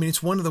 I mean,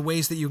 it's one of the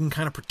ways that you can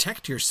kind of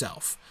protect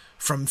yourself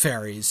from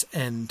fairies.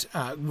 And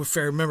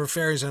remember,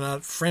 fairies are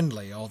not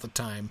friendly all the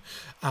time.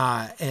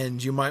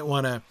 And you might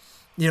want to,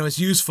 it's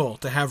useful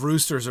to have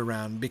roosters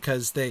around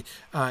because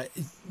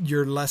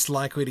you're less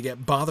likely to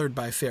get bothered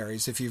by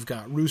fairies if you've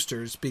got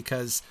roosters,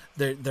 because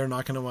they're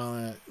not going to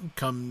want to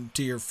come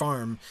to your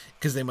farm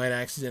because they might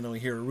accidentally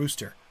hear a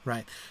rooster,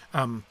 right?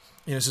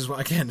 This is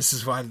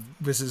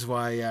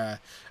why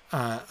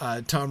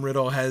Tom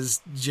Riddle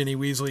has Ginny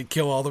Weasley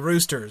kill all the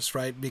roosters,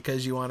 right?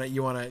 Because you don't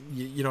want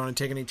to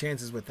take any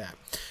chances with that.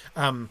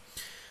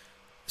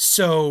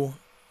 So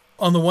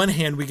on the one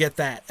hand, we get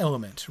that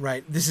element,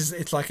 right?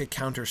 It's like a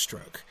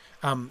counterstroke.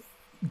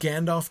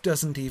 Gandalf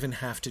doesn't even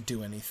have to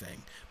do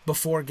anything.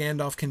 Before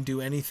Gandalf can do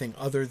anything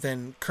other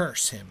than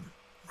curse him,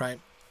 right?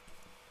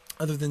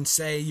 Other than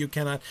say you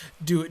cannot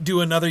do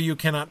another you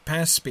cannot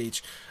pass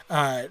speech.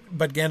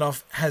 But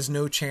Gandalf has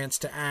no chance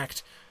to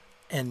act,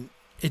 and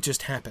it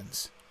just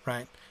happens,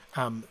 right?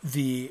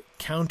 The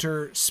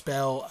counter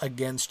spell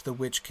against the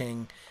Witch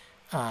King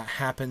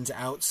happens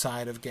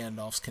outside of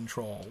Gandalf's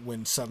control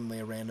when suddenly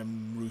a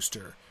random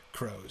rooster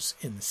crows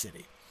in the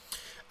city.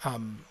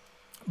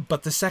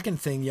 But the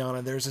second thing,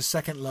 Yana, there's a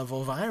second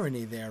level of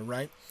irony there,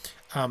 right?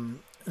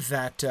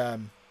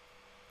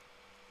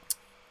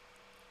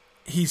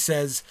 He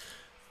says,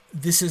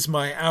 "This is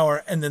my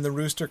hour," and then the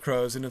rooster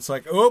crows, and it's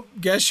like, oh,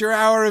 guess your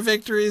hour of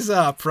victory is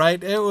up,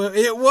 right?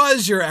 It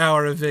was your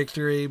hour of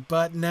victory,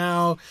 but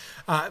now,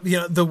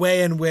 the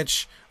way in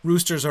which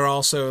roosters are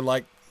also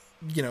like,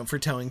 for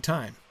telling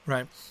time,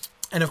 right?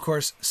 And of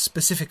course,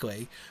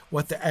 specifically,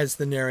 as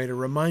the narrator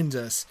reminds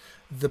us,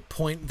 the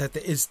point that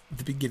is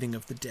the beginning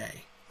of the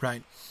day,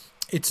 right?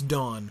 It's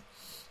dawn.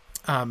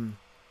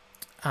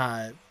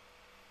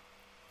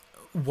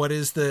 What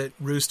is the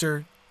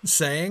rooster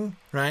saying,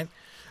 right?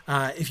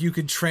 If you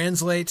could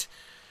translate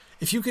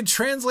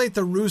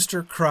the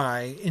rooster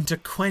cry into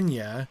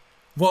Quenya,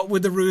 what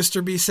would the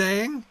rooster be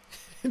saying?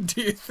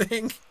 Do you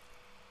think?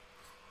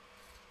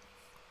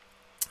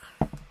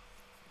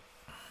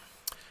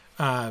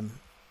 Auta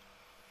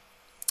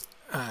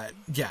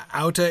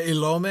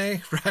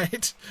Ilome,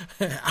 right?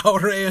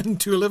 Aurean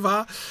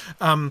Tuliva.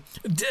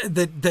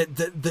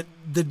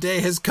 The day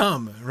has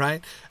come,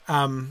 right?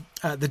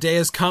 The day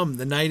has come.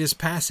 The night is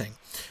passing.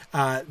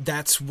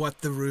 That's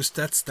what the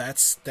rooster.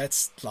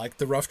 That's like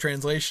the rough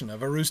translation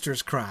of a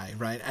rooster's cry,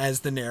 right?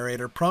 As the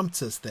narrator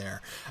prompts us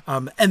there,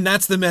 and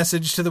that's the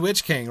message to the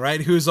Witch King,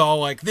 right? Who's all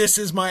like, "This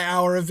is my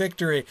hour of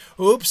victory."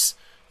 Oops,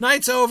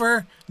 night's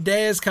over.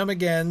 Day has come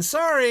again.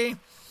 Sorry.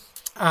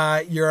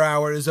 Your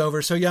hour is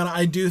over. So, Yana,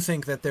 I do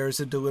think that there's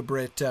a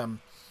deliberate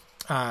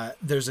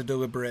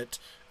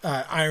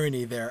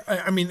irony there.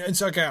 I mean,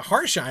 it's like a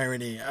harsh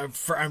irony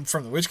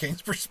from the Witch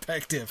King's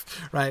perspective,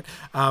 right?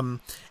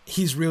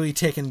 He's really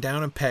taken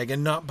down a peg,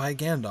 and not by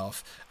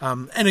Gandalf.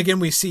 And again,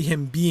 we see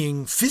him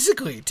being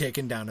physically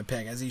taken down a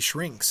peg as he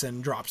shrinks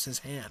and drops his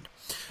hand.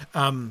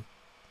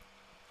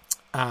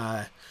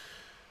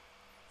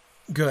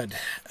 Good.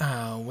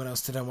 What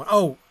else did I want?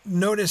 Oh,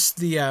 notice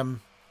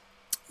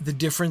the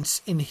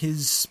difference in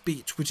his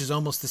speech, which is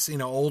almost this,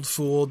 old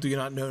fool, do you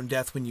not know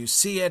death when you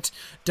see it?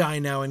 Die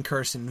now and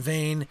curse in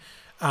vain.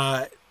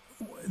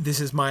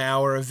 This is my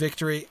hour of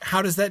victory.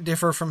 How does that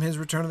differ from his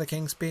Return of the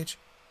King speech?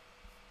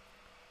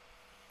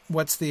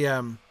 What's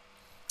the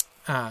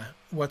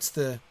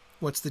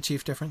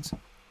chief difference?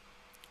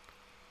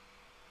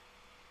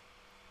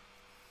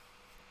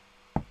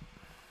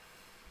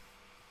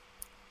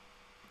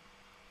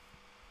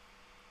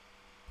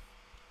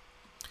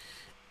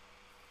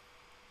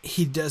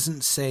 He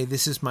doesn't say,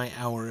 "This is my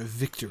hour of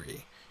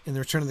victory." In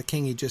the Return of the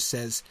King, he just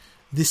says,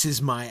 "This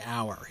is my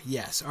hour."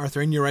 Yes,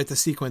 Arthur, and you're right, the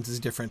sequence is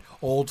different.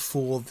 Old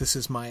fool, this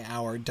is my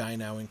hour, die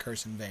now and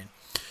curse in vain.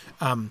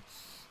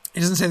 He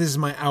doesn't say, "This is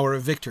my hour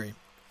of victory."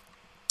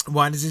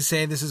 Why does he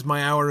say, "This is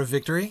my hour of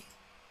victory"?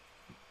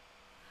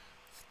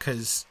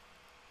 Because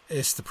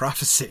it's the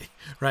prophecy,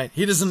 right?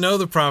 He doesn't know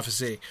the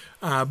prophecy,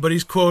 but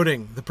he's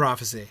quoting the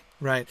prophecy,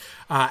 right?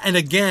 And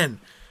again,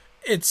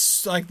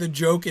 it's like the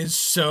joke is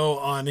so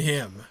on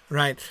him,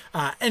 right?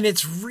 And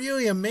it's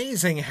really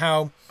amazing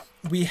how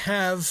we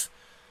have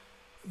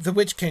the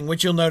Witch King,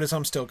 which you'll notice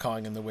I'm still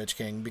calling him the Witch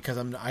King because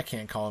I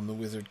can't call him the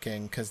Wizard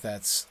King because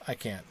I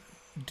can't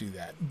do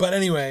that. But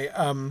anyway,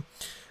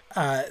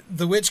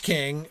 the Witch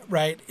King,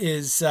 right,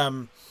 is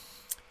on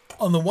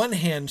the one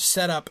hand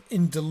set up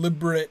in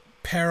deliberate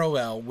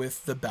parallel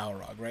with the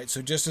Balrog, right?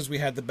 So just as we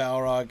had the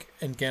Balrog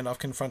and Gandalf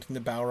confronting the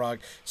Balrog,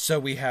 so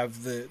we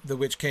have the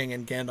Witch King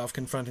and Gandalf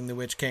confronting the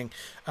Witch King.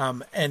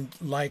 And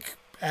like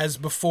as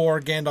before,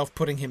 Gandalf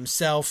putting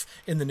himself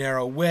in the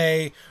narrow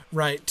way,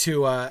 right,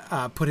 to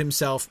put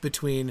himself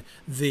between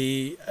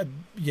the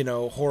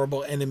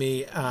horrible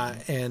enemy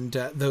and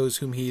those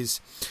whom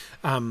he's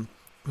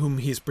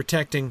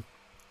protecting.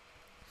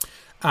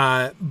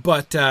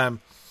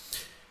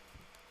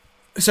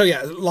 So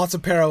yeah, lots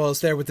of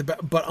parallels there with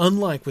but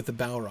unlike with the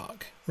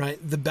Balrog, right?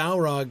 The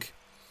Balrog,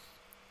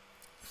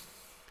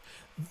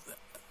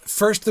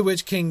 first the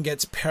Witch King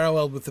gets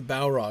paralleled with the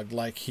Balrog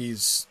like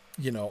he's,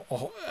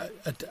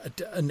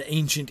 an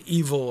ancient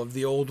evil of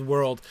the old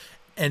world,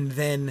 and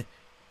then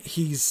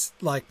he's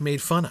like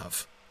made fun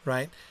of,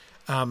 right?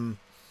 It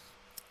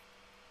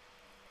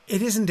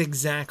isn't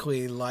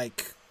exactly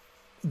like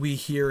we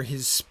hear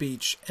his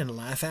speech and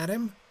laugh at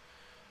him,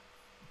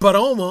 but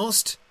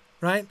almost,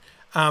 right?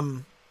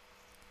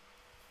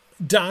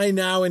 Die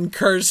now and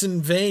curse in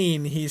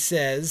vain, he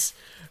says,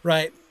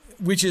 right?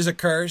 Which is a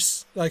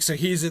curse. Like, so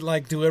he's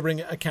like delivering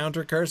a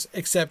counter curse,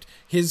 except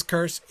his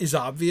curse is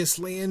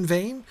obviously in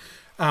vain.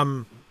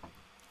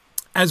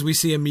 As we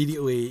see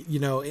immediately,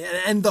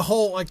 and the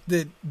whole, like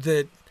the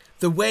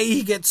way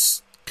he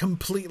gets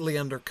completely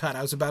undercut.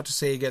 I was about to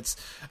say he gets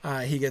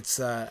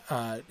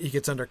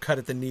undercut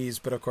at the knees,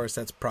 but of course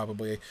that's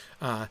probably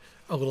a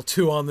little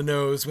too on the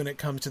nose when it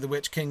comes to the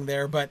Witch King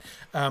there. But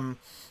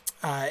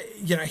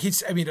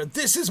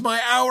this is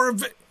my hour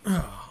of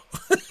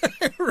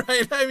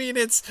right. I mean,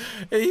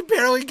 he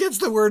barely gets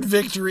the word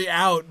victory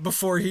out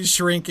before he's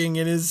shrinking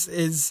and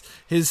he's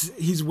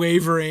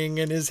wavering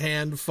and his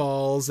hand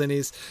falls and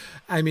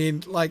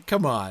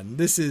come on,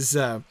 this is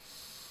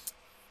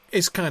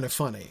it's kind of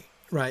funny,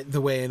 right?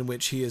 The way in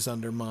which he is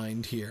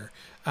undermined here.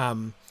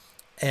 The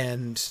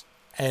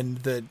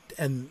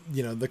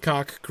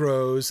cock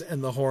crows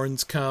and the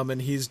horns come,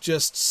 and he's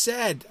just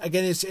said,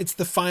 again, it's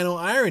the final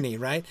irony,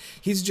 right?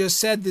 He's just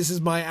said, this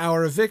is my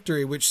hour of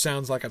victory, which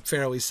sounds like a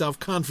fairly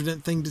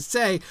self-confident thing to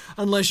say,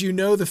 unless you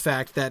know the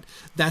fact that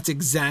that's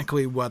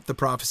exactly what the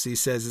prophecy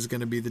says is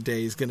going to be the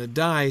day he's going to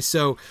die.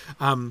 So,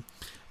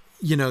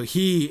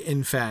 he,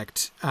 in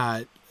fact,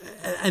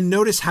 and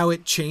notice how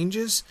it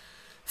changes.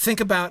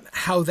 Think about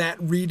how that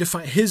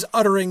redefines his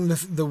uttering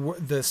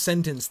the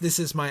sentence, this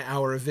is my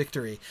hour of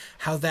victory,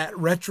 how that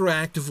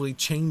retroactively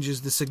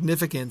changes the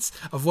significance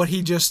of what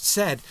he just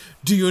said.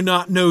 Do you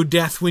not know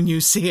death when you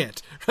see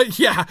it? Right?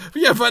 Yeah,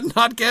 but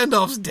not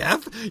Gandalf's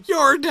death,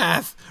 your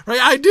death,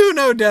 right? I do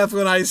know death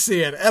when I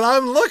see it, and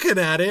I'm looking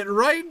at it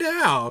right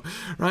now,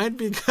 right?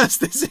 Because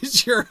this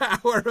is your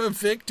hour of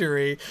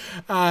victory,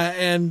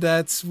 and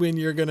that's when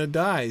you're going to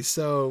die.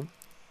 So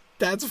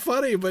that's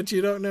funny, but you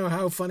don't know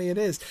how funny it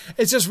is.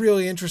 It's just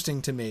really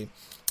interesting to me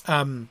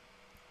that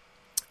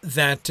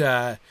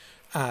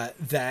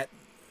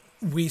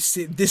we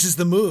see this is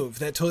the move,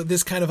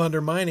 this kind of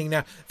undermining.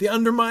 Now, the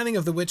undermining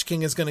of the Witch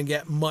King is going to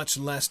get much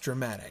less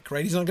dramatic,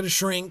 right? He's not going to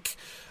shrink.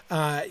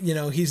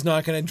 He's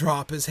not going to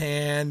drop his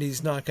hand.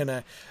 He's not going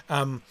to.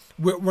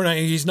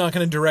 He's not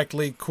going to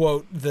directly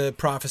quote the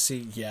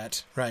prophecy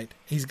yet, right?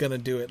 He's going to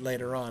do it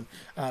later on,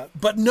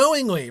 but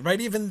knowingly,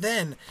 right? Even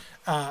then,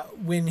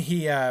 when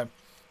he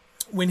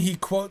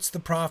quotes the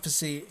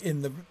prophecy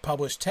in the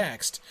published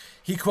text,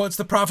 he quotes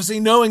the prophecy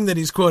knowing that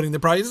he's quoting the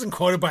prophecy. He doesn't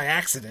quote it by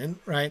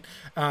accident, right?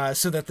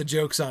 So that the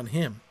joke's on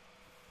him.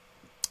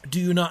 Do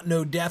you not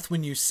know death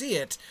when you see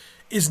it?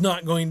 Is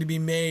not going to be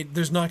made.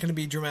 There's not going to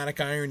be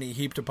dramatic irony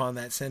heaped upon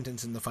that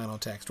sentence in the final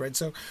text, right?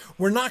 So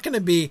we're not going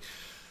to be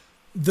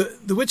the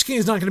Witch King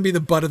is not going to be the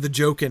butt of the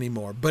joke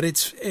anymore. But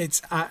it's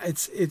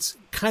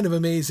kind of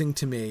amazing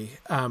to me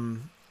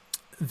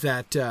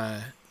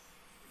that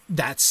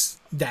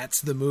that's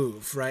the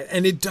move, right?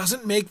 And it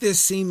doesn't make this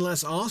scene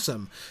less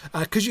awesome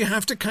because you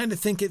have to kind of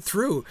think it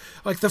through.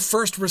 Like the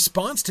first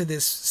response to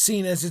this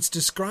scene as it's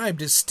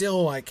described is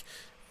still like,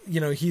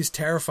 he's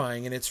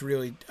terrifying, and it's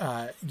really,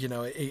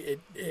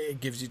 it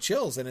gives you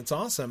chills, and it's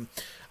awesome.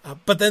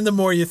 But then the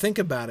more you think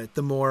about it,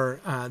 the more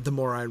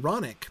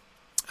ironic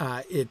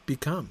it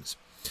becomes.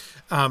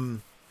 Anyway,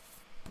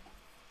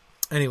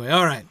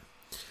 all right.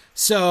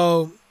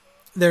 So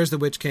there's the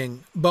Witch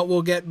King, but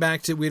we'll get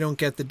back to, we don't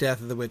get the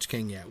death of the Witch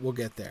King yet. We'll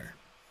get there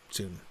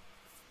soon.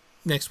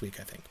 Next week,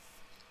 I think.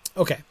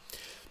 Okay.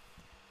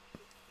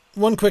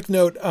 One quick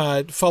note,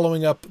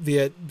 following up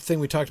the thing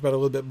we talked about a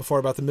little bit before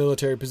about the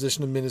military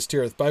position of Minas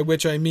Tirith, by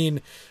which I mean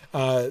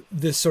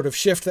this sort of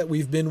shift that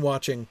we've been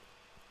watching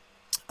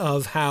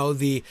of how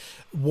the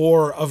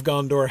war of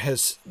Gondor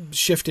has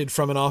shifted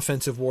from an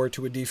offensive war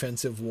to a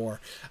defensive war.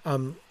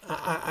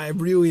 I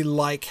really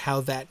like how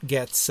that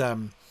gets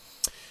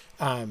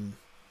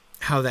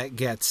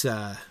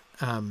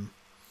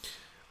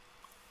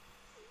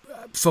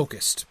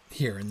focused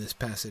here in this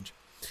passage.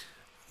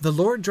 The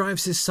Lord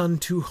drives his son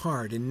too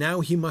hard, and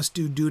now he must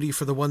do duty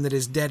for the one that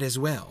is dead as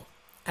well.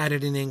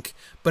 Added in ink,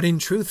 but in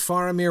truth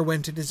Faramir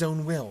went at his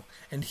own will,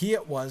 and he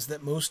it was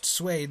that most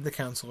swayed the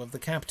council of the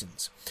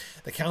captains.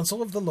 The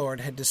council of the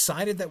Lord had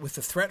decided that with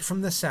the threat from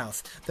the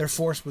south, their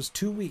force was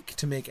too weak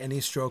to make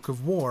any stroke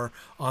of war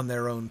on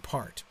their own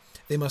part.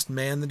 They must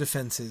man the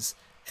defences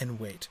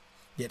and wait.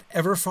 Yet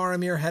ever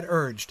Faramir had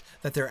urged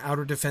that their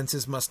outer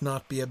defences must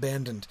not be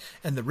abandoned,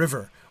 and the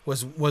river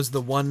was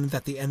the one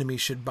that the enemy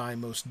should buy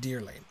most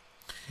dearly.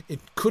 It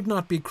could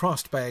not be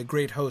crossed by a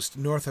great host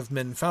north of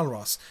Men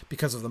Falros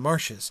because of the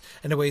marshes,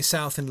 and away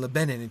south in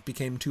Lebanon it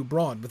became too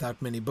broad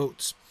without many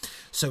boats.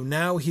 So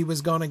now he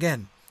was gone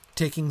again,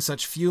 taking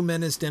such few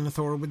men as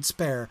Denethor would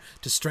spare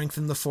to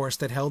strengthen the force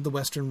that held the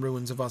western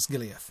ruins of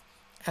Osgiliath.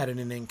 Added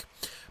in ink,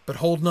 but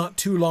hold not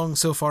too long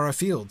so far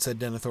afield, said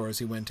Denethor as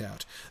he went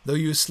out. Though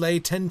you slay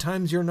 10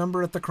 times your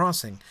number at the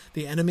crossing,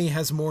 the enemy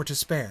has more to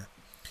spare,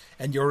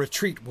 and your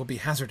retreat will be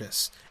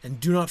hazardous. And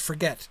do not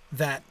forget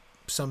that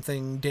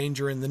something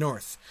danger in the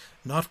north.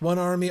 Not one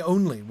army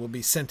only will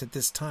be sent at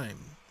this time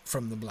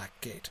from the Black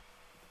Gate.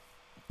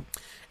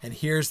 And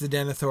here's the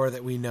Denethor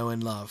that we know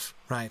and love,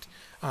 right?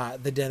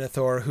 The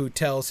Denethor who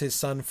tells his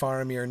son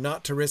Faramir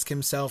not to risk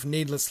himself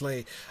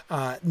needlessly,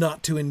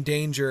 not to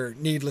endanger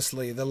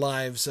needlessly the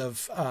lives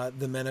of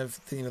the men of,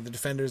 the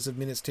defenders of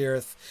Minas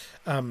Tirith,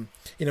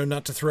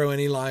 not to throw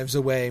any lives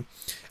away,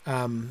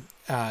 and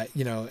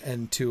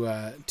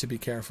to be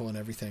careful and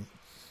everything.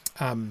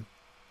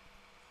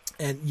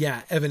 And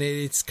yeah, Evan,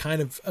 it's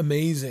kind of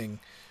amazing,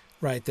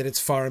 right, that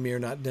it's Faramir,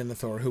 not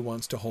Denethor, who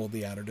wants to hold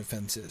the outer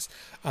defenses.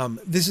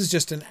 This is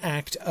just an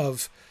act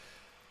of...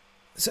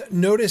 So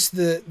notice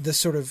the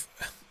sort of...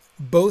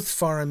 Both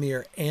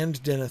Faramir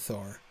and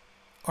Denethor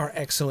are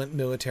excellent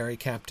military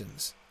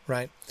captains,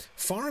 right?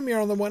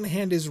 Faramir, on the one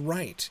hand, is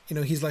right.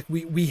 He's like,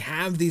 we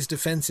have these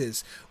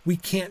defenses. We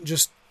can't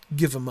just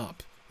give them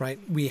up, right?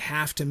 We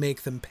have to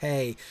make them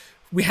pay.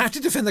 We have to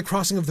defend the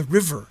crossing of the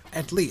river,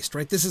 at least,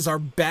 right? This is our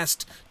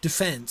best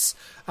defense.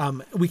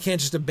 We can't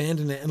just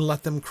abandon it and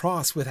let them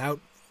cross without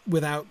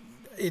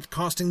it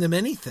costing them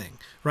anything,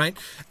 right?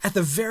 At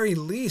the very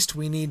least,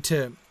 we need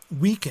to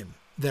weaken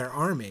their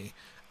army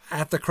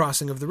at the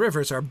crossing of the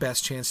river. Is our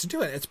best chance to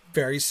do it. It's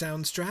very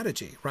sound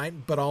strategy, right?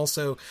 But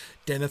also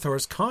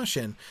Denethor's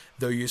caution,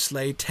 though you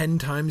slay 10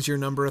 times your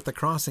number at the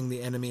crossing,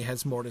 the enemy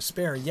has more to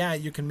spare. Yeah,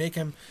 you can make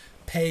him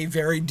pay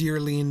very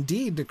dearly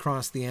indeed to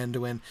cross the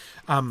Anduin,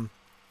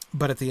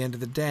 but at the end of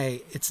the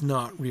day, it's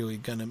not really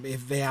going to...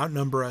 If they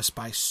outnumber us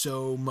by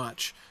so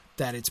much,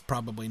 that it's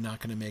probably not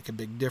going to make a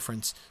big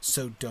difference.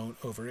 So don't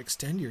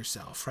overextend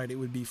yourself, right? It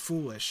would be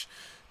foolish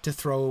to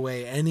throw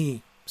away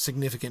any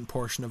significant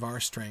portion of our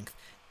strength,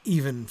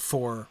 even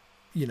for,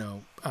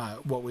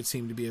 what would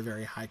seem to be a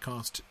very high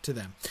cost to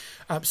them.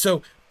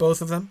 So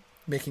both of them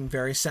making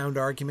very sound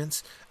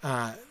arguments.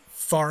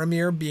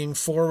 Faramir being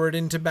forward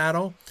into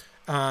battle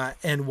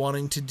and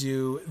wanting to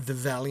do the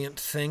valiant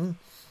thing,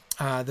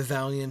 the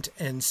valiant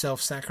and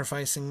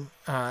self-sacrificing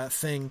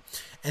thing,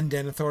 and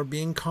Denethor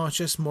being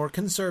cautious, more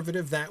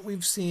conservative. That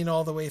we've seen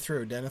all the way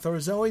through. Denethor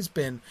has always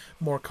been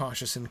more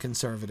cautious and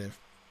conservative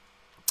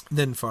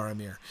than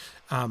Faramir,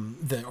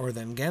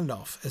 than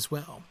Gandalf as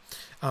well.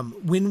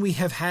 When we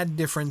have had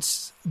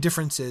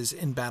differences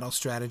in battle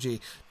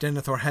strategy,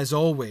 Denethor has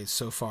always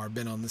so far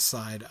been on the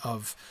side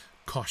of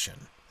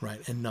caution,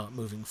 right, and not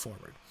moving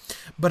forward.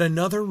 But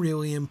another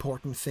really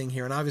important thing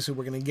here, and obviously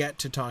we're going to get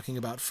to talking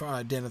about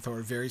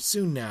Denethor very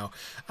soon now,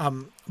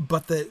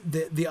 but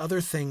the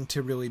other thing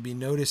to really be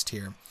noticed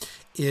here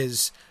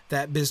is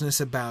that business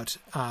about,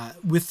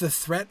 with the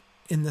threat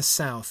in the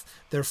south,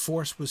 their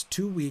force was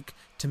too weak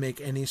to make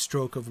any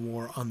stroke of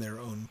war on their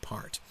own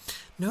part.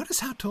 Notice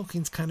how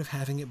Tolkien's kind of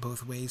having it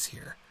both ways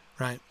here,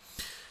 right?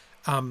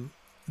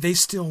 They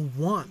still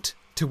want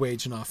to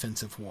wage an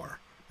offensive war,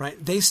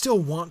 right? They still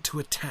want to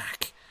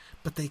attack,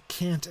 but they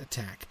can't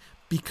attack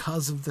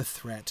because of the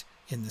threat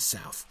in the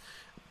south.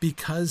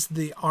 Because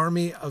the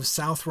army of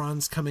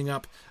Southron's coming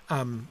up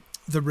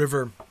the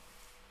river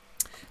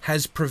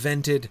has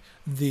prevented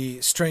the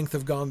strength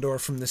of Gondor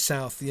from the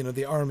south.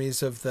 The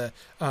armies of the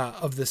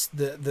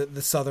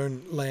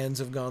southern lands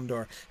of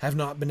Gondor have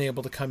not been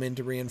able to come in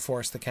to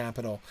reinforce the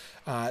capital,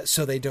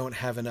 so they don't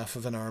have enough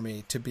of an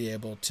army to be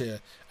able to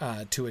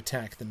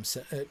attack them,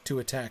 to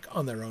attack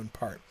on their own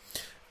part,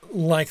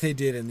 like they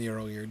did in the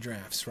earlier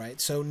drafts, right?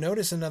 So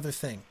notice another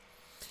thing.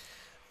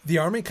 The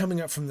army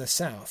coming up from the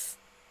south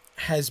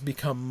has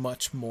become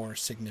much more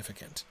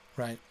significant,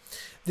 right?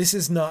 This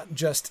is not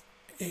just...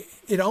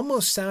 It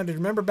almost sounded...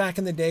 Remember back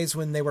in the days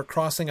when they were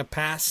crossing a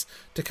pass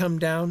to come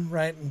down,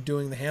 right, and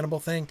doing the Hannibal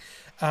thing?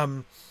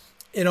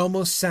 It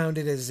almost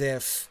sounded as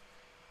if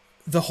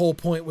the whole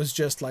point was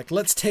just like,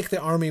 let's take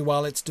the army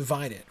while it's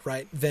divided,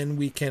 right? Then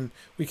we can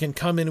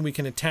come in and we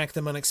can attack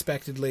them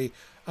unexpectedly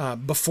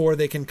before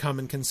they can come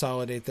and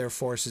consolidate their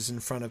forces in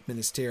front of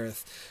Minas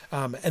Tirith.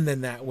 And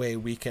then that way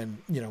we can,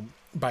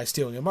 by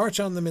stealing a march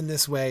on them in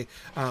this way,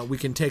 we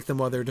can take them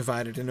while they're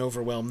divided and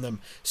overwhelm them.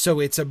 So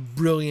it's a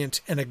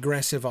brilliant and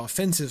aggressive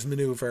offensive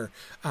maneuver,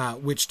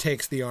 which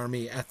takes the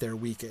army at their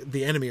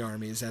the enemy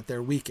armies at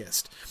their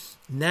weakest.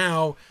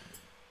 Now,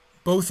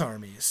 both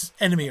armies,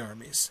 enemy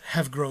armies,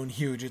 have grown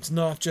huge. It's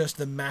not just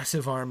the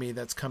massive army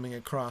that's coming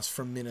across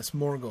from Minas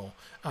Morgul,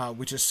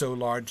 which is so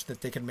large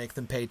that they can make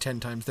them pay 10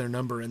 times their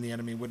number and the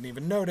enemy wouldn't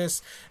even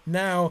notice.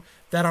 Now,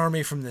 that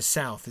army from the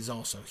south is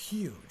also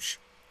huge,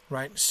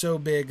 right? So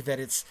big that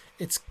it's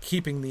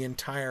keeping the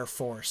entire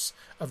force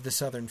of the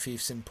southern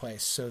fiefs in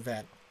place so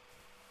that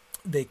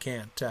they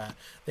can't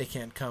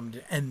come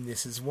to, and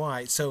this is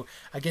why. So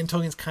again,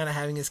 Tolkien's kind of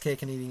having his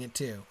cake and eating it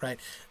too, right?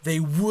 They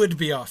would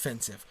be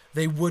offensive.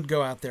 They would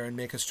go out there and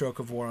make a stroke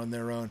of war on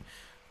their own,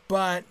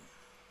 but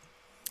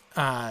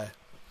they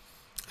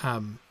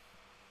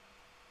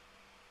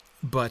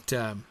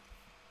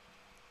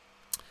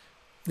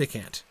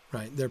can't,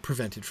 right? They're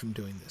prevented from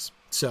doing this.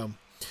 So,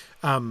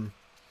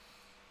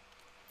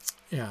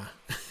 yeah.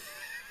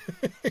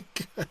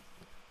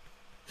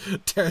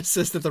 Tara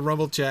says that the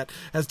Rumble chat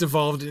has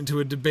devolved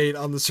into a debate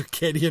on the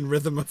circadian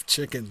rhythm of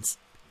chickens.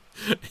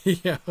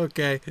 Yeah,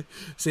 okay.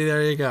 See,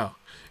 there you go.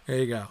 There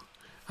you go.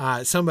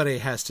 Somebody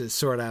has to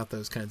sort out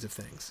those kinds of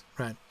things,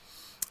 right?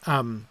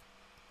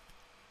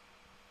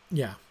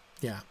 Yeah.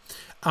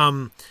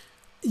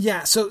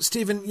 Yeah, so,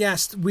 Stephen,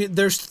 yes,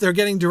 they're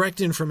getting direct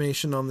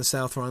information on the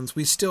South Runs.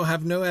 We still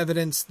have no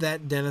evidence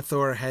that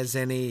Denethor has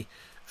any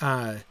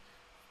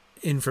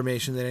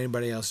information that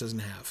anybody else doesn't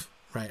have.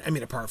 Right. I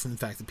mean, apart from the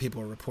fact that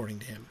people are reporting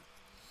to him.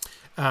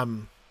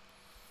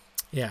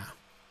 Yeah.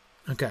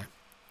 Okay.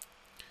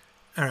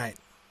 All right.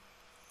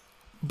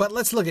 But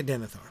let's look at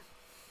Denethor.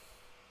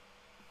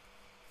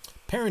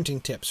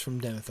 Parenting tips from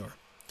Denethor.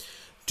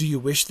 Do you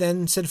wish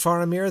then, said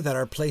Faramir, that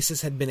our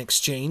places had been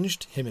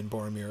exchanged? Him and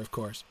Boromir, of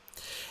course.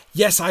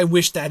 Yes, I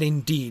wish that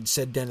indeed,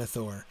 said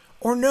Denethor.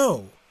 Or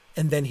no.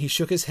 And then he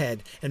shook his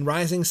head, and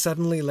rising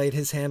suddenly laid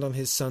his hand on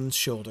his son's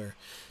shoulder.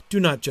 Do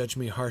not judge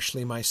me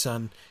harshly, my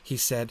son, he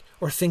said,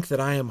 or think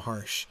that I am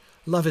harsh.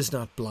 Love is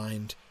not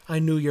blind. I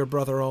knew your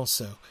brother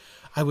also.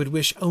 I would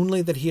wish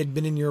only that he had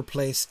been in your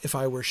place if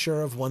I were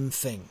sure of one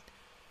thing.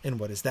 And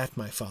what is that,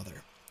 my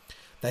father?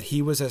 That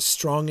he was as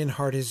strong in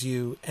heart as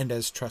you and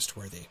as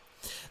trustworthy.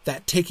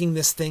 That taking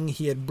this thing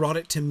he had brought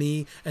it to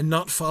me and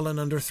not fallen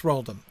under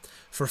thraldom.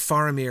 For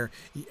Faramir,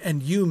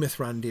 and you,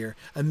 Mithrandir,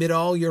 amid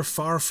all your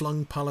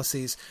far-flung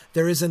policies,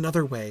 there is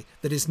another way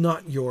that is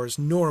not yours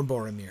nor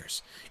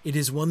Boromir's. It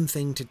is one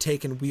thing to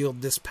take and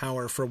wield this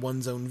power for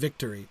one's own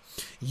victory.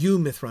 You,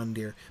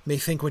 Mithrandir, may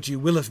think what you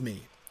will of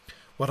me.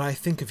 What I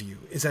think of you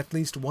is at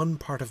least one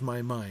part of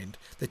my mind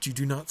that you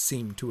do not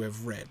seem to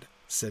have read,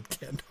 said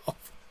Gandalf.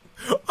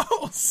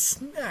 Oh,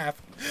 snap.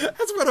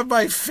 That's one of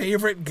my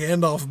favorite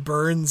Gandalf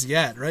burns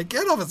yet, right?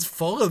 Gandalf is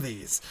full of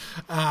these,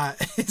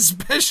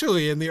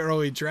 especially in the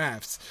early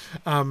drafts.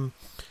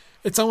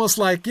 It's almost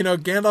like,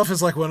 Gandalf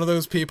is like one of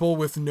those people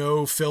with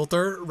no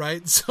filter,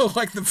 right? So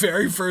like the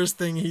very first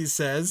thing he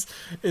says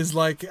is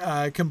like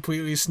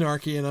completely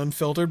snarky and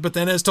unfiltered. But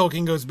then as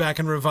Tolkien goes back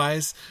and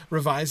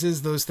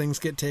revises, those things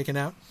get taken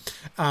out.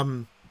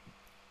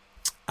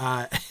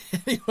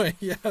 Anyway,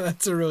 yeah,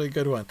 that's a really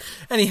good one.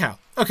 Anyhow,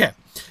 okay.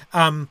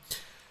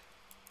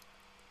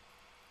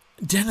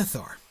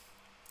 Denethor,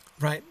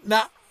 right?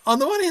 Now, on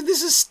the one hand,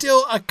 this is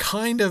still a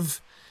kind of,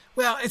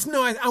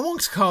 I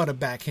won't call it a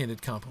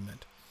backhanded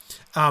compliment.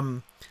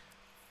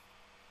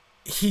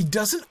 He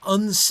doesn't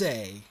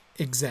unsay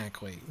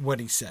exactly what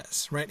he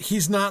says, right?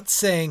 He's not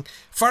saying,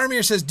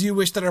 Faramir says, do you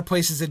wish that our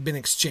places had been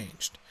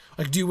exchanged?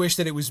 Like, do you wish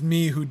that it was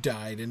me who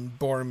died and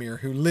Boromir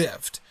who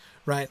lived,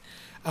 right?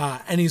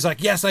 And he's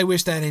like, yes, I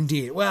wish that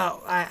indeed.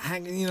 Well,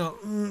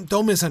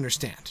 don't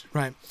misunderstand,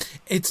 right?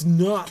 It's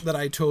not that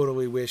I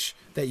totally wish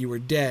that you were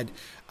dead.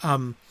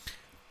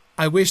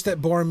 I wish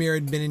that Boromir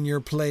had been in your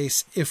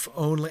place, if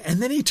only...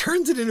 And then he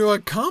turns it into a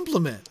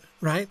compliment,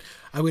 right?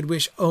 I would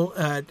wish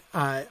only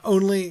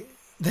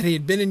that he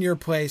had been in your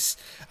place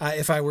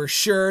if I were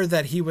sure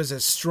that he was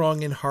as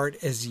strong in heart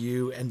as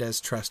you and as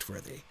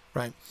trustworthy,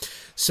 right?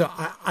 So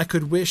I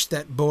could wish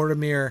that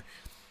Boromir...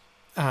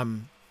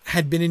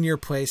 had been in your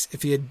place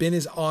if he had been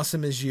as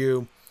awesome as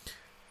you,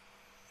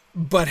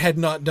 but had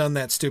not done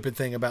that stupid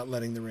thing about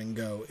letting the ring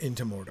go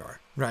into Mordor,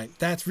 right?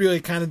 That's really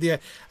kind of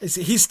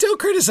he's still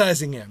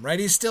criticizing him, right?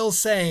 He's still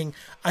saying,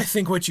 I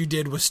think what you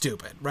did was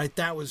stupid, right?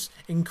 That was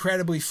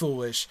incredibly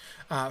foolish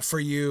for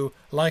you,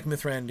 like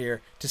Mithrandir,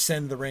 to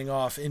send the ring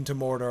off into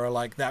Mordor.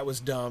 Like, that was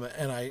dumb,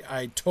 and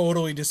I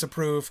totally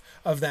disapprove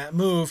of that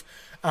move.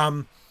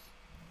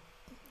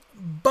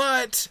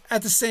 But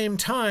at the same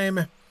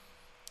time,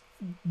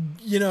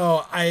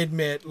 I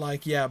admit,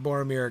 like, yeah,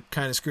 Boromir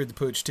kind of screwed the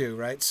pooch too,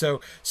 right? So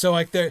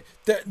like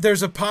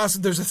there's a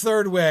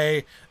third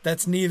way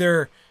that's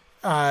neither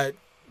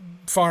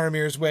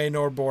Faramir's way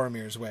nor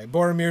Boromir's way.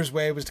 Boromir's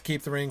way was to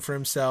keep the ring for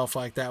himself,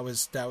 like that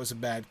was a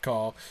bad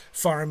call.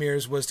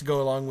 Faramir's was to go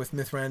along with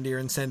Mithrandir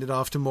and send it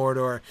off to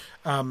Mordor.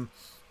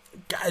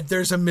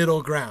 There's a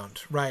middle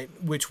ground, right?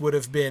 Which would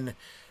have been.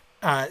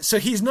 So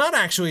he's not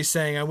actually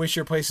saying, I wish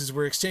your places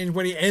were exchanged.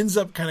 What he ends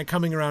up kind of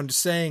coming around to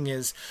saying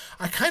is,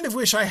 I kind of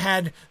wish I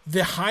had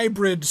the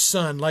hybrid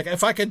son. Like,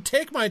 if I could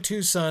take my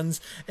two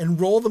sons and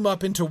roll them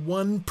up into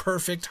one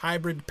perfect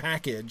hybrid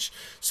package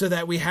so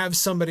that we have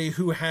somebody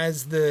who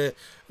has the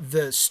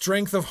the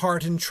strength of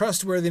heart and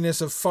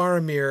trustworthiness of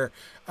Faramir,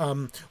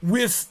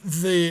 with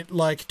the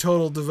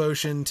total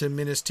devotion to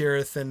Minas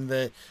Tirith and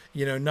the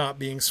not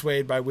being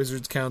swayed by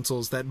wizards'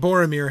 counsels that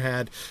Boromir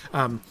had,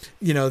 then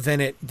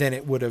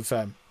it would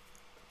have.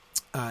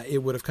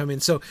 It would have come in.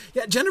 So,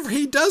 yeah, Jennifer,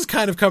 he does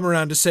kind of come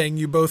around to saying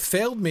you both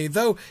failed me,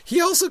 though he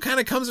also kind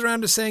of comes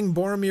around to saying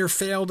Boromir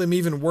failed him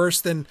even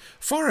worse than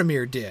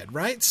Faramir did,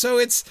 right? So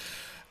it's,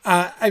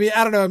 I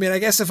don't know. I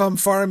guess if I'm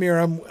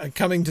Faramir, I'm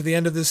coming to the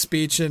end of this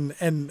speech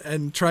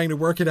and trying to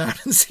work it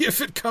out and see if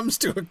it comes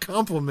to a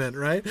compliment,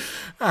 right?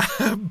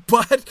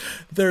 But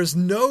there's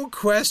no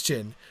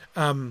question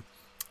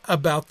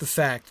about the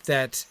fact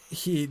that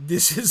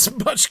this is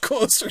much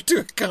closer to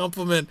a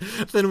compliment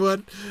than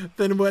what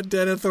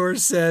Denethor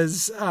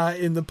says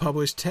in the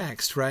published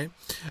text, right?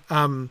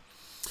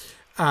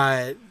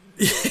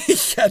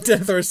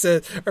 Denethor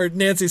says, or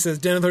Nancy says,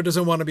 Denethor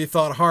doesn't want to be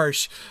thought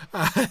harsh,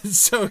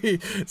 so he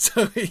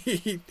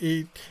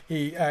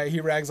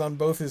rags on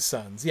both his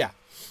sons. Yeah,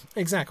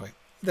 exactly.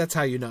 That's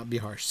how you not be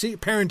harsh. See,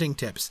 parenting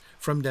tips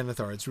from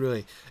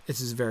Denethor. This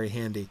is very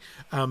handy.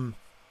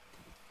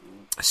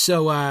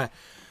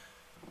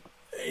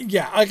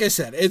 Yeah, like I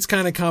said, it's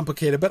kind of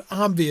complicated, but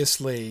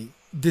obviously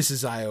this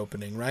is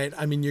eye-opening, right?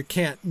 You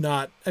can't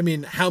not...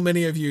 how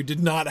many of you did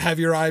not have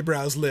your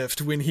eyebrows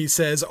lift when he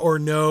says, or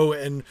no,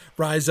 and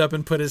rise up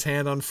and put his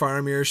hand on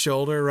Faramir's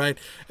shoulder, right?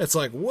 It's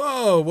like,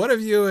 whoa, what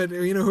have you...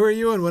 who are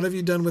you and what have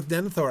you done with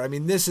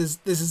Denethor? This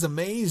is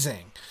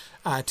amazing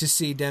to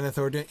see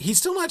Denethor doing... He's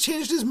still not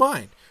changed his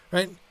mind,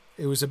 right?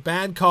 It was a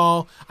bad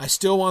call. I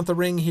still want the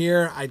ring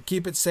here. I'd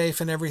keep it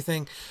safe and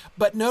everything.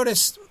 But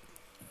notice,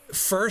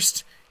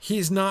 first...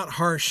 he's not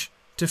harsh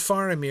to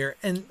Faramir,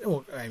 and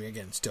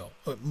again, still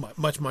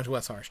much, much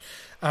less harsh.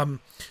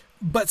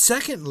 But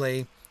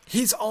secondly,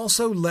 he's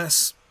also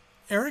less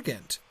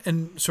arrogant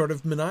and sort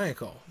of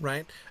maniacal,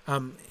 right?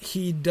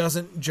 He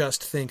doesn't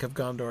just think of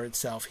Gondor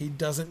itself. He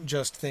doesn't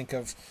just think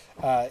of,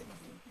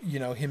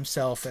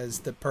 himself as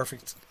the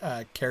perfect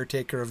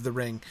caretaker of the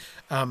ring.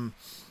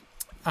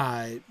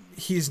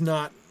 He's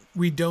not.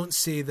 We don't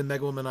see the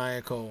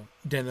megalomaniacal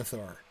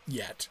Denethor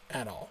yet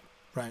at all,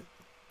 right?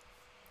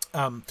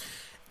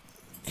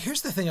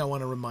 Here's the thing I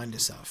want to remind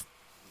us of.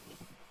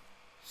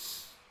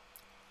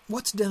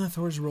 What's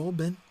Denethor's role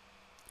been?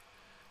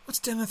 What's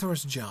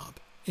Denethor's job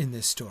in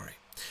this story?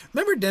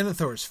 Remember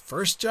Denethor's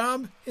first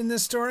job in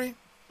this story?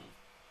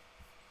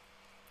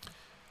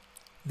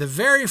 The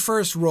very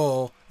first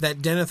role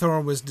that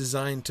Denethor was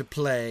designed to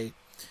play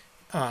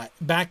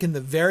back in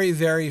the very,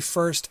 very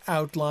first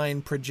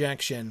outline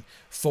projection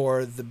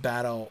for the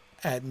battle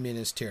at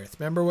Minas Tirith.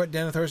 Remember what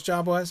Denethor's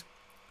job was?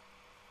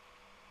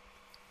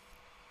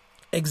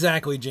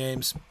 Exactly,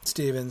 James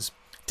Stevens.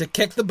 To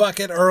kick the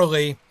bucket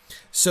early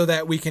so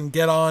that we can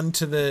get on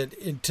to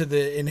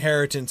the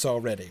inheritance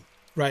already,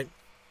 right?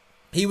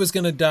 He was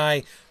going to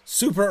die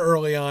super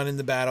early on in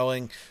the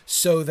battling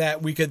so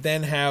that we could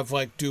then have,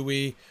 do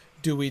we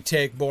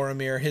take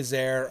Boromir, his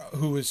heir,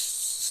 who is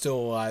still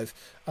alive,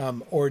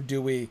 or do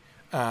we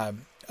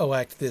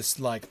elect this,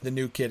 the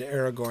new kid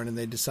Aragorn, and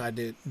they decide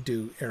to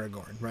do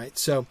Aragorn, right?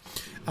 So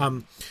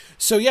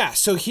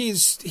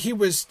he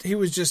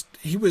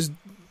was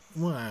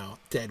wow,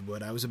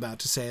 Deadwood, I was about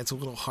to say. It's a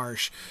little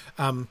harsh.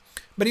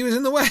 But he was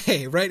in the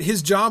way, right?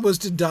 His job was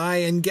to die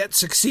and get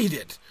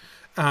succeeded.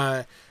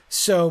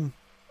 So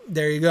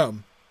there you go.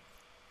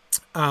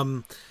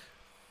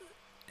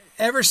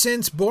 Ever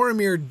since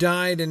Boromir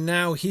died and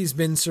now he's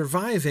been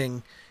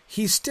surviving,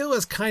 he still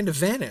has kind of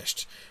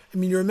vanished.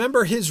 You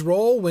remember his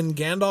role when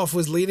Gandalf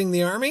was leading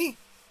the army?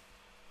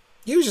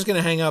 He was just going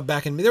to hang out they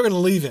were going to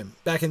leave him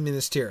back in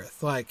Minas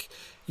Tirith.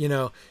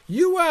 You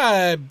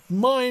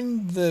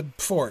mind the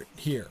fort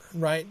here,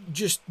 right?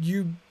 Just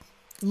you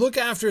look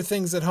after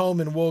things at home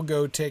and we'll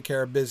go take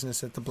care of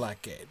business at the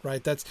Black Gate,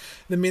 right?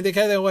 They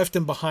kind of left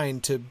him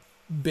behind to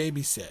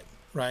babysit,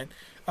 right?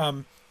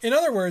 In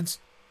other words,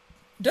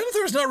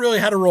 Denethor's not really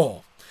had a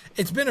role.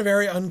 It's been a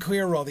very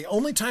unclear role. The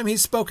only time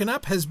he's spoken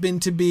up has been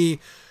to be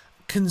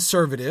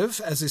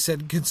conservative, as I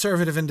said,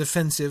 conservative and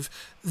defensive,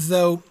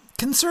 though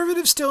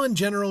conservative still in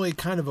generally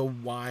kind of a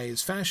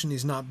wise fashion.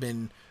 He's not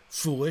been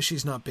foolish,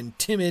 he's not been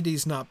timid,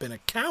 he's not been a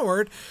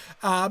coward,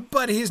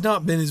 but he's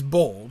not been as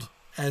bold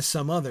as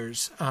some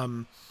others.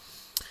 But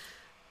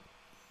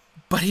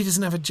he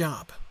doesn't have a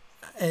job,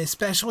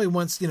 especially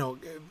once,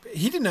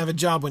 he didn't have a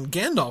job when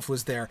Gandalf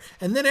was there,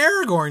 and then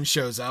Aragorn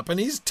shows up and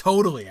he's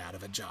totally out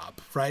of a job,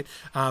 right?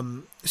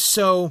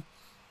 So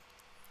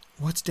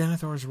what's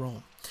Denethor's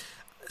role?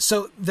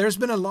 So there's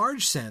been a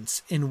large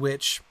sense in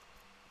which,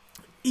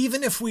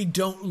 even if we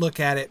don't look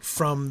at it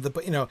from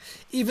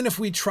even if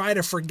we try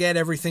to forget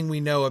everything we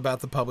know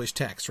about the published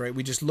text, right?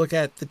 We just look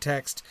at the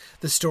text,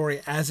 the story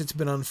as it's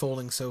been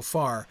unfolding so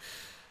far.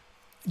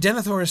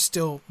 Denethor has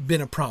still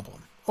been a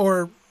problem.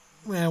 Or,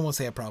 I won't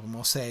say a problem,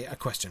 I'll say a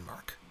question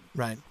mark,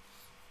 right?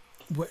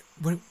 What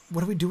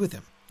do we do with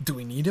him? Do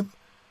we need him,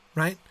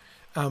 right?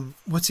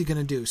 What's he going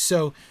to do?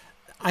 So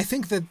I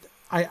think that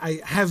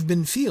I have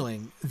been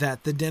feeling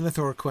that the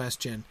Denethor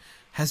question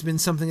has been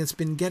something that's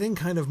been getting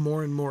kind of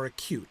more and more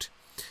acute.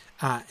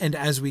 And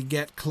as we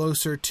get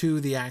closer to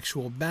the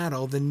actual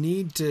battle, the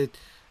need to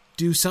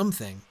do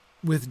something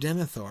with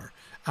Denethor.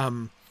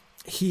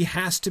 He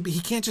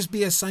can't just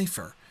be a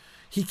cipher.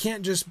 He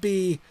can't just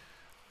be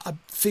a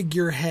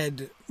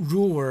figurehead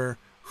ruler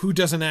who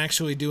doesn't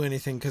actually do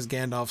anything because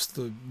Gandalf's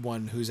the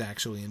one who's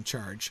actually in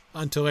charge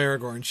until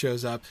Aragorn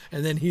shows up,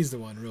 and then he's the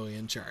one really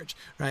in charge,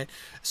 right?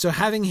 So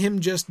having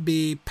him just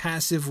be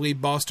passively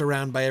bossed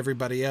around by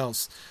everybody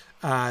else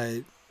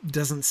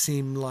doesn't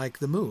seem like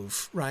the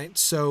move, right?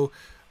 So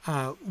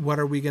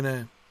where's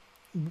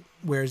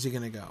he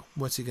going to go?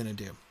 What's he going to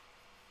do?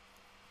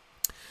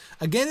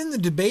 Again, in the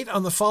debate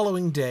on the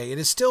following day, it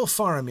is still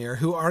Faramir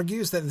who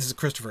argues that, this is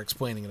Christopher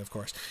explaining it, of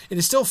course, it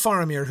is still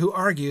Faramir who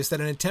argues that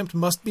an attempt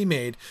must be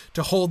made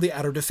to hold the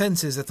outer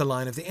defenses at the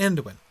line of the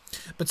Anduin.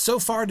 But so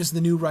far does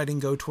the new writing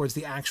go towards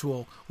the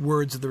actual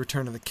words of the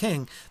Return of the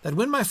King, that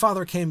when my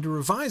father came to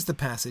revise the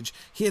passage,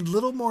 he had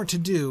little more to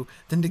do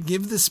than to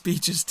give the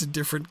speeches to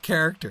different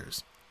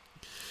characters.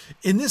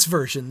 In this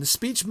version, the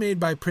speech made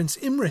by Prince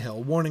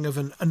Imrahil, warning of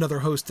another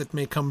host that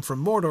may come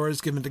from Mordor,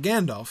 is given to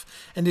Gandalf,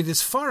 and it is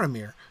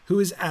Faramir who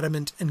is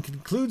adamant and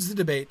concludes the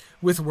debate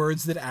with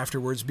words that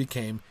afterwards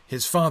became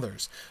his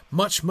father's.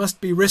 "Much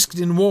must be risked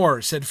in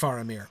war," said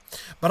Faramir,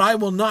 "but I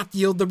will not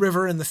yield the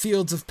river and the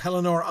fields of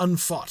Pelennor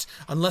unfought,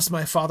 unless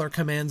my father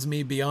commands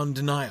me beyond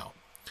denial."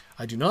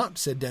 "I do not,"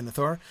 said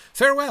Denethor.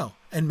 "Farewell,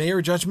 and may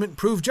your judgment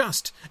prove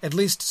just, at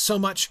least so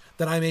much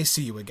that I may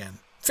see you again.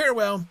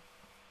 Farewell."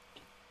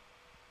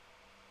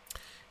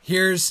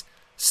 Here's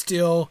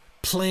still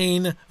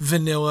plain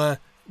vanilla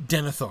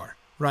Denethor,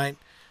 right?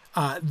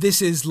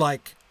 This is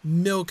like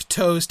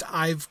milquetoast,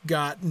 I've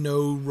got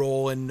no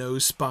roll and no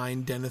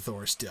spine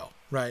Denethor still,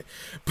 right?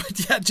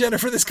 But yeah,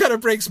 Jennifer, this kind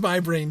of breaks my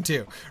brain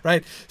too,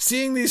 right?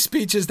 Seeing these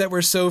speeches that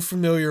we're so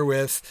familiar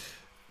with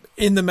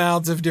in the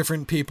mouths of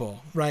different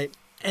people, right?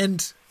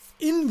 And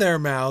in their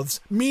mouths,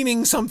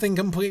 meaning something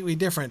completely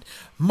different.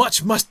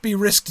 Much must be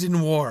risked in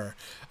war.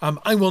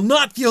 I will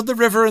not yield the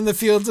river and the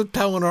fields of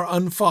Pelennor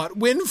unfought.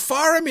 When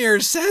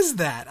Faramir says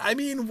that, I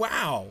mean,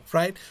 wow,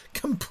 right?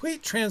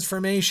 Complete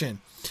transformation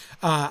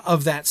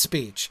of that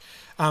speech.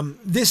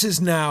 This is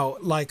now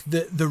like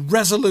the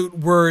resolute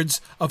words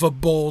of a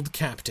bold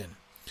captain,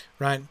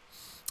 right?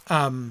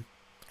 And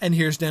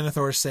here's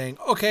Denethor saying,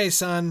 "Okay,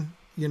 son,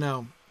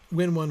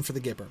 win one for the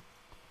Gipper."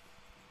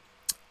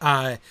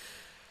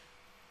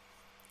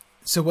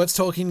 So what's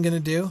Tolkien going to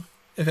do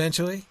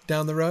eventually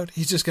down the road?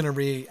 He's just going to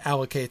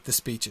reallocate the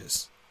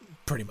speeches,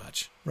 pretty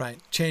much, right?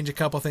 Change a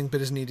couple things, but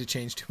doesn't need to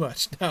change too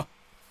much. Now,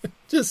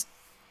 just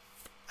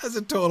as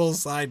a total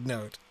side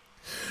note,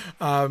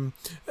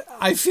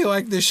 I feel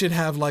like this should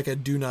have like a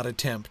do not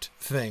attempt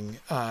thing,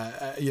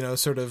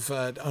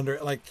 under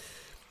like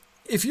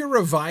if you're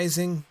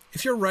writing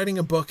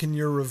a book and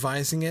you're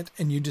revising it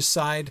and you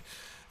decide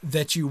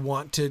that you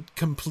want to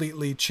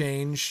completely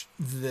change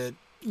the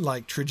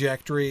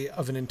trajectory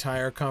of an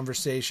entire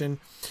conversation,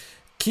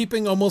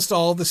 keeping almost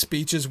all the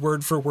speeches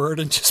word for word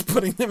and just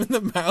putting them in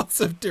the mouths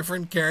of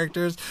different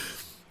characters,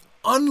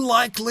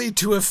 unlikely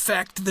to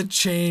affect the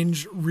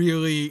change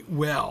really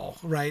well,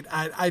 right?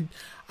 I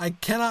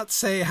cannot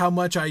say how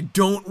much I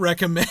don't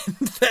recommend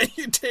that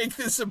you take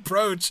this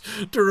approach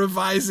to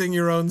revising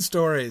your own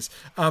stories.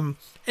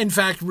 In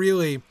fact,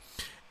 really,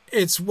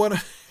 it's one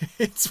of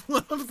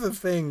the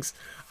things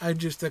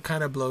that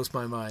kind of blows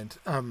my mind.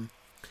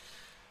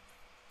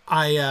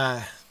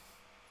 I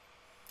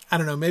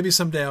don't know. Maybe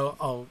someday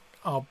I'll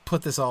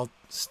put this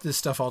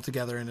stuff all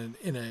together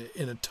in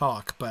a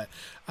talk. But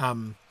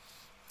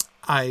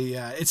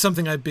it's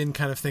something I've been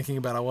kind of thinking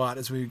about a lot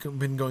as we've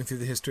been going through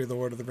the history of the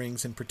Lord of the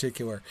Rings in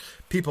particular.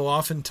 People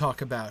often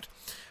talk about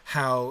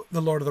how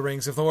the Lord of the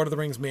Rings, if the Lord of the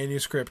Rings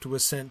manuscript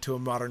was sent to a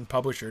modern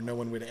publisher, no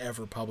one would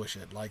ever publish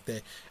it. Like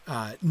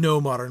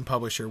no modern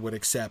publisher would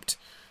accept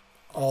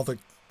all the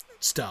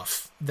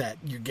stuff that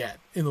you get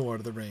in the Lord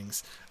of the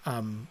Rings.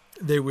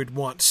 They would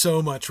want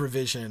so much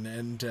revision,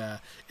 and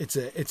it's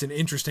an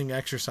interesting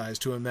exercise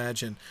to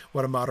imagine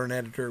what a modern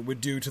editor would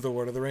do to the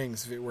Lord of the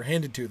Rings if it were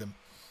handed to them.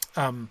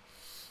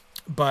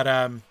 But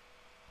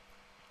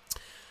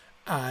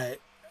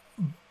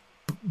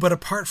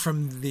apart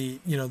from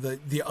the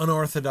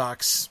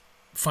unorthodox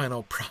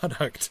final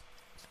product,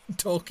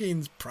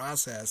 Tolkien's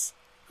process,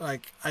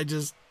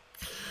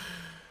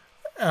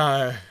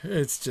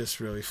 it's just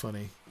really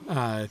funny.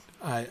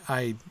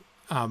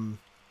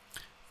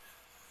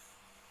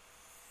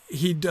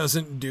 He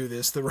doesn't do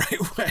this the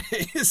right way.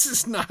 This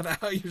is not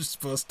how you're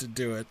supposed to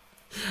do it.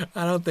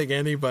 I don't think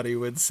anybody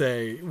would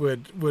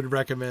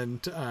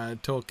recommend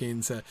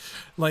Tolkien's.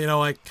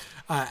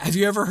 Have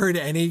you ever heard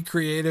any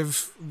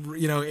creative,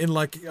 in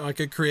like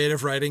a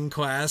creative writing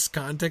class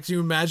context? You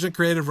imagine a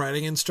creative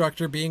writing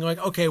instructor being like,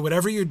 okay,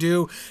 whatever you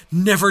do,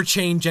 never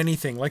change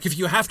anything. Like if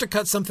you have to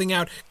cut something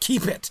out,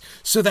 keep it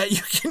so that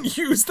you can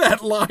use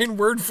that line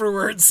word for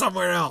word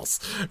somewhere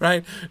else,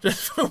 right?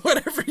 Just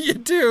whatever you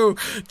do,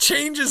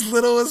 change as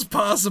little as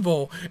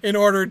possible in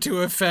order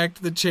to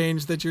affect the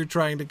change that you're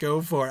trying to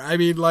go for. I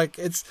mean, like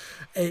it's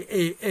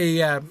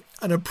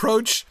an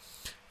approach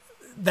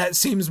that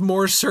seems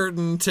more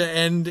certain to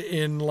end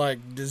in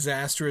like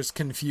disastrous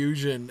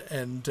confusion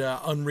and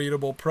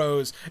unreadable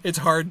prose. It's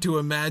hard to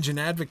imagine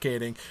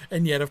advocating,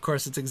 and yet, of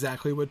course, it's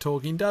exactly what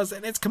Tolkien does,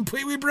 and it's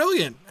completely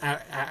brilliant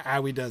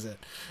how he does it.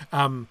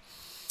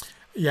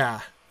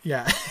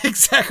 Yeah,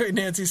 exactly.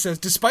 Nancy says,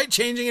 despite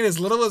changing it as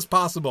little as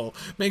possible,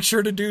 make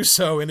sure to do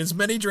so in as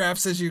many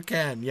drafts as you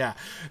can. Yeah,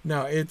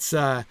 no, it's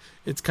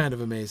kind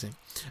of amazing.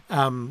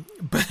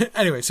 But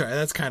anyway, sorry,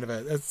 that's kind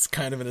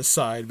of an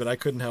aside, but I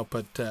couldn't help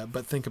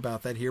but think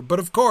about that here. But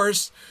of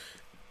course,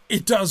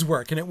 it does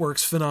work, and it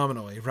works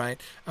phenomenally,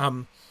 right?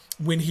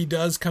 When he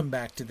does come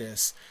back to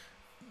this,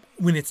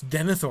 when it's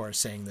Denethor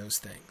saying those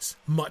things,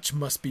 much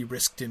must be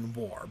risked in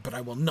war, but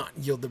I will not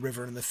yield the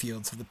river and the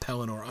fields of the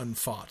Pelennor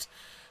unfought.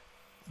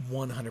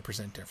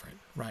 100% different,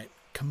 right?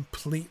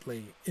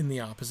 Completely in the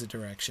opposite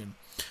direction.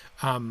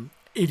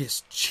 It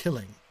is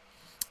chilling.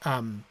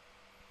 It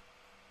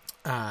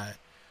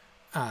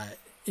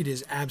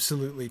is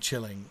absolutely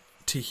chilling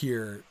to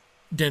hear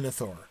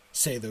Denethor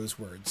say those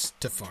words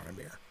to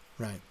Faramir,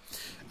 right?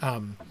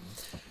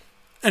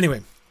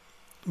 Anyway,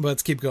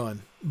 let's keep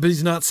going. But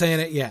he's not saying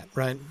it yet,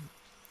 right?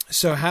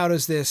 So how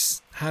does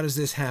this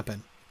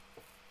happen?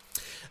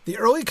 The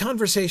early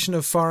conversation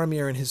of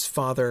Faramir and his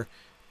father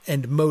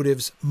and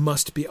motives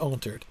must be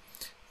altered.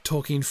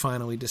 Tolkien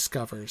finally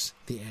discovers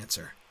the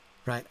answer,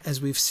 right? As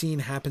we've seen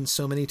happen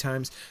so many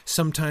times,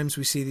 sometimes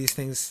we see these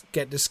things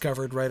get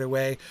discovered right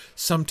away.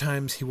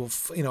 Sometimes he will,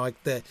 like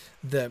the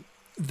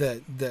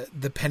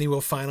penny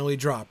will finally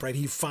drop, right?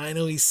 He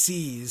finally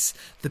sees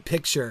the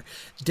picture.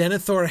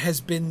 Denethor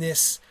has been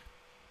this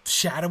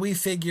shadowy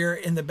figure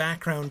in the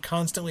background,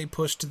 constantly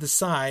pushed to the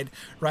side,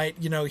 right?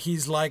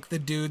 He's like the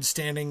dude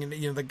standing,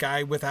 the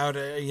guy without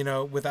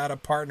a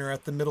partner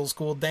at the middle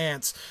school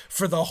dance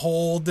for the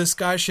whole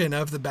discussion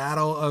of the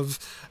Battle of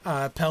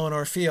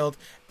Pelennor Field.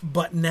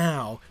 But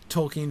now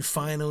Tolkien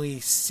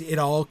finally, it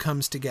all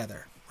comes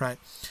together, right?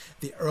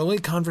 The early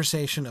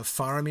conversation of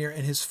Faramir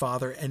and his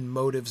father and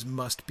motives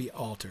must be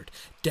altered.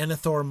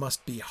 Denethor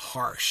must be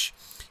harsh.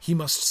 He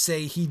must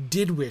say he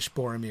did wish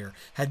Boromir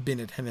had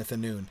been at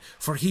Henethanoon,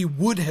 for he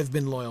would have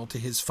been loyal to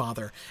his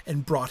father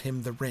and brought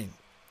him the ring.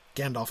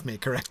 Gandalf may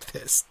correct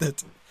this.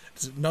 There's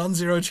a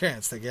non-zero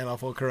chance that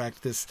Gandalf will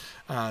correct this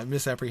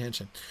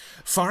misapprehension.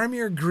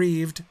 Faramir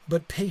grieved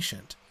but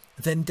patient.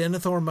 Then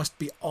Denethor must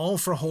be all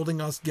for holding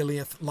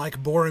Osgiliath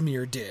like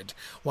Boromir did,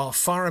 while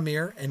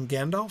Faramir and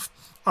Gandalf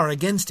are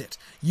against it,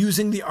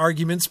 using the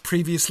arguments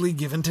previously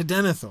given to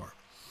Denethor.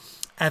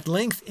 At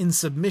length, in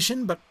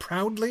submission but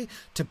proudly,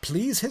 to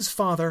please his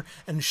father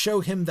and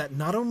show him that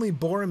not only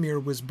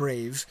Boromir was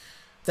brave,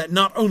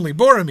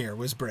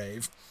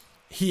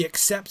 he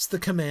accepts the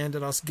command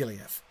at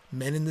Osgiliath.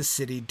 Men in the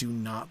city do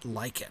not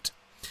like it.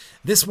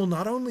 This will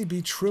not only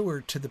be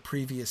truer to the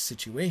previous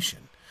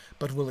situation,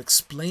 but will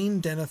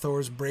explain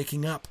Denethor's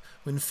breaking up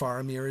when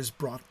Faramir is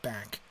brought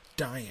back,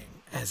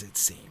 dying, as it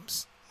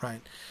seems,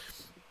 right?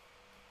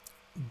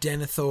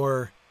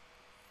 Denethor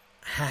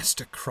has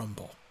to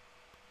crumble.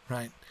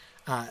 Right,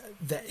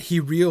 that he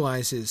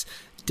realizes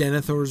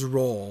Denethor's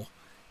role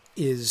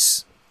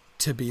is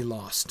to be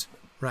lost.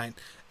 Right,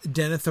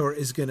 Denethor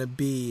is going to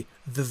be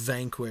the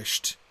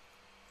vanquished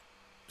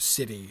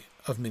city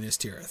of Minas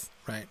Tirith.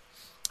 Right,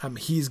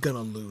 he's going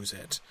to lose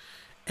it,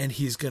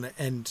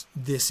 and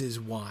this is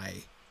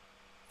why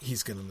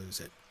he's going to lose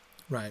it.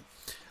 Right,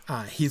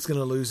 he's going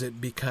to lose it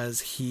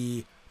because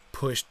he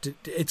pushed.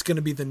 It's going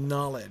to be the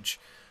knowledge.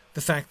 The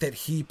fact that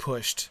he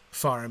pushed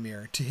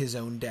Faramir to his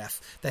own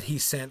death, that he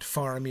sent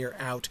Faramir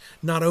out,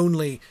 not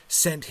only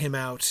sent him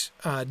out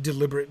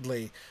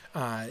deliberately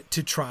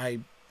to try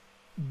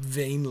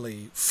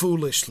vainly,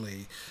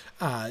 foolishly,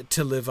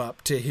 to live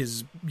up to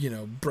his,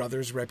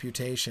 brother's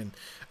reputation,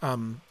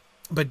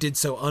 but did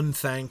so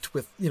unthanked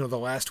with, the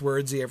last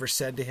words he ever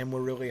said to him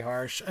were really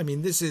harsh. I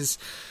mean, this is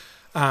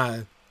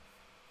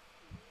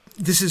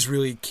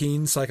really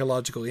keen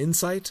psychological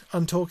insight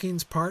on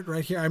Tolkien's part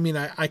right here. I mean,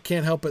 I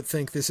can't help but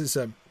think this is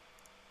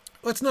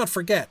let's not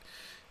forget,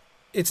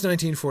 it's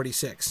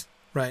 1946,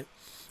 right?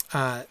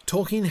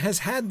 Tolkien has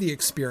had the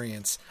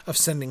experience of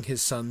sending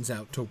his sons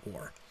out to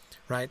war,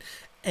 right?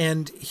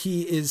 And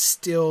he is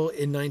still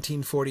in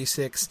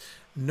 1946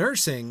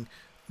 nursing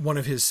one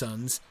of his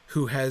sons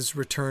who has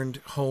returned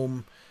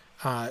home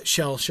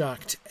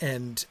shell-shocked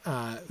and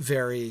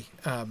very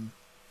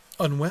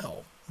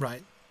unwell,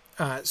 right?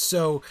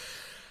 So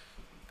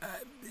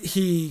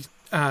he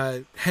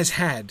has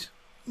had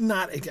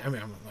not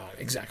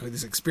exactly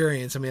this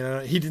experience. I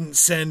mean, he didn't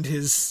send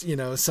his,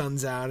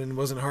 sons out and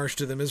wasn't harsh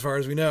to them as far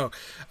as we know.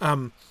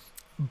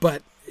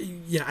 But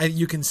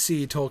you can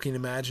see Tolkien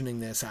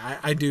imagining this.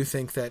 I do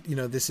think that,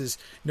 this is,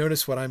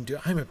 notice what I'm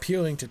doing. I'm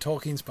appealing to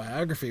Tolkien's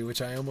biography,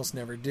 which I almost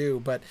never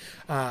do. But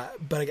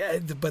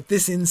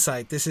this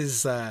insight, this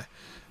is, the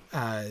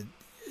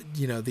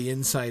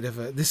insight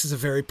of this is a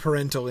very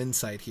parental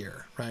insight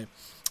here, right?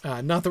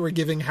 Not that we're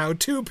giving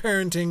how-to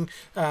parenting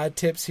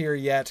tips here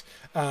yet,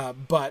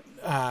 but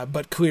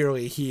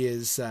clearly he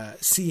is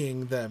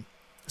seeing the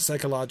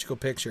psychological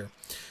picture.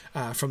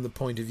 from the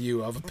point of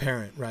view of a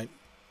parent, right?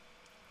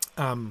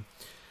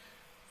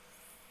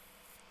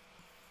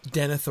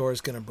 Denethor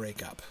is going to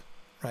break up,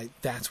 right?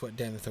 That's what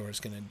Denethor is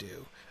going to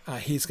do.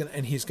 He's going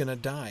to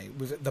die.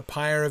 The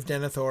pyre of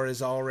Denethor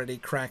is already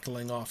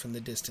crackling off in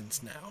the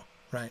distance now,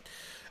 right?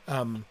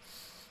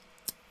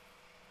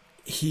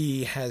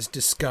 He has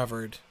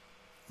discovered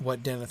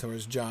what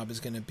Denethor's job is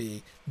going to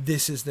be.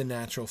 This is the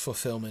natural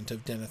fulfillment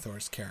of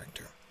Denethor's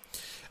character.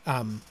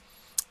 And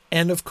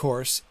of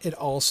course, it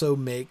also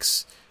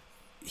makes,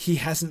 he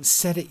hasn't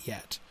said it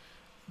yet,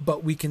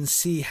 but we can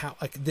see how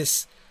like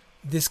this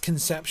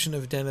conception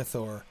of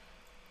Denethor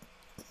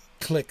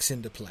clicks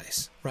into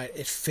place, right?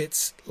 It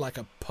fits like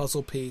a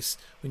puzzle piece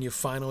when you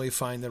finally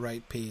find the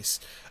right piece.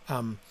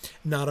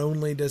 Not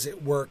only does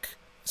it work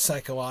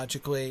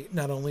psychologically,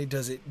 not only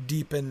does it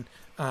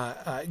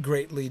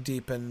greatly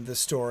deepen the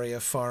story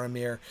of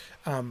Faramir,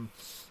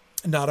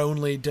 not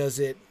only does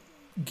it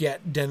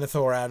get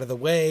Denethor out of the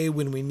way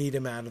when we need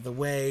him out of the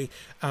way,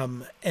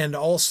 and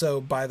also,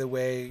 by the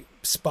way,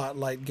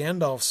 spotlight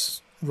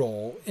Gandalf's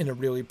role in a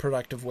really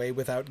productive way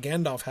without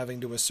Gandalf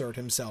having to assert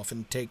himself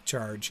and take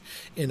charge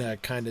in a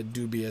kind of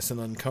dubious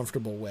and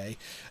uncomfortable way.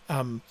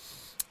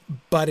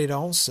 But it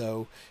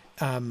also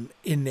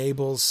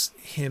enables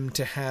him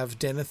to have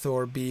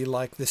Denethor be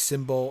like the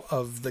symbol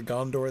of the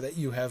Gondor that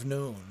you have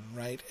known,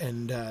 right?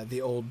 And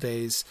the old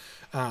days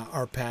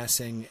are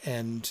passing,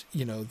 and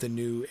the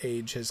new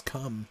age has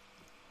come.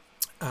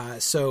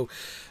 So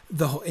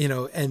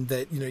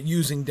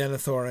using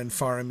Denethor and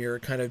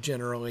Faramir kind of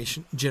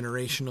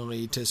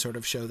generationally to sort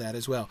of show that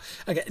as well.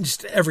 Again,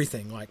 just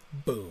everything, like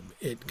boom,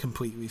 it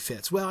completely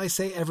fits. Well, I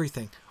say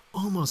everything,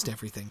 almost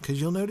everything, because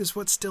you'll notice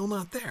what's still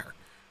not there,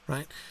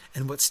 right?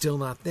 And what's still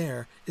not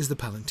there is the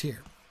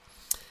Palantir.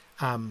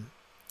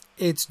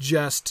 It's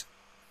just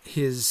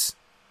his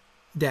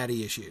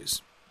daddy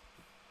issues.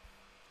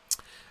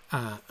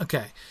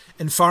 Okay.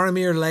 And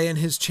Faramir lay in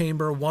his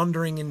chamber,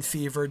 wandering in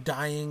fever,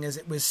 dying, as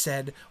it was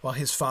said, while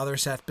his father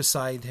sat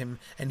beside him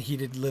and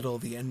heeded little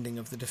the ending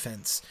of the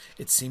defence.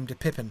 It seemed to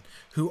Pippin,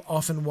 who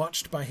often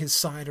watched by his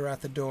side or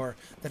at the door,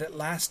 that at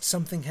last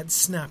something had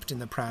snapped in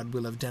the proud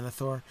will of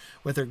Denethor,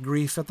 whether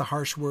grief at the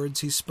harsh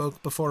words he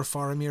spoke before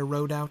Faramir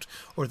rode out,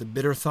 or the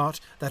bitter thought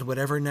that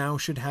whatever now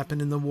should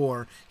happen in the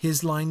war,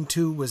 his line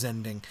too was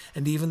ending,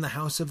 and even the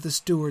house of the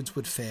stewards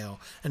would fail,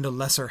 and a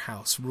lesser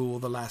house rule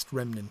the last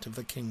remnant of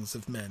the kings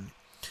of men.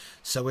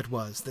 So it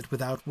was that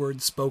without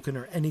word spoken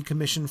or any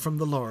commission from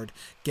the Lord,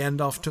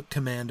 Gandalf took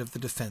command of the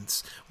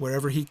defence.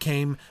 Wherever he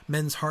came,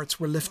 men's hearts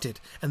were lifted,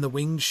 and the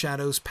winged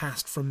shadows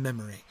passed from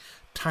memory.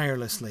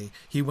 Tirelessly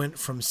he went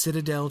from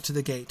citadel to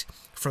the gate,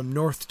 from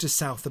north to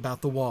south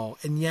about the wall,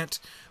 and yet,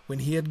 when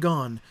he had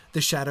gone,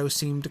 the shadow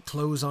seemed to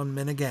close on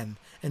men again,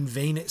 and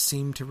vain it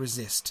seemed to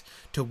resist,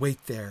 to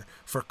wait there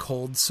for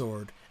cold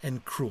sword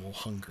and cruel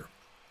hunger.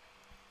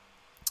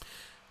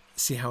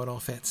 See how it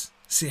all fits?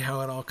 See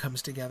how it all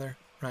comes together,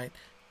 right?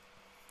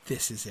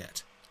 This is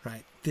it,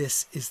 right?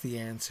 This is the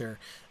answer.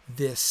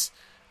 This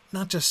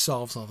not just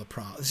solves all the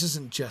problems. This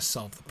doesn't just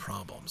solve the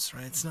problems,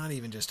 right? It's not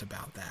even just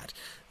about that.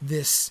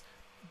 This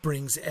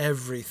brings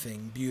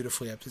everything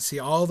beautifully up to see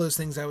all those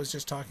things I was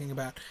just talking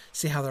about.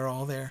 See how they're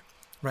all there,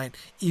 right?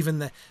 Even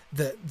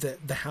the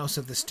house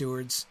of the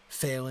stewards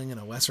failing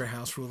and a lesser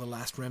house rule the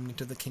last remnant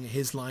of the king.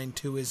 His line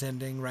too is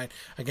ending, right?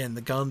 Again,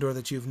 the Gondor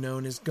that you've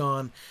known is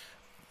gone.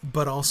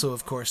 But also,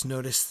 of course,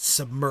 notice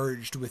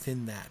submerged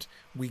within that,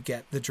 we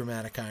get the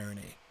dramatic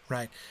irony,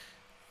 right?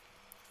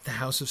 The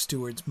House of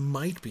Stewards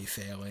might be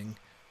failing,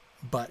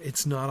 but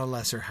it's not a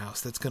lesser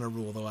house that's going to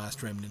rule the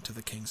last remnant of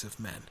the kings of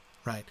men,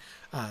 right?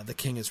 The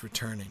king is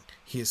returning.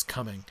 He is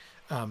coming.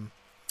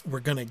 We're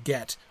going to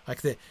get,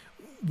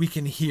 we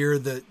can hear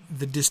the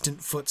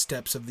distant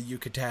footsteps of the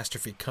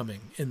eucatastrophe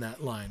coming in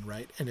that line,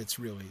 right? And it's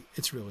really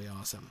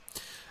awesome.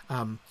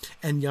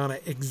 And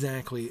Yana,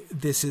 exactly,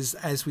 this is,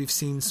 as we've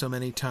seen so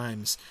many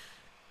times,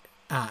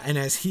 and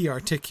as he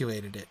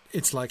articulated it,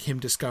 it's like him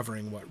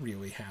discovering what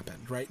really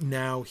happened, right?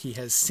 Now he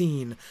has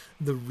seen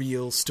the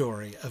real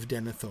story of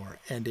Denethor,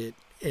 and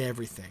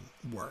everything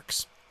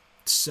works.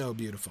 It's so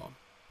beautiful.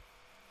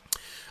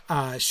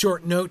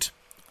 Short note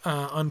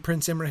on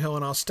Prince Imrahil,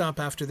 and I'll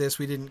stop after this.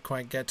 We didn't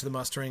quite get to the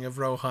mustering of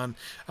Rohan,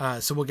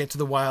 so we'll get to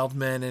the Wild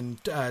Men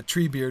and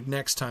Treebeard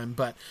next time,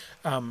 but...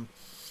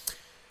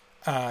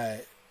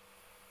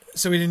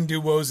 So we didn't do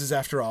Woses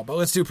after all, but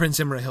let's do Prince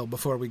Imrahil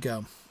before we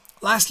go.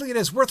 Lastly, it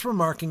is worth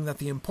remarking that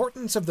the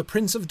importance of the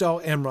Prince of Dol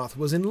Amroth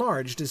was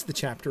enlarged as the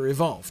chapter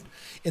evolved.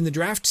 In the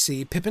Draft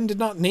C, Pippin did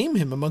not name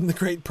him among the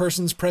great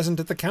persons present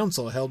at the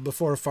council held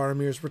before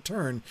Faramir's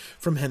return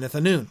from Henneth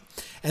Anun,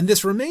 and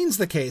this remains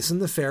the case in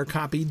the fair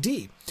copy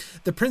D.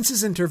 The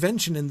prince's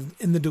intervention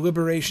in the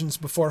deliberations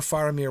before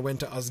Faramir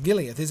went to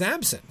Osgiliath is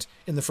absent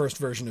in the first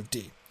version of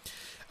D.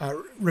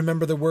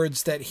 Remember, the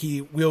words that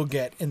he will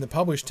get in the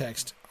published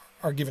text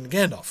are given to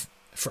Gandalf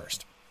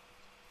first.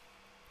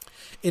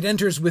 It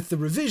enters with the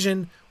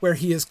revision where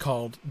he is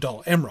called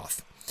Dol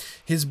Amroth.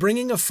 His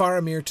bringing of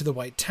Faramir to the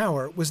White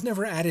Tower was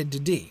never added to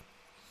D.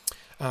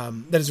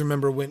 That is,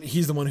 remember, when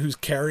he's the one who's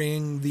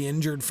carrying the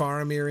injured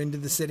Faramir into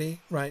the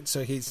city, right?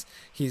 So he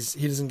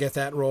doesn't get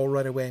that role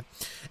right away.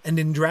 And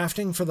in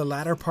drafting for the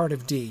latter part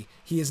of D,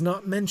 he is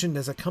not mentioned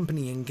as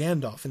accompanying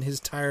Gandalf in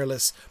his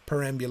tireless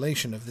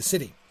perambulation of the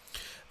city.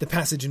 The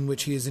passage in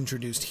which he is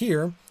introduced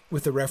here,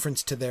 with the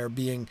reference to there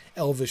being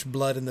elvish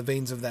blood in the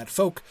veins of that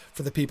folk,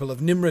 for the people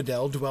of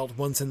Nimrodel dwelt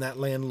once in that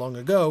land long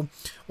ago,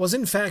 was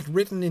in fact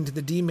written into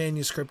the D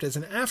manuscript as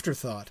an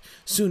afterthought,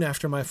 soon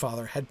after my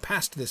father had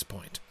passed this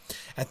point.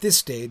 At this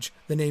stage,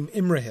 the name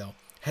Imrahil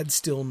had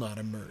still not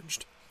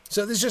emerged.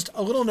 So there's just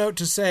a little note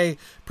to say,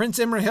 Prince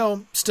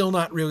Imrahil, still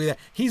not really that.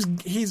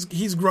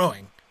 He's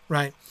growing,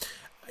 right?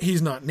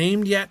 He's not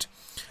named yet.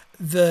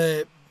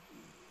 There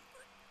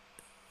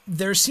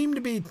seem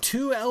to be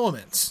two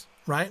elements,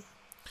 right?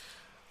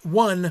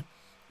 One,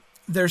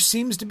 there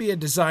seems to be a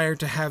desire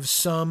to have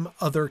some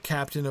other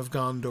captain of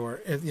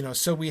Gondor.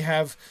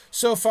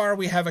 So far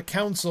we have a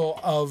council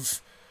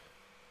of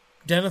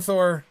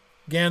Denethor,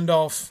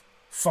 Gandalf,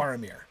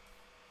 Faramir,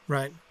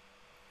 right?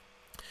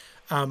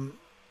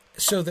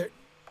 So that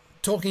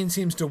Tolkien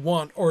seems to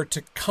want, or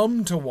to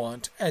come to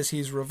want, as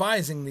he's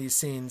revising these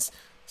scenes,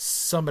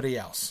 somebody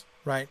else,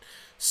 right?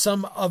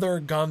 Some other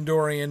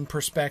Gondorian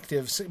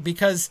perspectives,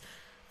 because,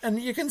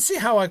 and you can see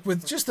how, like,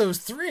 with just those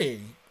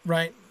three,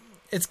 right,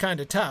 it's kind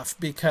of tough,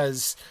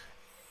 because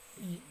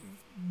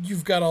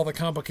you've got all the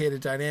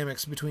complicated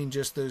dynamics between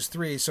just those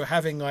three. So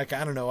having, like,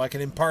 I don't know, like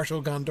an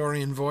impartial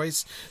Gondorian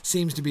voice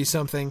seems to be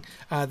something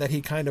that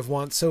he kind of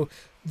wants. So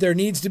there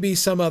needs to be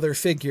some other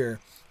figure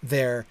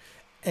there,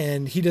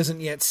 and he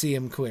doesn't yet see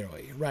him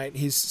clearly, right?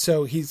 He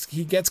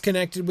gets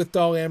connected with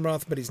Dol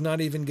Amroth, but he's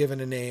not even given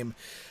a name.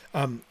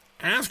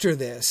 After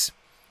this,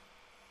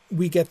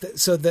 we get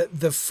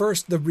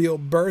the real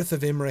birth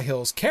of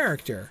Imrahil's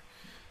character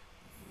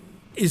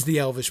is the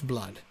elvish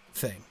blood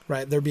thing,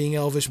 right? There being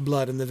elvish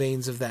blood in the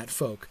veins of that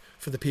folk,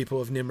 for the people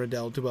of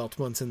Nimrodel dwelt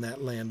once in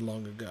that land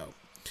long ago.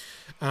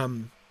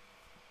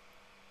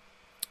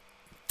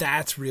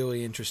 That's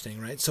really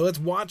interesting, right? So let's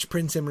watch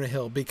Prince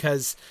Imrahil,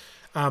 because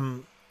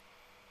you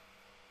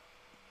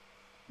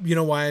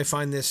know why I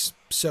find this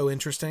so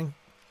interesting?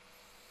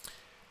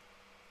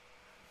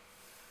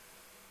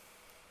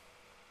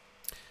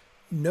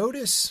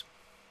 Notice,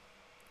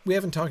 we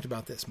haven't talked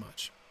about this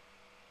much.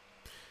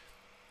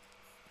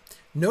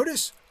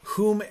 Notice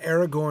whom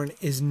Aragorn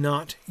is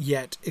not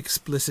yet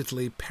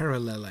explicitly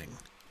paralleling,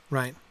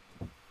 right?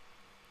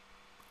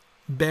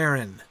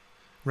 Beren,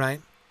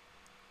 right?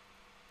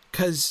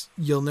 Because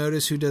you'll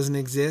notice who doesn't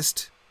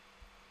exist,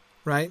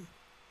 right?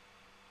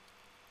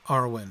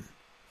 Arwen.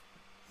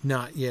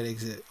 Not yet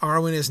exist.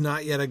 Arwen is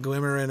not yet a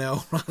glimmer in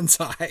Elrond's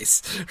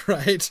eyes,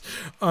 right?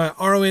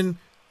 Arwen,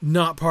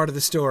 not part of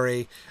the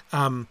story.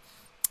 Again,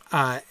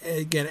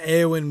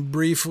 Éowyn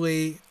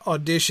briefly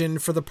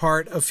auditioned for the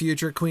part of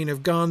future Queen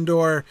of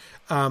Gondor.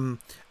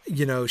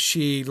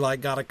 She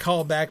got a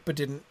callback but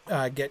didn't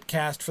get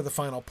cast for the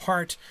final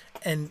part,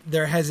 and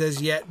there has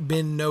as yet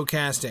been no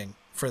casting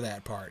for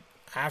that part.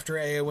 After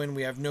Éowyn,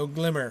 we have no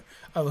glimmer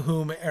of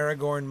whom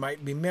Aragorn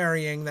might be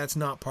marrying. That's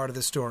not part of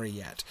the story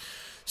yet.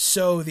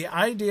 So the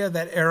idea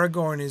that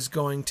Aragorn is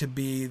going to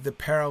be the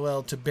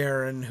parallel to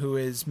Beren, who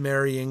is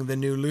marrying the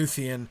new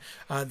Luthien,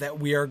 that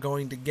we are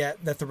going to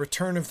get, that the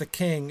return of the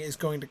king is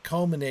going to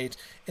culminate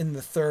in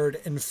the third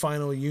and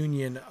final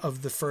union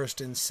of the first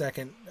and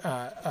second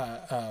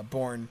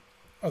born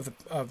of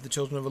the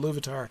children of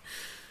Iluvatar.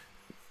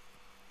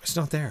 It's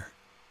not there,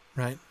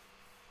 right?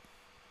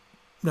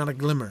 Not a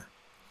glimmer.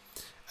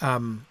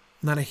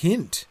 Not a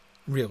hint,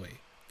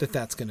 really, that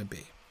that's going to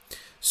be.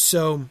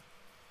 So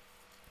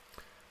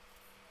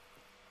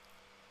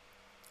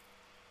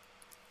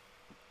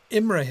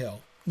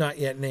Imrahil, not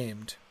yet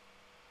named,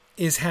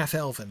 is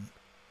half-elven,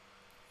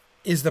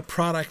 is the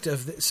product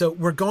of... So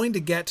we're going to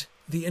get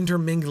the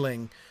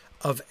intermingling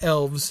of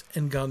elves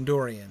and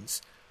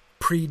Gondorians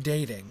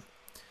predating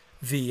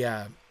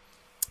the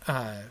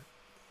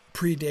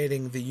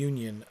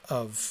union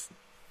of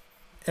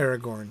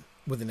Aragorn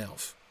with an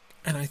elf.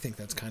 And I think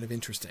that's kind of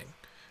interesting,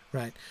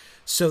 right?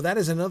 So that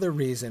is another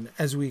reason,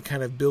 as we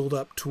kind of build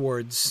up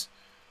towards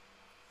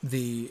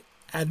the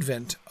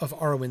advent of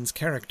Arwen's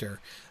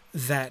character,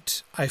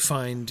 that I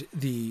find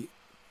the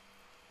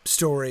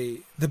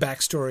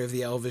backstory of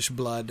the elvish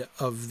blood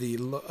of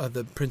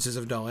the princes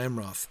of Dol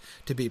Amroth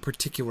to be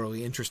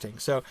particularly interesting.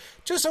 So,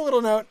 just a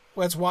little note.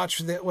 Let's watch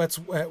for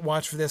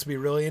this. Be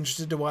really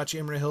interested to watch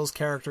Imrahil's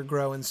character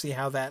grow and see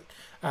how that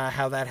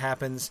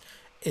happens.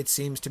 It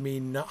seems to me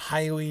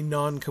highly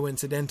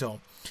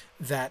non-coincidental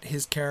that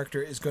his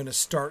character is going to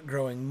start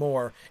growing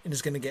more and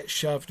is going to get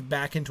shoved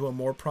back into a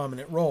more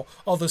prominent role.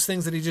 All those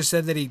things that he just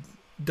said that he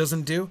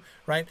doesn't do,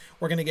 right?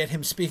 We're going to get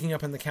him speaking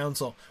up in the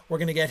council. We're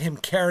going to get him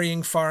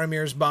carrying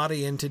Faramir's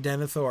body into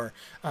Denethor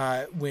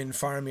when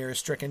Faramir is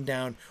stricken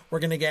down. We're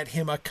going to get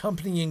him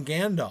accompanying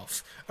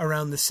Gandalf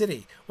around the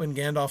city when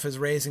Gandalf is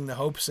raising the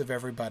hopes of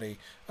everybody,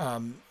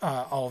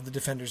 all of the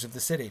defenders of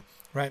the city,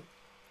 right?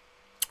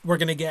 We're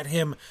going to get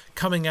him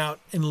coming out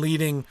and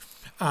leading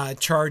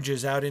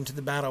charges out into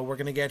the battle. We're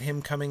going to get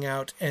him coming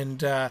out and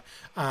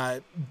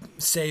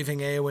saving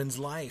Eowyn's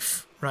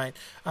life, right?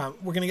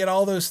 We're going to get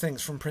all those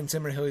things from Prince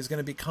Imrahil. He's going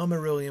to become a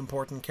really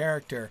important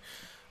character.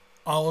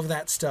 All of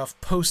that stuff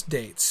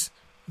post-dates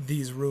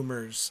these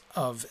rumors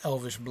of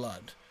elvish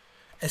blood.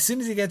 As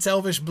soon as he gets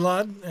elvish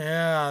blood,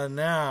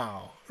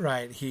 now,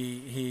 right,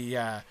 he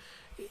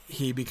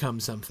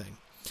becomes something.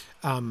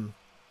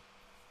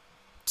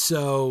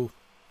 So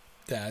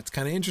that's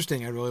kind of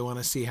interesting. I really want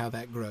to see how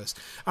that grows.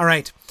 All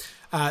right.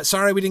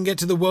 Sorry we didn't get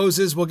to the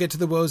Wozes. We'll get to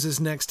the Wozes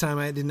next time.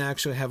 I didn't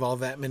actually have all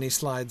that many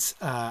slides.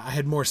 I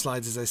had more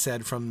slides, as I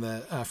said, from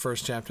the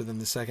first chapter than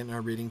the second in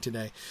our reading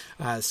today.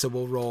 So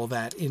we'll roll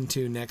that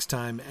into next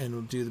time, and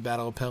we'll do the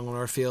Battle of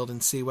Pelennor Field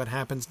and see what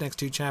happens next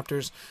 2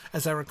 chapters.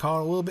 As I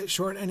recall, a little bit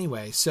short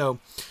anyway. So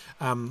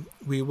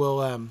we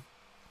will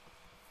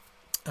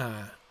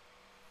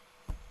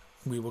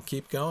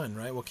keep going,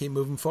 right? We'll keep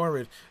moving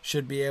forward.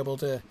 Should be able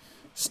to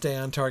stay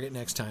on target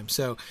next time.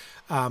 So,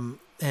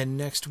 and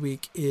next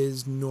week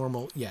is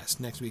normal. Yes,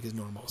 next week is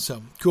normal.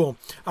 So, cool.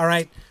 All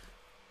right.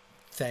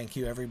 Thank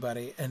you,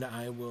 everybody. And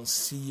I will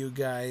see you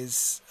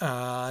guys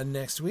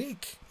next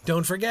week.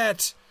 Don't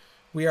forget,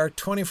 we are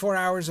 24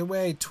 hours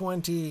away.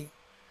 24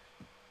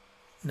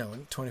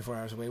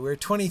 hours away. We're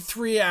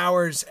 23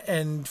 hours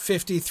and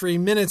 53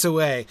 minutes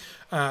away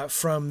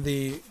from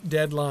the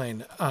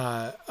deadline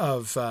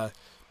of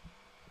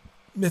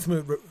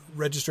Mythmoot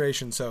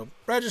registration. So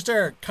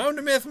register, come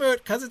to Mythmoot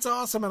because it's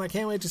awesome and I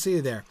can't wait to see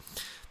you there.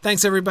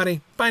 Thanks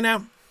everybody. Bye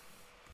now.